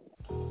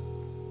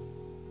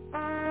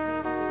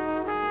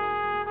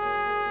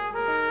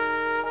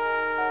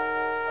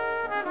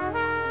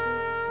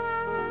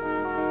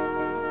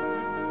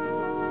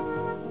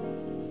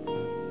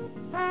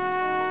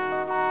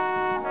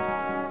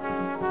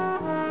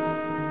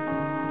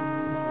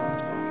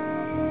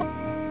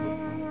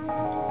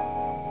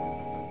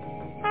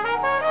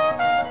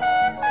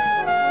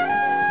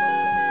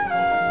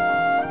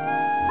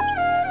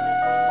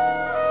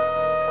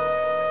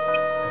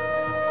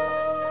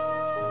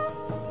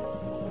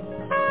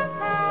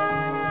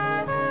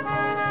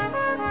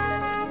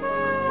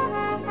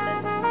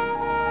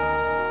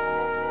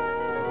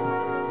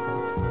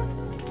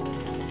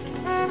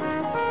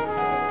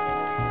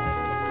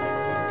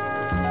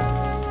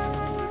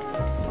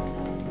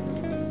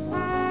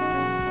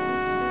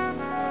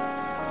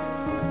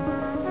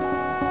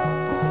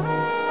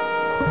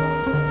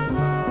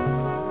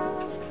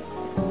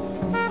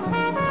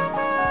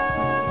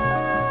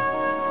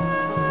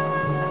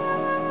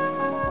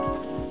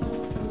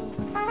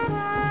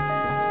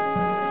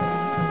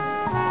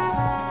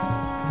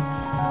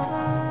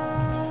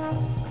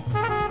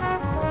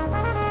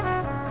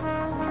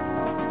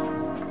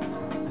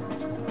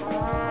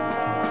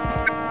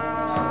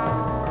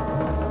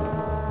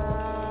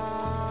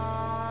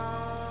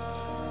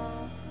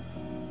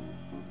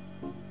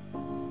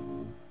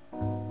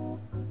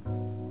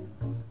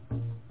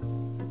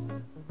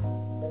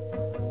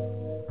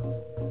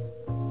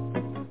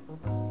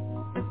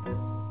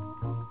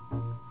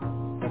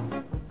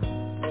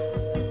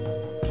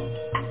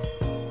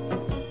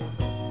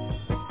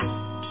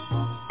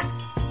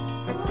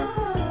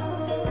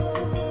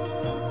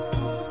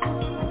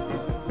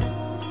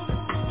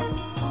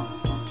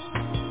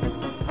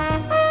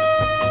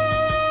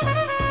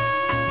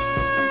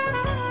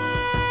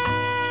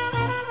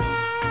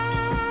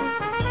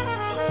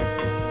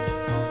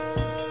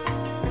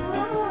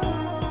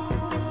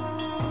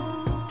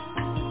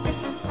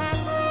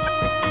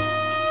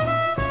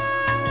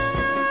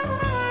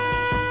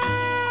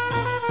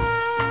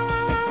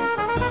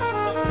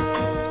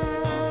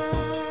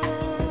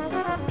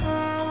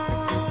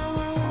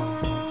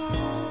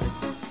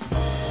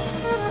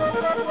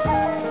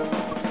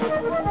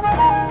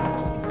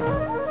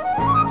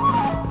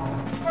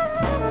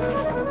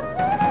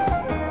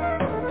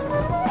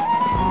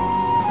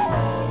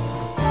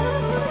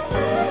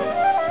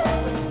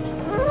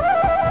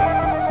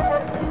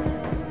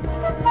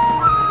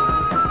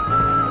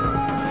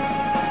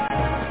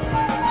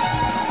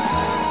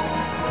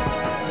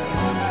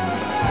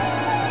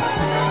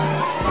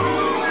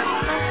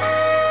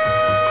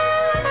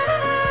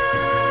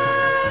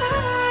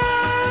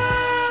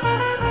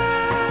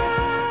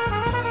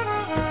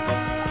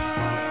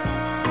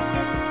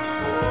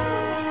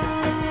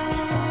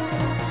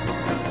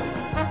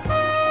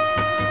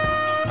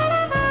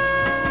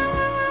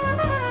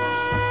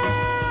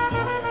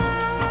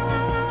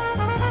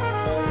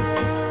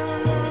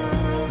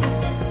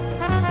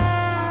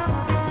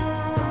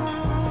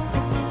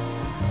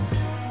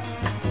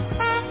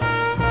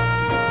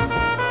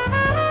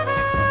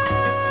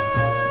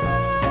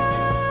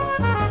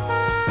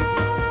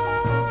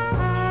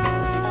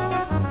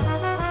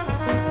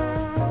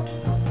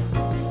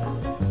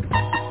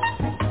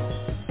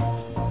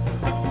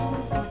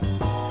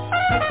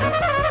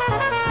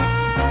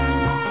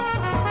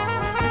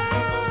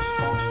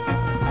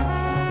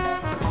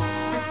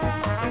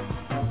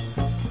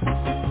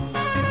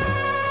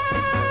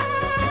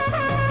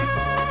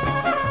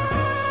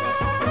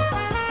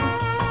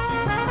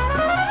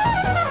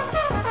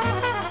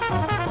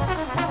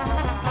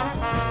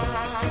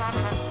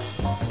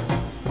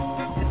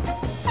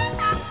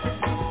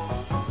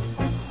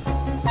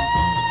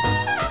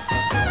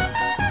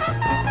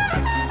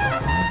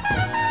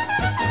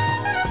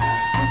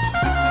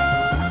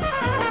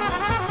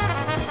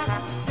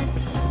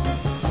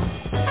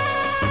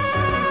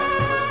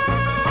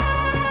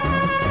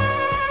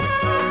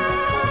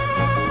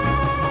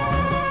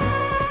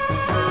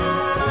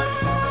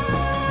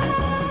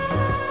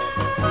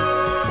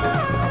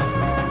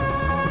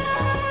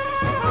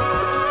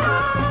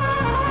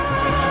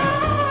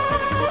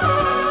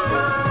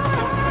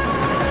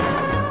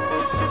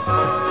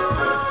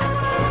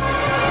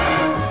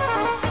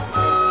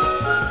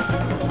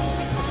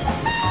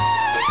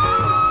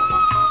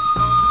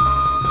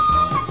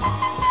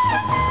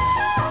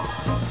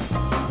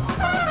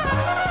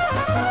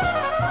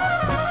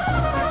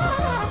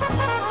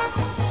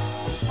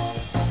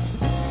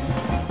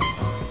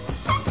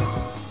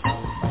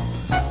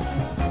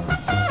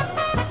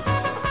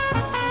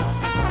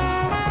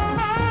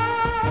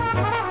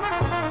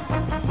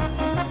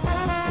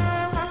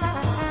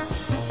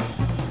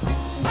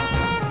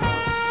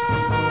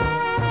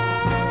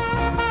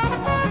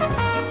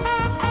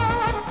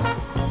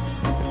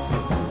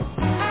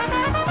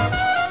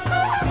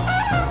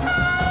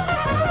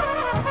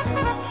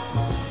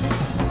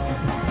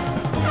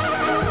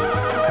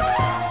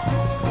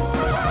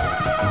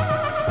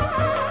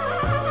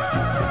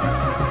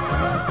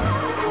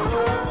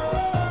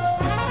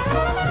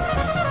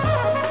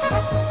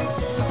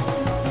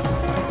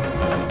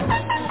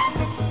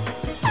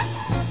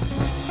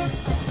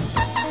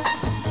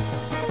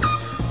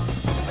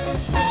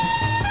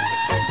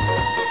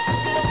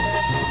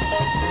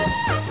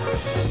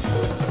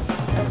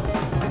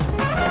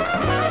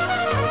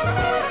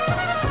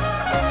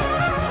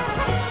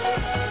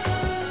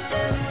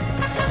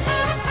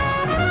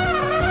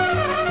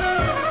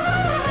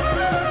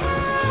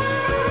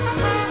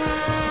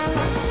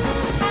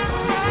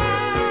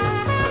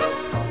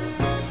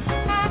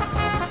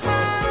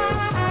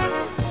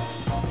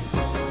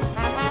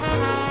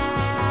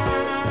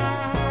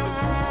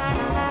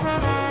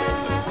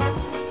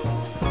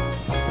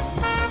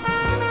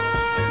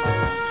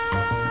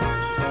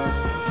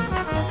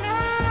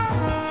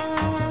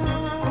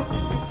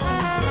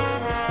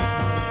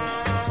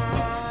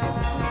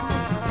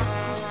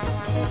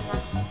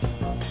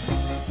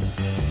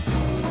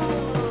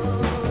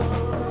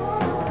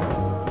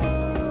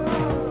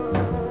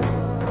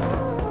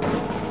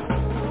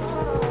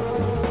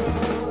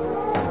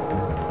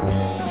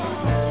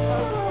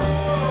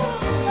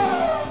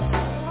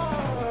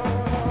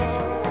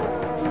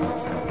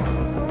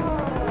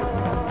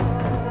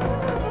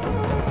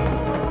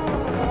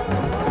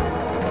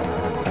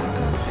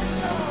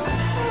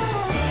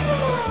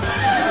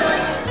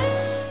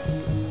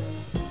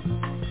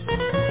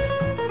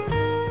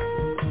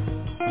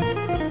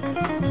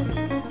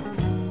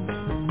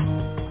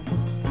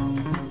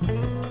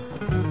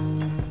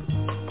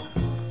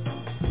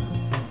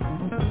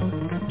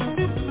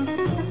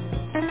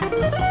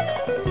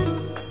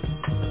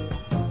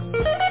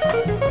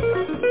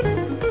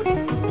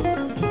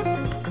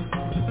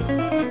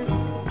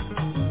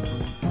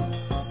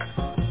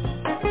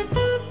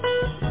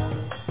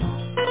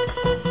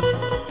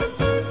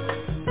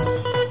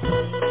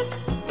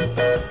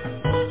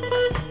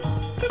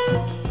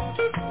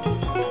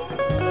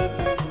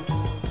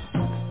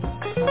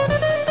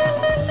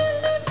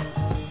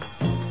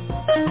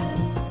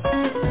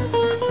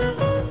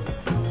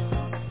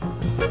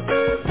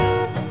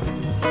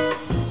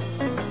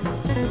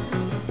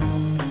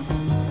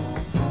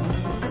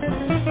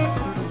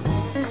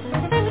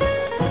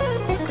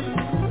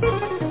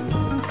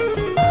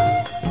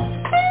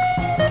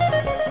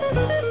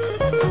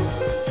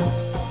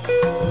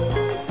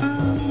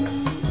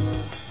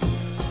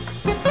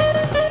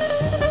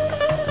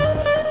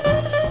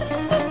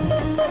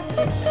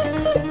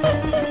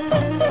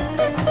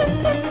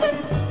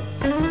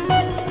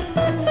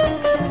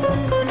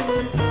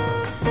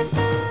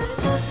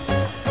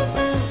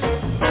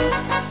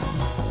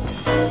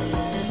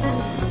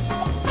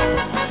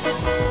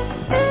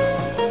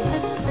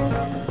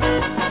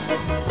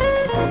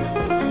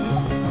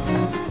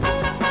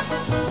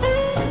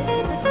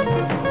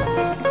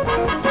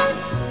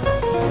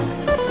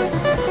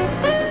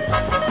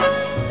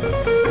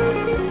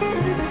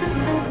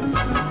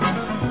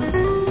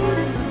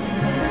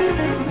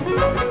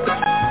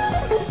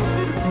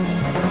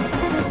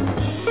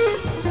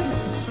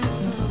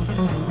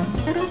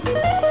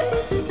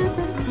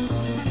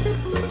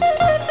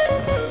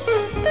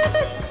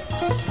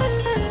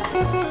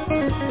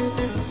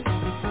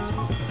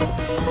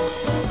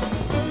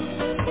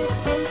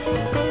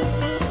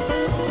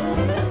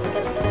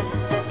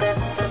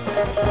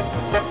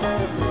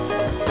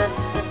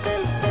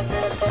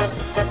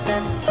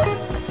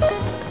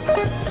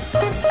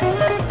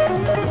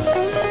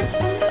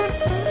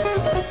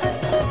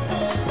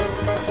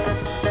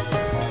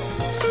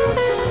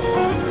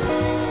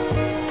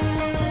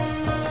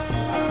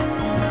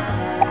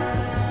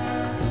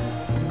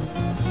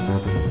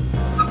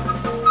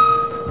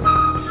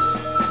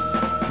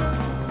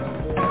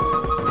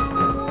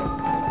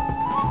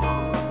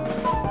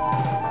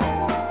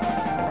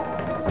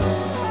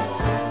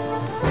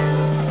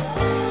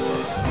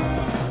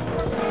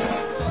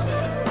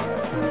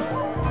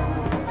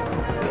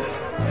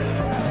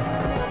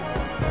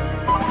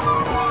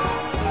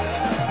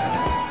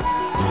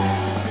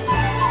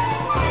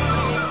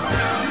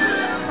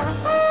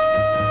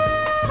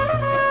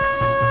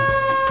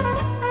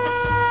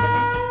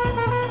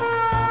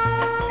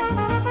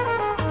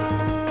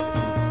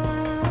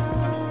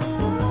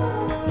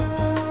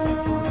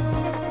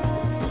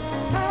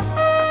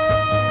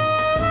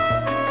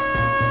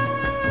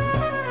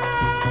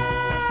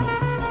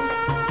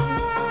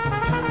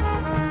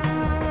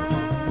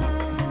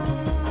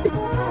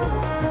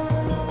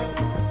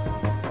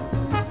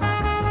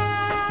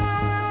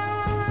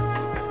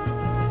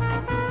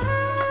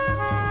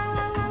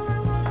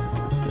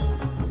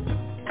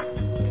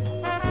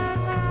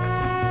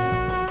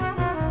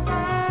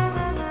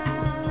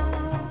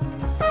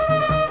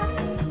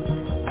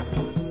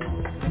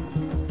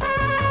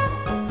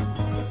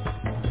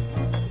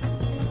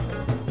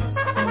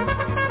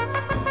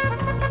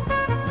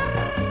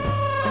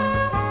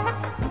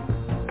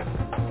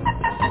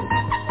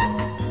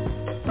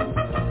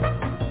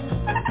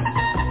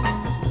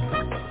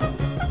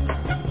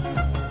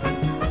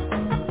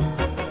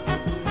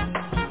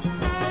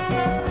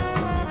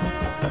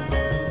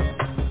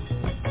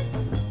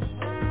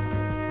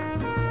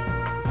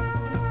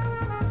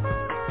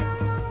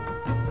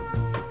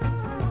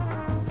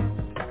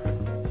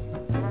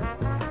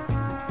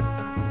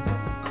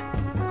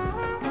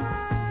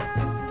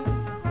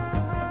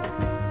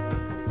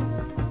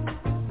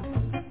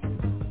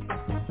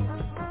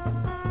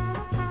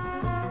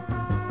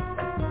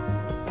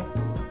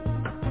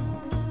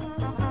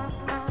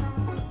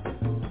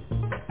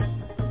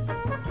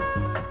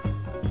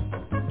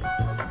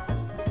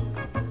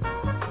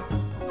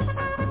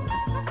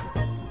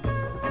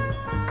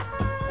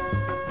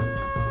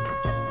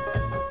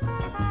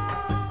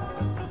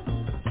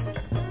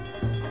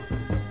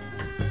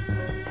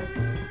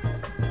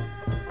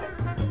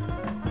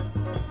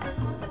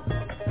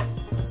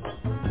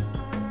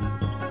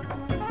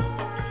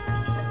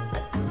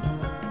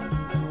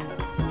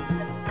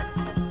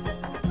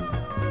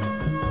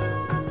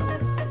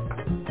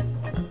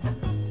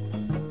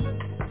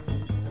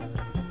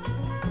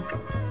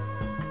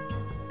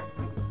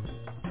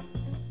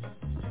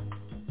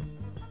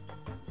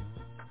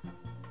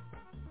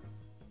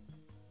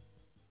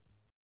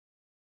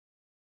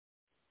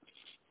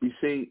 You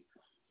see,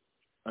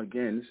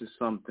 again, this is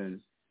something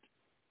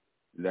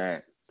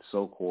that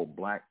so-called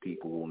black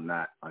people will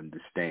not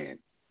understand.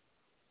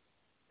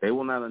 They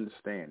will not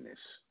understand this.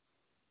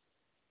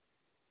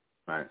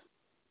 Right?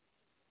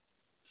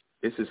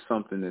 This is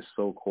something that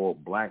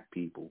so-called black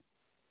people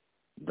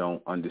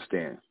don't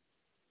understand.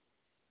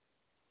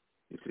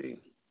 You see?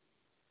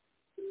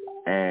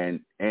 And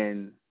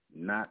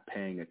not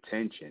paying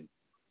attention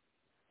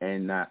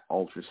and not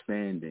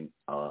understanding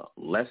a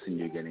lesson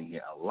you're getting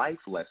here, a life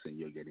lesson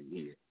you're getting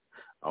here,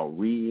 a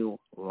real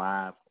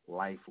live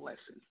life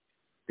lesson.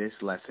 This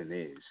lesson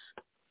is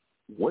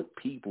what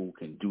people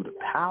can do, the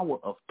power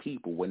of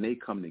people when they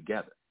come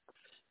together.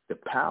 The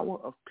power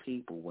of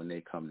people when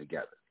they come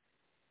together.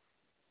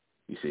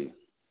 You see?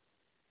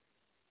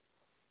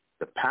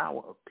 The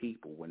power of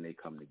people when they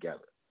come together.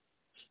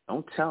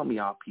 Don't tell me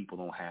our people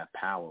don't have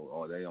power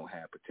or they don't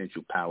have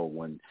potential power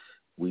when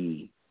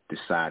we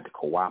decide to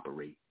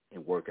cooperate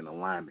and work in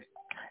alignment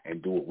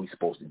and do what we're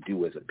supposed to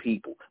do as a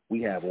people.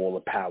 We have all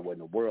the power in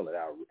the world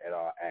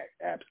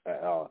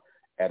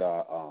at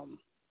our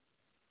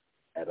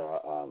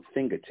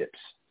fingertips.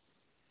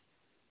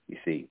 You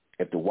see,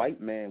 if the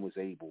white man was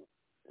able,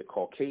 the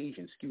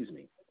Caucasian,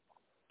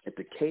 if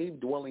the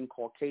cave-dwelling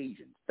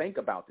Caucasians, think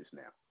about this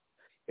now.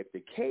 If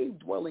the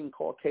cave-dwelling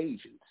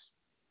Caucasians,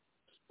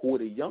 who are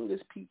the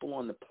youngest people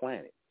on the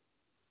planet,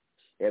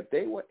 if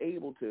they were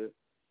able to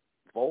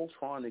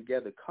Voltron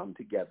together, come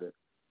together,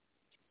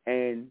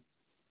 and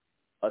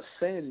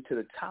ascend to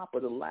the top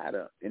of the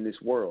ladder in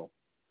this world,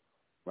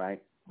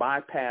 right,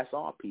 bypass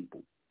our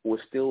people who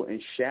are still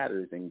in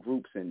shatters and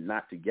groups and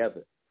not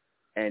together,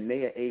 and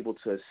they are able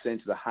to ascend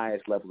to the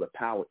highest level of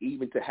power,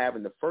 even to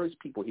having the first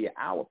people here,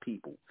 our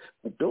people,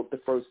 who built the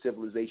first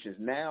civilizations,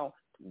 now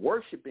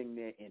worshiping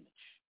their image,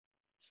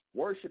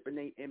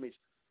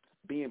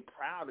 being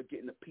proud of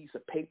getting a piece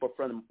of paper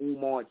from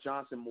Umar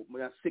Johnson,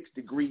 6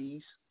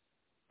 degrees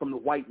from the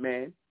white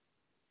man,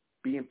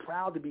 being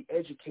proud to be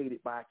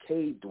educated by a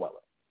cave dweller.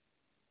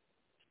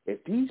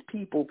 If these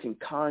people can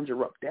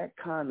conjure up that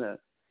kind of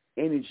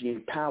energy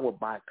and power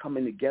by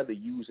coming together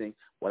using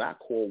what I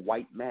call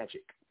white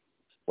magic,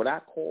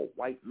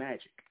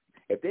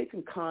 if they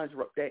can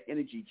conjure up that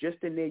energy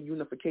just in their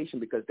unification,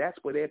 because that's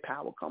where their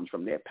power comes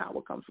from. Their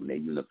power comes from their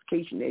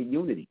unification, their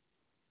unity.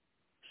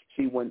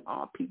 See, when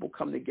our people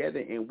come together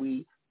and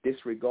we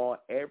disregard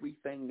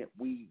everything that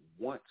we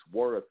once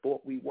were or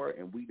thought we were,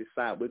 and we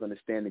decide we're going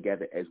to stand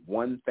together as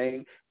one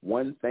thing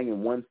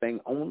and one thing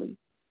only,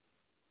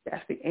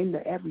 that's the end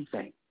of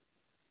everything.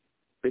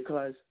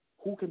 Because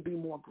who can be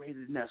more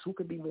greater than us? Who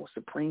can be more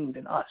supreme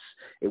than us?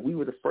 If we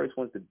were the first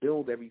ones to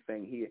build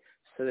everything here,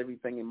 set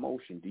everything in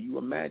motion, do you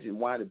imagine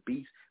why the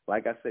beast,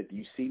 like I said, do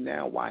you see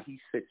now why he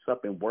sits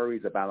up and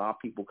worries about our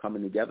people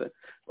coming together?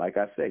 Like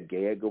I said,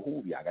 Gay Edgar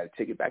Hoover, I got to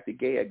take it back to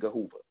Gay Edgar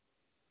Hoover.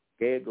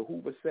 Gay Edgar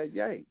Hoover said,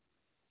 yay,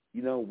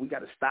 we got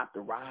to stop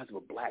the rise of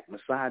a black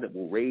messiah that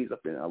will raise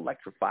up and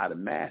electrify the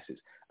masses.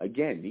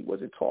 Again, he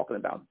wasn't talking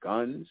about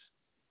guns.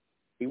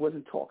 He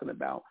wasn't talking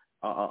about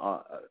a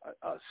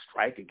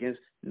strike against,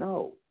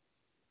 no.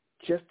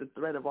 Just the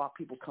threat of our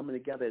people coming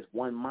together as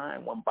one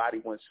mind, one body,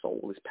 one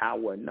soul is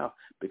power enough,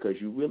 because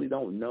you really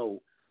don't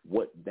know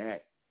what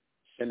that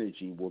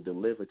synergy will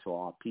deliver to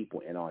our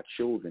people and our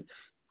children,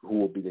 who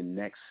will be the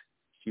next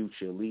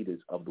future leaders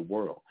of the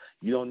world.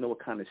 You don't know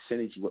what kind of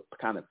synergy, what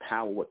kind of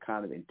power, what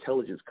kind of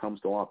intelligence comes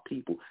to our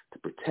people to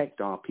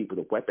protect our people,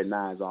 to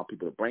weaponize our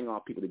people, to bring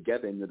our people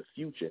together into the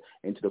future,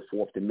 into the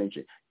fourth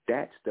dimension.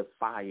 That's the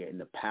fire and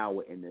the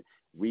power and the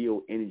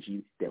real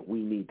energy that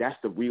we need. That's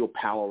the real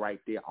power right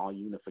there, our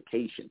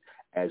unification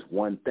as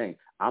one thing.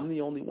 I'm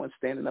the only one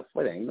standing up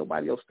for that. Ain't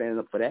nobody else standing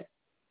up for that.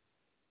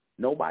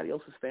 Nobody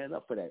else is standing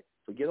up for that.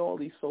 Forget all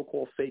these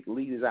so-called fake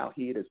leaders out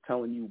here that's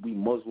telling you we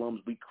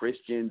Muslims, we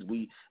Christians,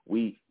 we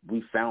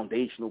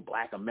foundational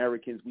black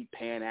Americans, we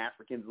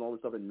Pan-Africans and all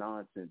this other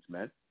nonsense,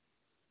 man.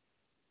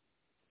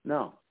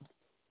 No,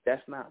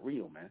 that's not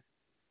real, man.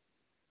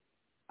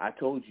 I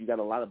told you got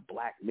a lot of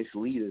black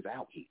misleaders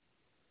out here.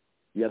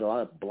 You got a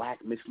lot of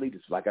black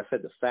misleaders. Like I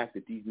said, the fact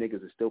that these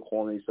niggas are still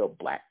calling themselves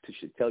black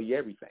should tell you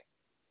everything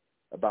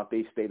about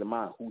their state of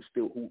mind,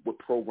 what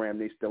program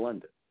they still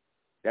under.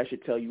 That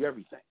should tell you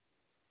everything.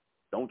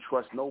 Don't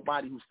trust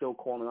nobody who's still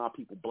calling our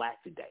people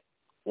black today,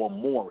 or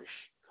Moorish,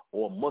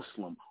 or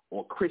Muslim,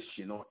 or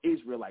Christian, or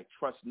Israelite.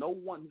 Trust no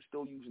one who's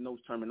still using those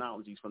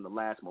terminologies from the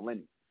last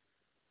millennium.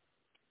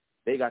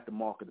 They got the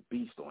mark of the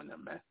beast on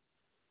them, man.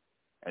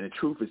 And the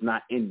truth is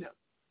not in them.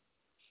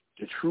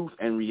 The truth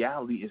and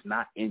reality is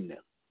not in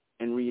them.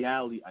 And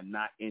reality are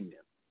not in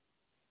them.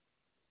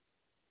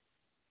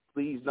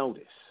 Please know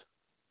this.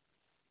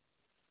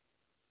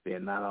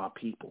 They're not our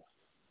people.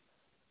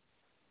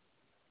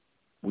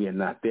 We are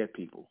not their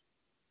people.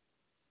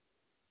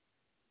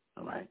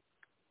 All right?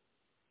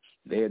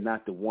 They are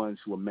not the ones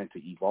who are meant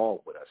to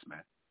evolve with us,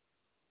 man.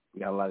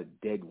 We got a lot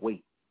of dead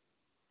weight.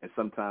 And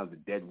sometimes the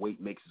dead weight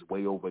makes its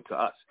way over to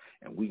us,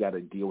 and we got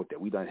to deal with that.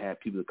 We done have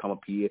people that come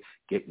up here,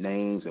 get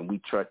names, and we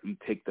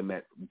take them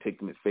at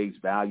face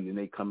value, and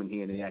they come in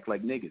here and they act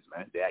like niggas,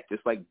 man. They act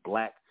just like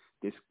black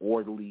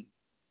disorderly,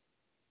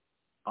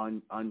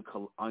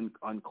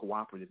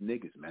 uncooperative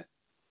niggas, man.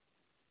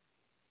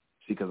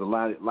 See, because a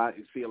lot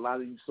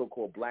of you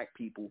so-called black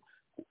people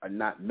are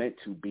not meant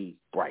to be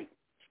bright.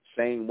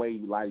 Same way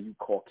a lot of you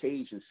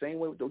Caucasians, same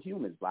way with the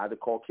humans. A lot of the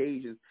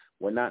Caucasians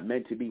were not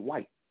meant to be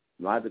white.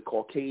 A lot of the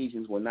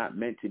Caucasians were not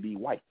meant to be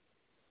white.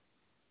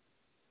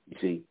 You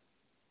see?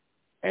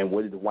 And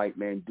what did the white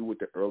man do with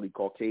the early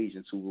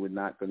Caucasians who were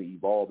not going to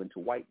evolve into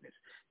whiteness?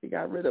 He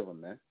got rid of them,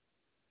 man.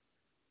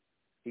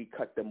 He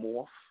cut them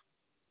off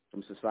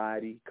from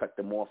society, cut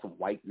them off from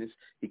whiteness.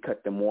 He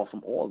cut them off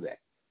from all that.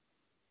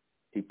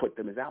 He put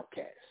them as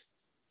outcasts,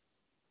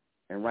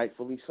 and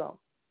rightfully so.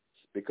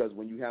 Because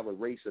when you have a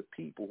race of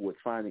people who are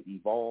trying to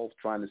evolve,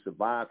 trying to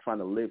survive, trying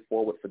to live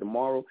forward for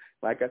tomorrow,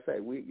 like I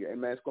said,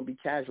 man, it's going to be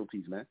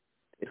casualties, man.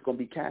 It's going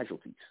to be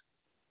casualties.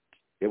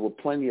 There were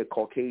plenty of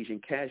Caucasian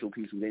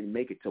casualties who didn't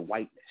make it to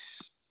whiteness.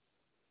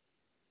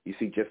 You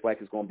see, just like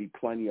it's going to be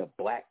plenty of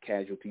black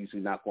casualties who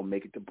are not going to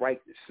make it to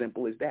brightness.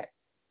 Simple as that.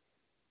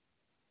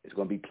 There's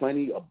going to be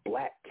plenty of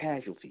black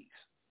casualties.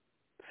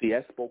 See,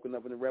 that's spoken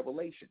of in the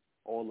Revelation,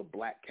 all the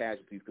black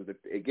casualties. Because,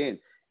 again,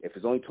 if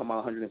it's only talking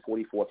about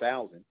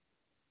 144,000,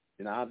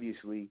 then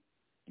obviously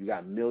you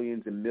got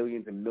millions and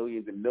millions and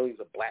millions and millions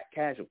of black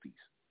casualties.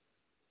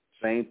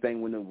 Same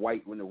thing when the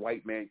white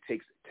man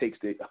takes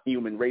the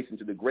human race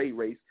into the gray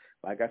race.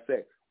 Like I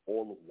said,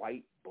 all the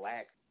white,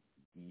 black,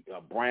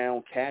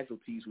 brown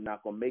casualties who are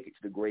not going to make it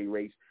to the gray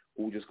race,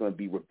 who are just going to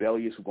be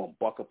rebellious, who are going to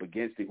buck up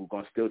against it, who are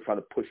going to still try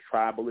to push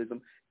tribalism,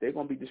 they're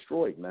going to be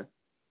destroyed, man.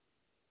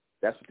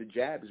 That's what the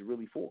jab is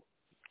really for.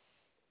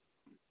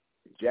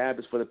 The jab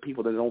is for the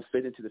people that don't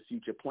fit into the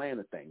future plan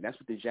of thing. That's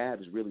what the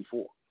jab is really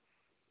for.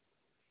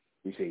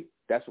 You see,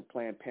 that's what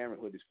Planned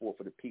Parenthood is for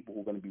the people who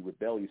are going to be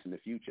rebellious in the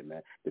future,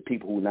 man. The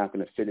people who are not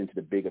going to fit into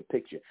the bigger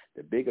picture.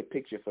 The bigger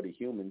picture for the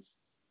humans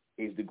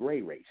is the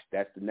gray race.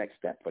 That's the next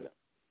step for them.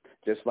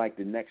 Just like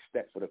the next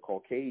step for the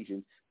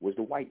Caucasians was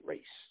the white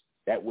race.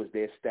 That was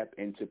their step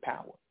into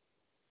power.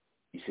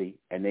 You see,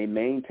 and they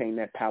maintained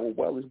that power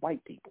well as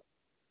white people.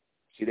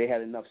 See, they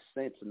had enough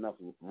sense, enough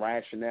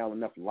rationale,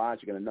 enough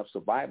logic, and enough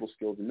survival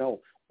skills to know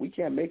we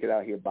can't make it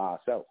out here by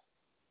ourselves.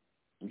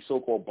 You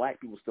so-called black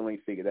people still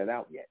ain't figured that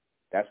out yet.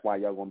 That's why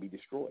y'all going to be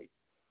destroyed.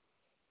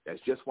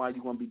 That's just why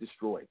you're going to be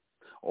destroyed.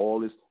 All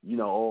this,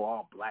 all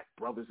our black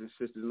brothers and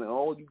sisters, and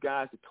all you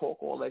guys that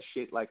talk all that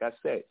shit, like I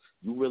said,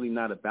 you're really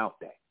not about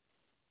that.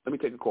 Let me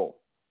take a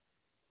call.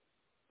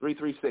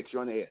 336,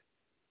 you're on the air.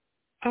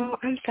 Oh,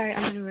 I'm sorry.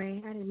 I'm on the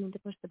way. I didn't mean to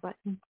push the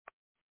button.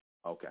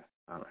 Okay.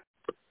 All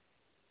right.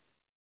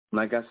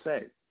 Like I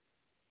said,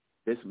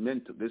 this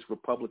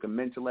Republic of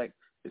MENTELLECT,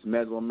 this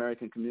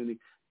Mesoamerican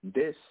community,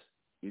 this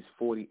is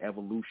for the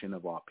evolution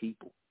of our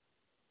people.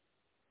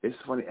 This is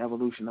for the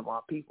evolution of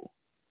our people.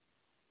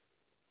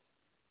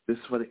 This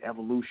is for the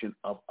evolution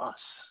of us.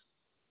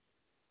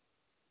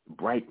 The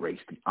bright race,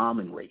 the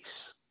almond race,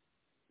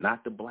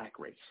 not the black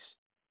race.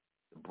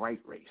 The bright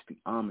race, the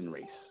almond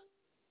race.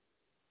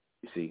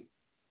 You see,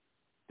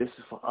 this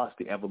is for us,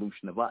 the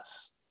evolution of us.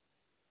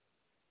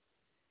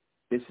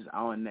 This is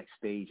our next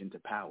stage into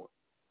power,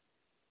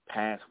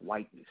 past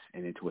whiteness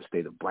and into a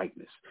state of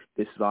brightness.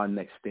 This is our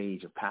next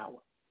stage of power,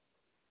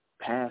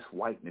 past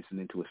whiteness and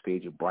into a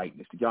stage of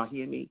brightness. Did y'all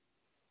hear me?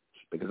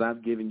 Because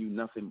I've given you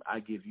nothing. I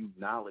give you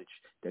knowledge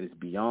that is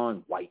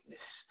beyond whiteness,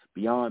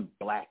 beyond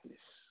blackness.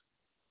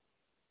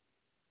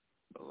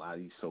 But a lot of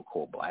these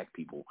so-called black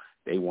people,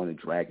 they want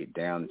to drag it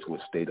down into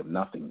a state of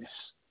nothingness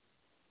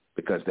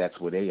because that's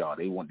where they are.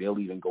 They'll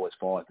even go as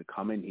far as to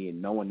come in here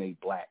knowing they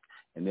black,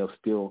 and they'll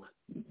still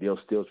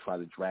try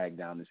to drag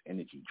down this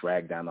energy,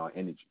 drag down our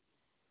energy.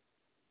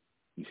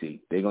 You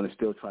see, they're going to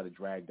still try to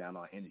drag down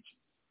our energy.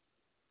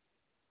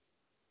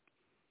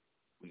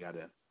 We got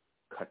to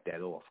cut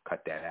that off,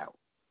 cut that out,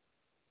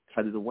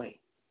 cut it away.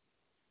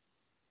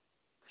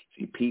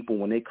 See, people,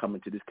 when they come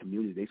into this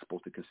community, they're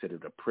supposed to consider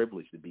it a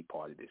privilege to be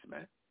part of this,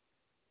 man.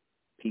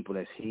 People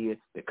that's here,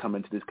 that come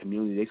into this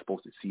community, they're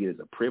supposed to see it as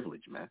a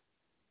privilege, man.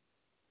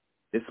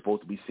 They're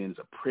supposed to be seen as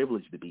a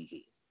privilege to be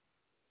here.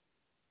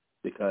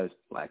 Because,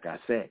 like I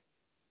said,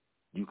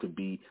 you could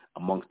be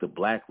amongst the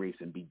black race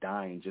and be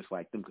dying just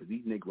like them because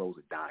these Negroes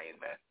are dying,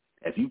 man.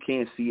 If you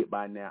can't see it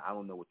by now, I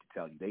don't know what to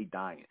tell you. They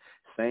dying.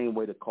 Same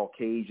way the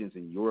Caucasians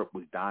in Europe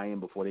was dying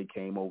before they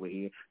came over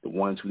here, the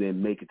ones who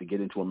didn't make it to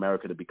get into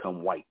America to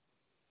become white.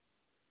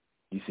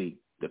 You see,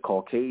 the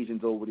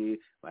Caucasians over there,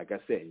 like I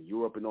said, in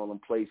Europe and all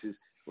them places,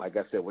 like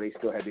I said, where they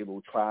still had their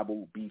little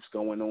tribal beefs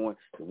going on,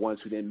 the ones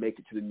who didn't make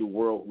it to the New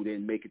World, who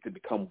didn't make it to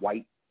become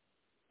white,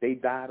 they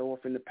died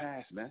off in the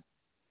past, man.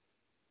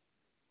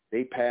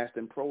 They passed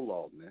in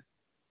prologue, man.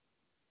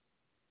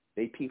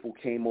 They people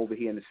came over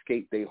here and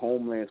escaped their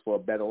homelands for a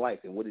better life.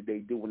 And what did they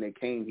do when they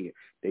came here?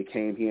 They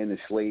came here and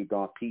enslaved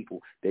our people.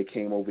 They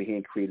came over here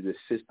and created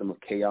a system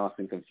of chaos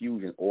and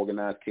confusion,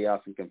 organized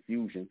chaos and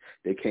confusion.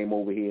 They came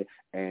over here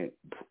and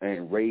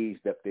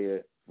raised up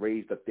their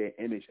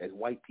image as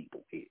white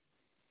people here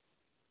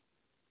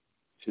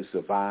to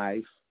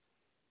survive,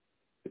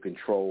 to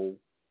control,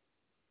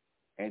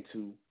 and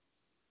to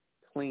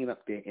clean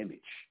up their image,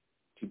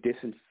 to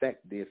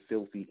disinfect their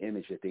filthy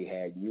image that they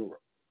had in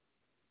Europe.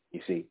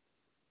 You see,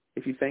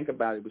 if you think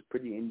about it, it was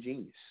pretty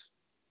ingenious.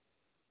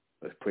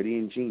 It was pretty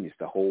ingenious,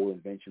 the whole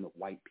invention of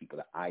white people,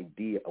 the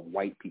idea of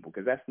white people,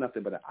 because that's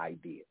nothing but an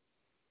idea.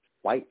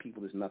 White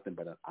people is nothing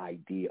but an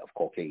idea of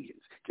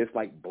Caucasians, just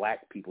like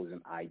black people is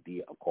an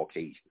idea of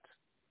Caucasians.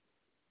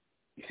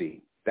 You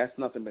see, that's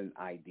nothing but an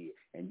idea.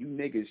 And you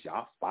niggas,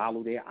 y'all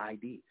follow their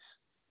ideas.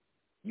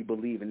 You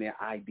believe in their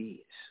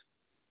ideas,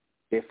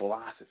 their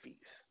philosophies,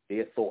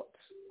 their thoughts,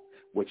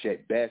 which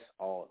at best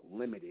are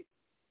limited,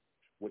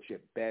 which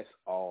at best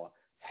are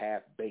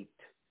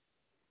half-baked.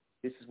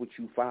 This is what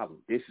you follow.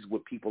 This is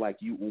what people like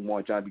you,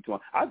 Umar John, be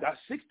talking. I got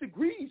 6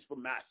 degrees from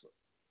NASA.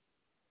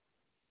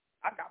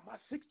 I got my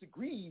 6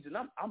 degrees, and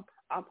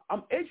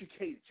I'm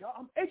educated, y'all.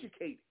 I'm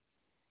educated.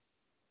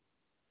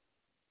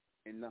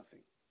 And nothing.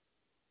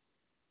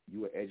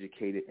 You are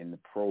educated in the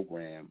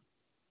program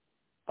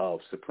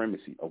of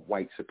supremacy, of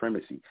white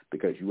supremacy,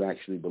 because you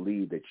actually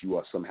believe that you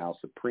are somehow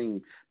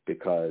supreme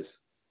because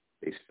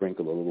they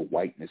sprinkle a little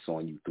whiteness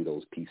on you through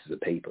those pieces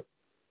of paper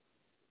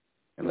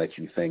and let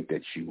you think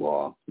that you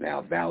are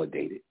now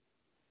validated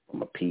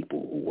from a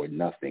people who were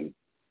nothing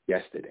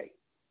yesterday.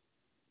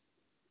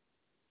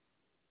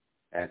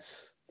 That's,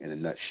 in a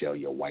nutshell,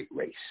 your white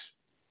race.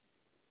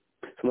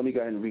 So let me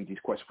go ahead and read these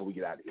questions before we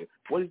get out of here.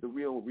 What is the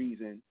real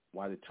reason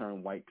why the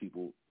term white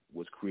people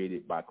was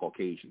created by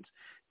Caucasians?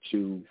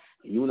 To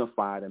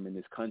unify them in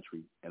this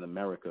country, in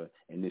America,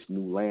 in this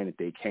new land that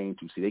they came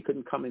to. See, they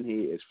couldn't come in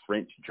here as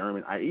French,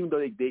 German, even though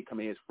they did come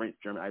in here as French,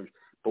 German, Irish,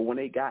 but when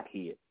they got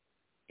here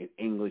in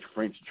English,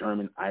 French,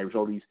 German, Irish,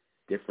 all these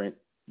different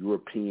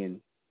European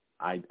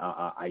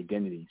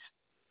identities,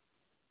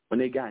 when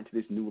they got into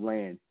this new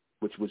land,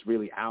 which was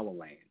really our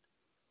land,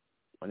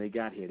 when they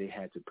got here, they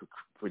had to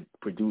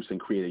produce and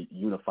create a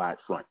unified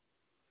front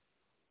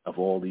of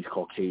all these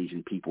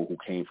Caucasian people who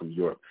came from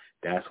Europe.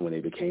 That's when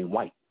they became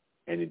white.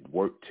 And it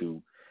worked to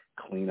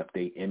clean up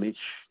their image,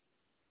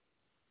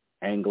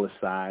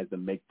 anglicize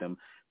them, make them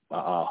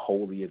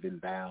holier than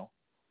thou,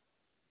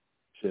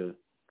 to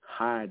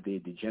hide their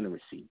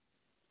degeneracy.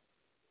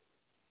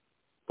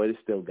 But it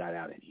still got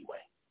out anyway.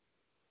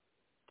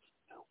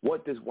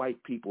 What does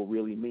white people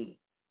really mean?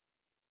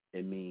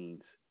 It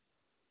means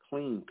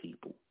clean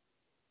people,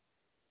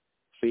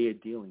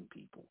 fair-dealing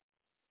people,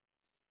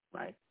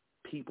 right?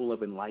 People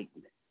of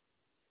enlightenment,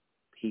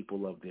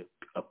 people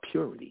of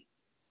purity.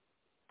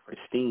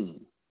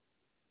 Pristine,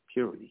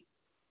 purity.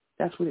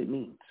 That's what it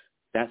means.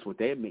 That's what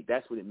they mean.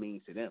 That's what it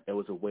means to them. It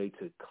was a way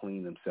to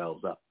clean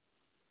themselves up,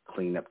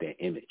 clean up their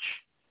image.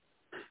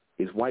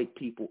 Is white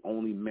people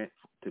only meant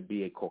to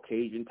be a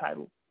Caucasian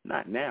title?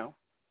 Not now,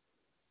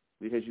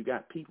 because you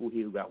got people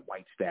here who got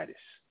white status.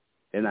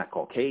 They're not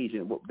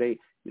Caucasian. Well, the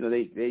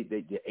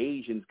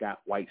Asians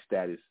got white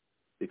status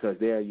because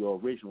they're your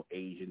original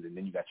Asians, and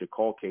then you got your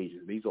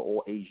Caucasians. These are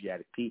all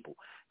Asiatic people.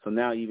 So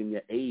now even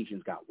the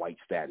Asians got white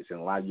status, and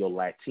a lot of your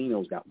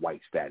Latinos got white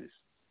status,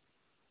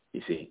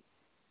 you see.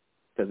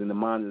 Because in the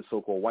mind of the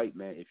so-called white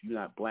man, if you're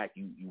not black,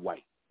 you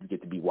white. You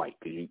get to be white.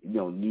 Because,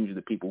 usually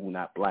the people who are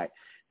not black,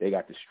 they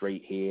got the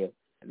straight hair,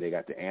 and they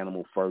got the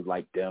animal fur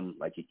like them,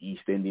 like the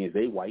East Indians.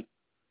 They white.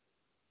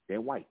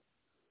 They're white.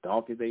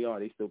 Dark as they are,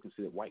 they still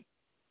considered white,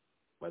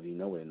 whether you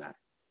know it or not.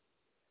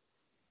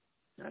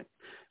 Right?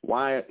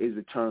 Why was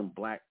the term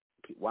black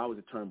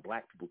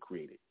people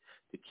created?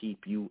 To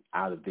keep you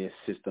out of their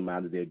system,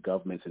 out of their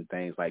governments and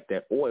things like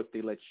that. Or if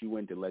they let you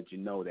in, to let you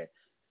know that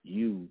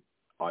you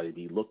are to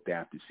be looked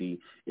after.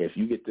 See, if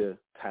you get the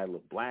title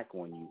of black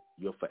on you,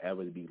 you're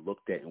forever to be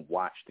looked at and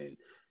watched and,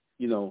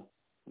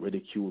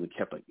 ridiculed and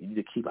kept. You need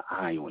to keep an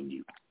eye on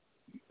you.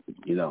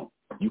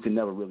 You can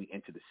never really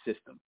enter the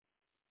system.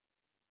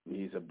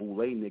 As a boule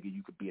nigga,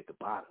 you could be at the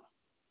bottom.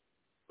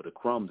 For the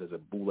crumbs, as a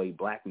boule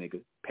black nigga,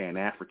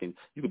 Pan-African,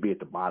 you could be at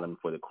the bottom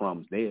for the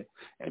crumbs there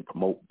and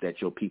promote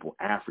that your people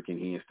African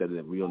here instead of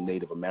the real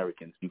Native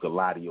Americans. You could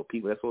lie to your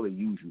people. That's all they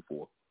use you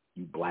for.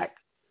 You black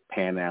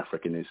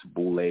Pan-Africanist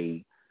boule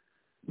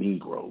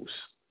Negroes,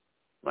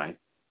 right?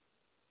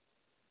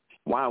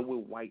 Why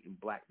will white and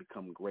black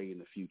become gray in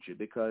the future?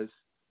 Because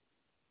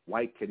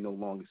white can no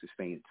longer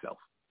sustain itself.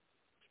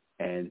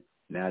 And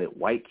now that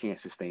white can't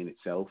sustain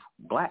itself,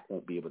 black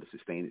won't be able to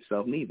sustain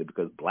itself neither,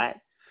 because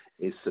black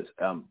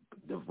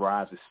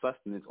derives its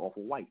sustenance off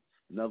of white.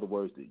 In other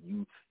words, that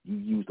you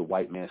use the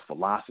white man's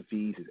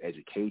philosophies, his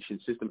education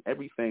system,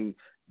 everything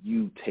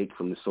you take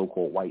from the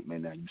so-called white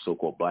man. Now you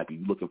so-called black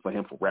people, you're looking for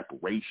him for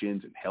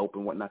reparations and help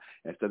and whatnot,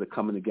 instead of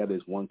coming together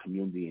as one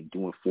community and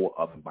doing for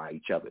of and by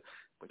each other.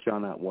 But y'all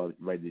not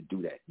ready to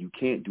do that. You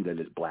can't do that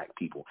as black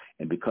people.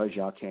 And because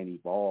y'all can't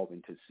evolve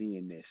into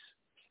seeing this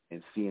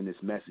and seeing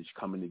this message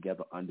coming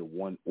together under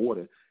one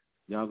order,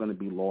 y'all going to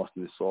be lost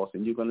in the sauce,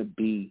 and you're going to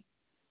be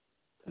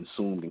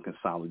consumed and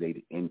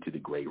consolidated into the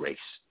gray race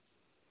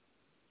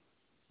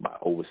by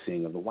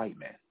overseeing of the white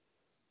man.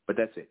 But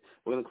that's it.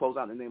 We're going to close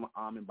out in the name of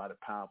Amen, by the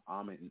power of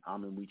Amen, and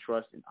Amen we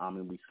trust, and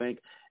Amen we think,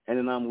 and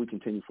in Amen we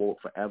continue forward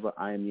forever.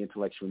 I am the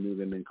intellectual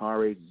NUBEN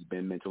MENKARAYZZ. This has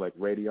been MENTELLECT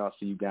Radio. I'll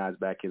see you guys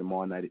back here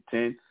tomorrow night at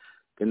 10.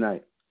 Good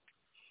night.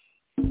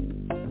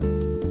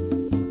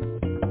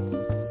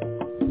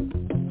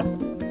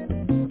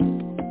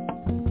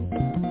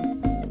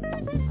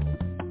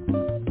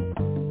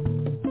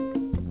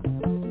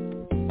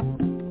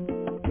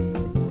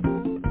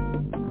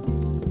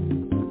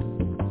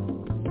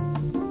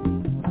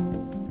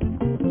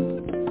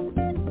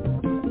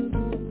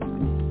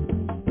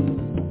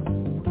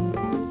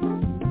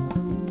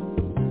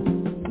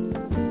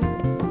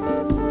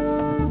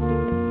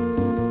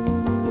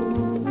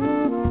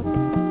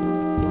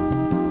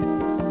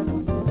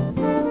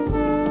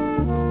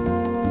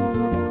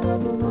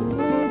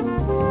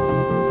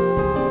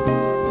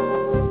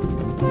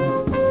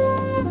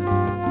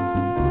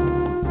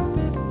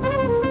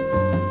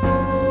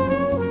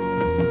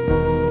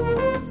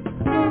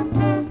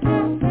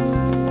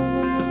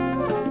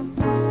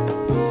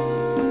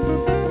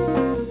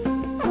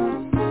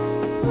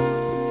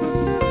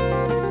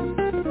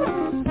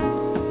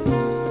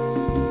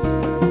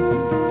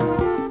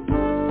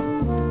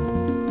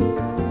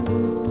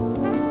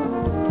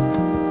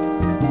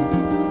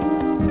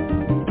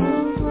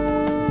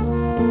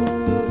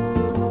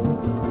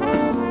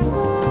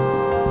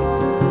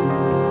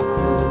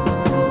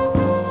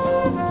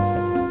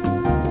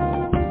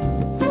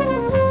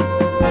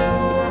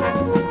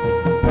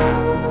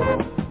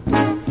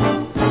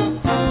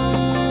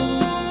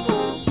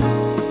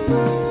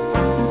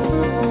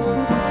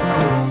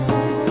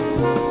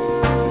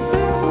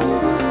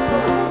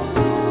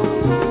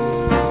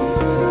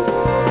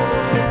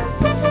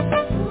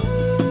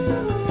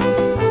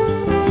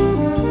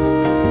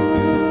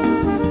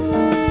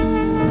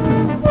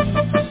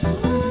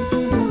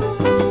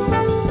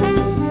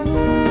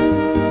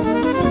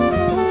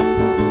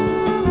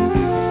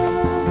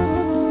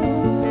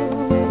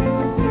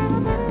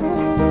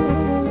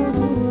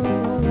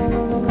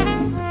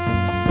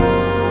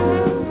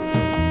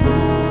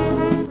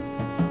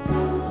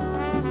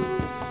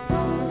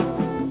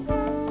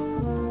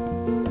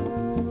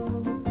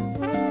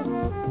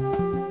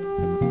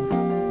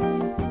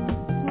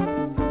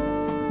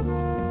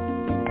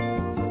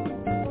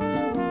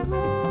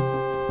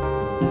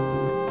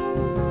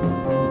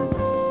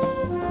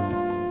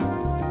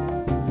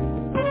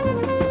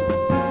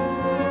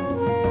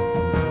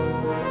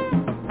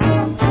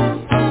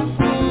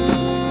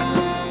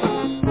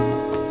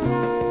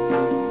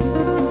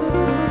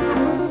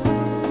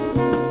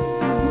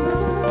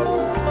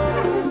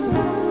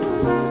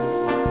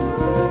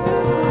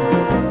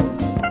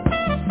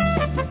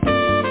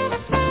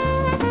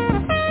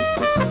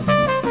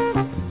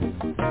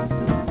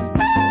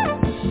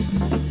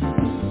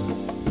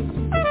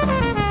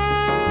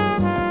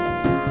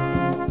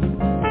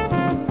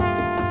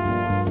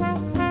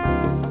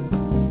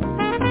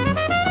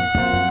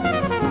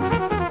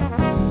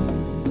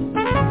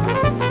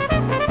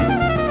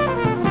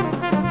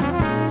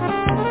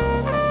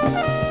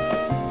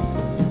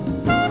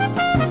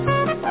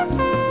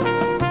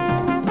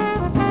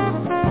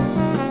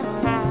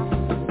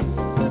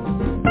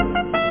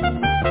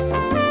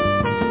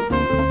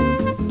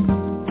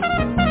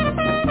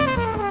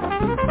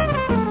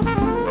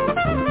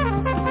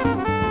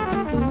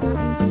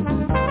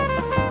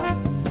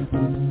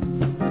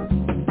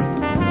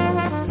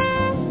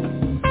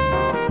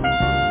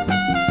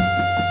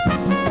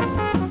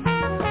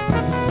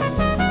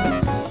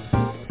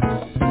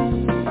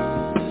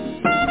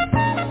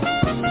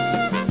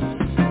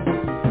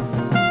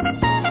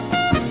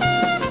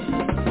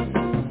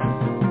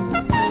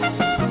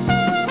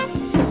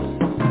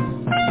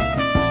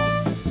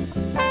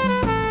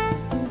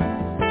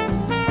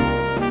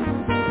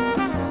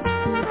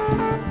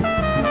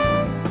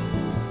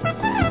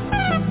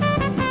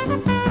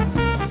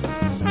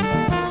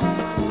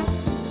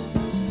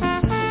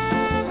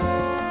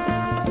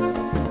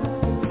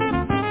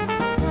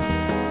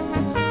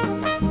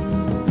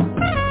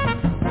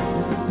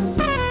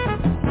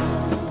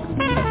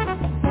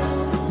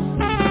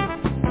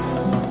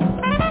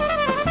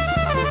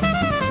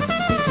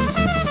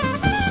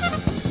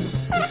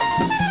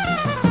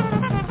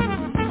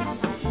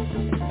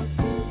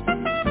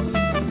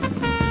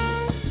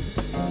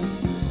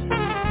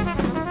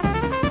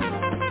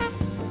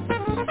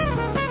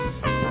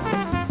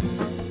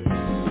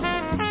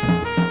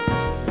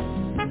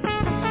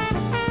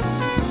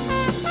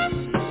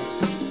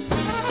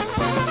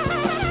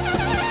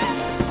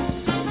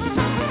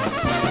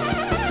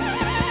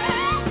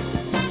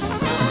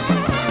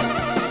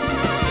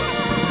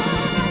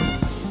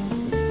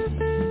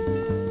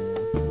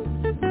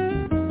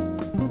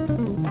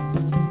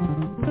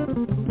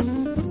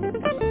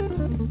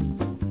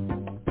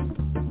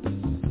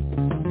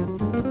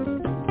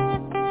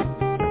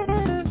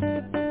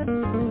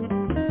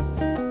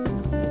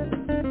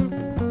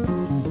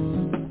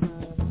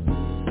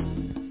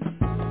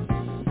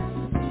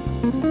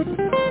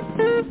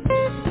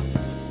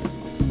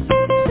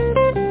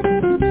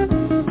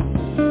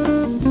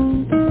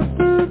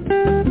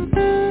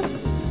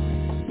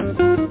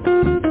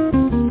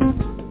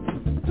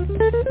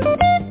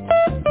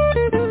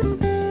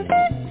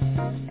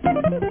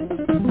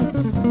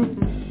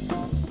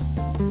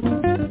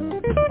 Radio.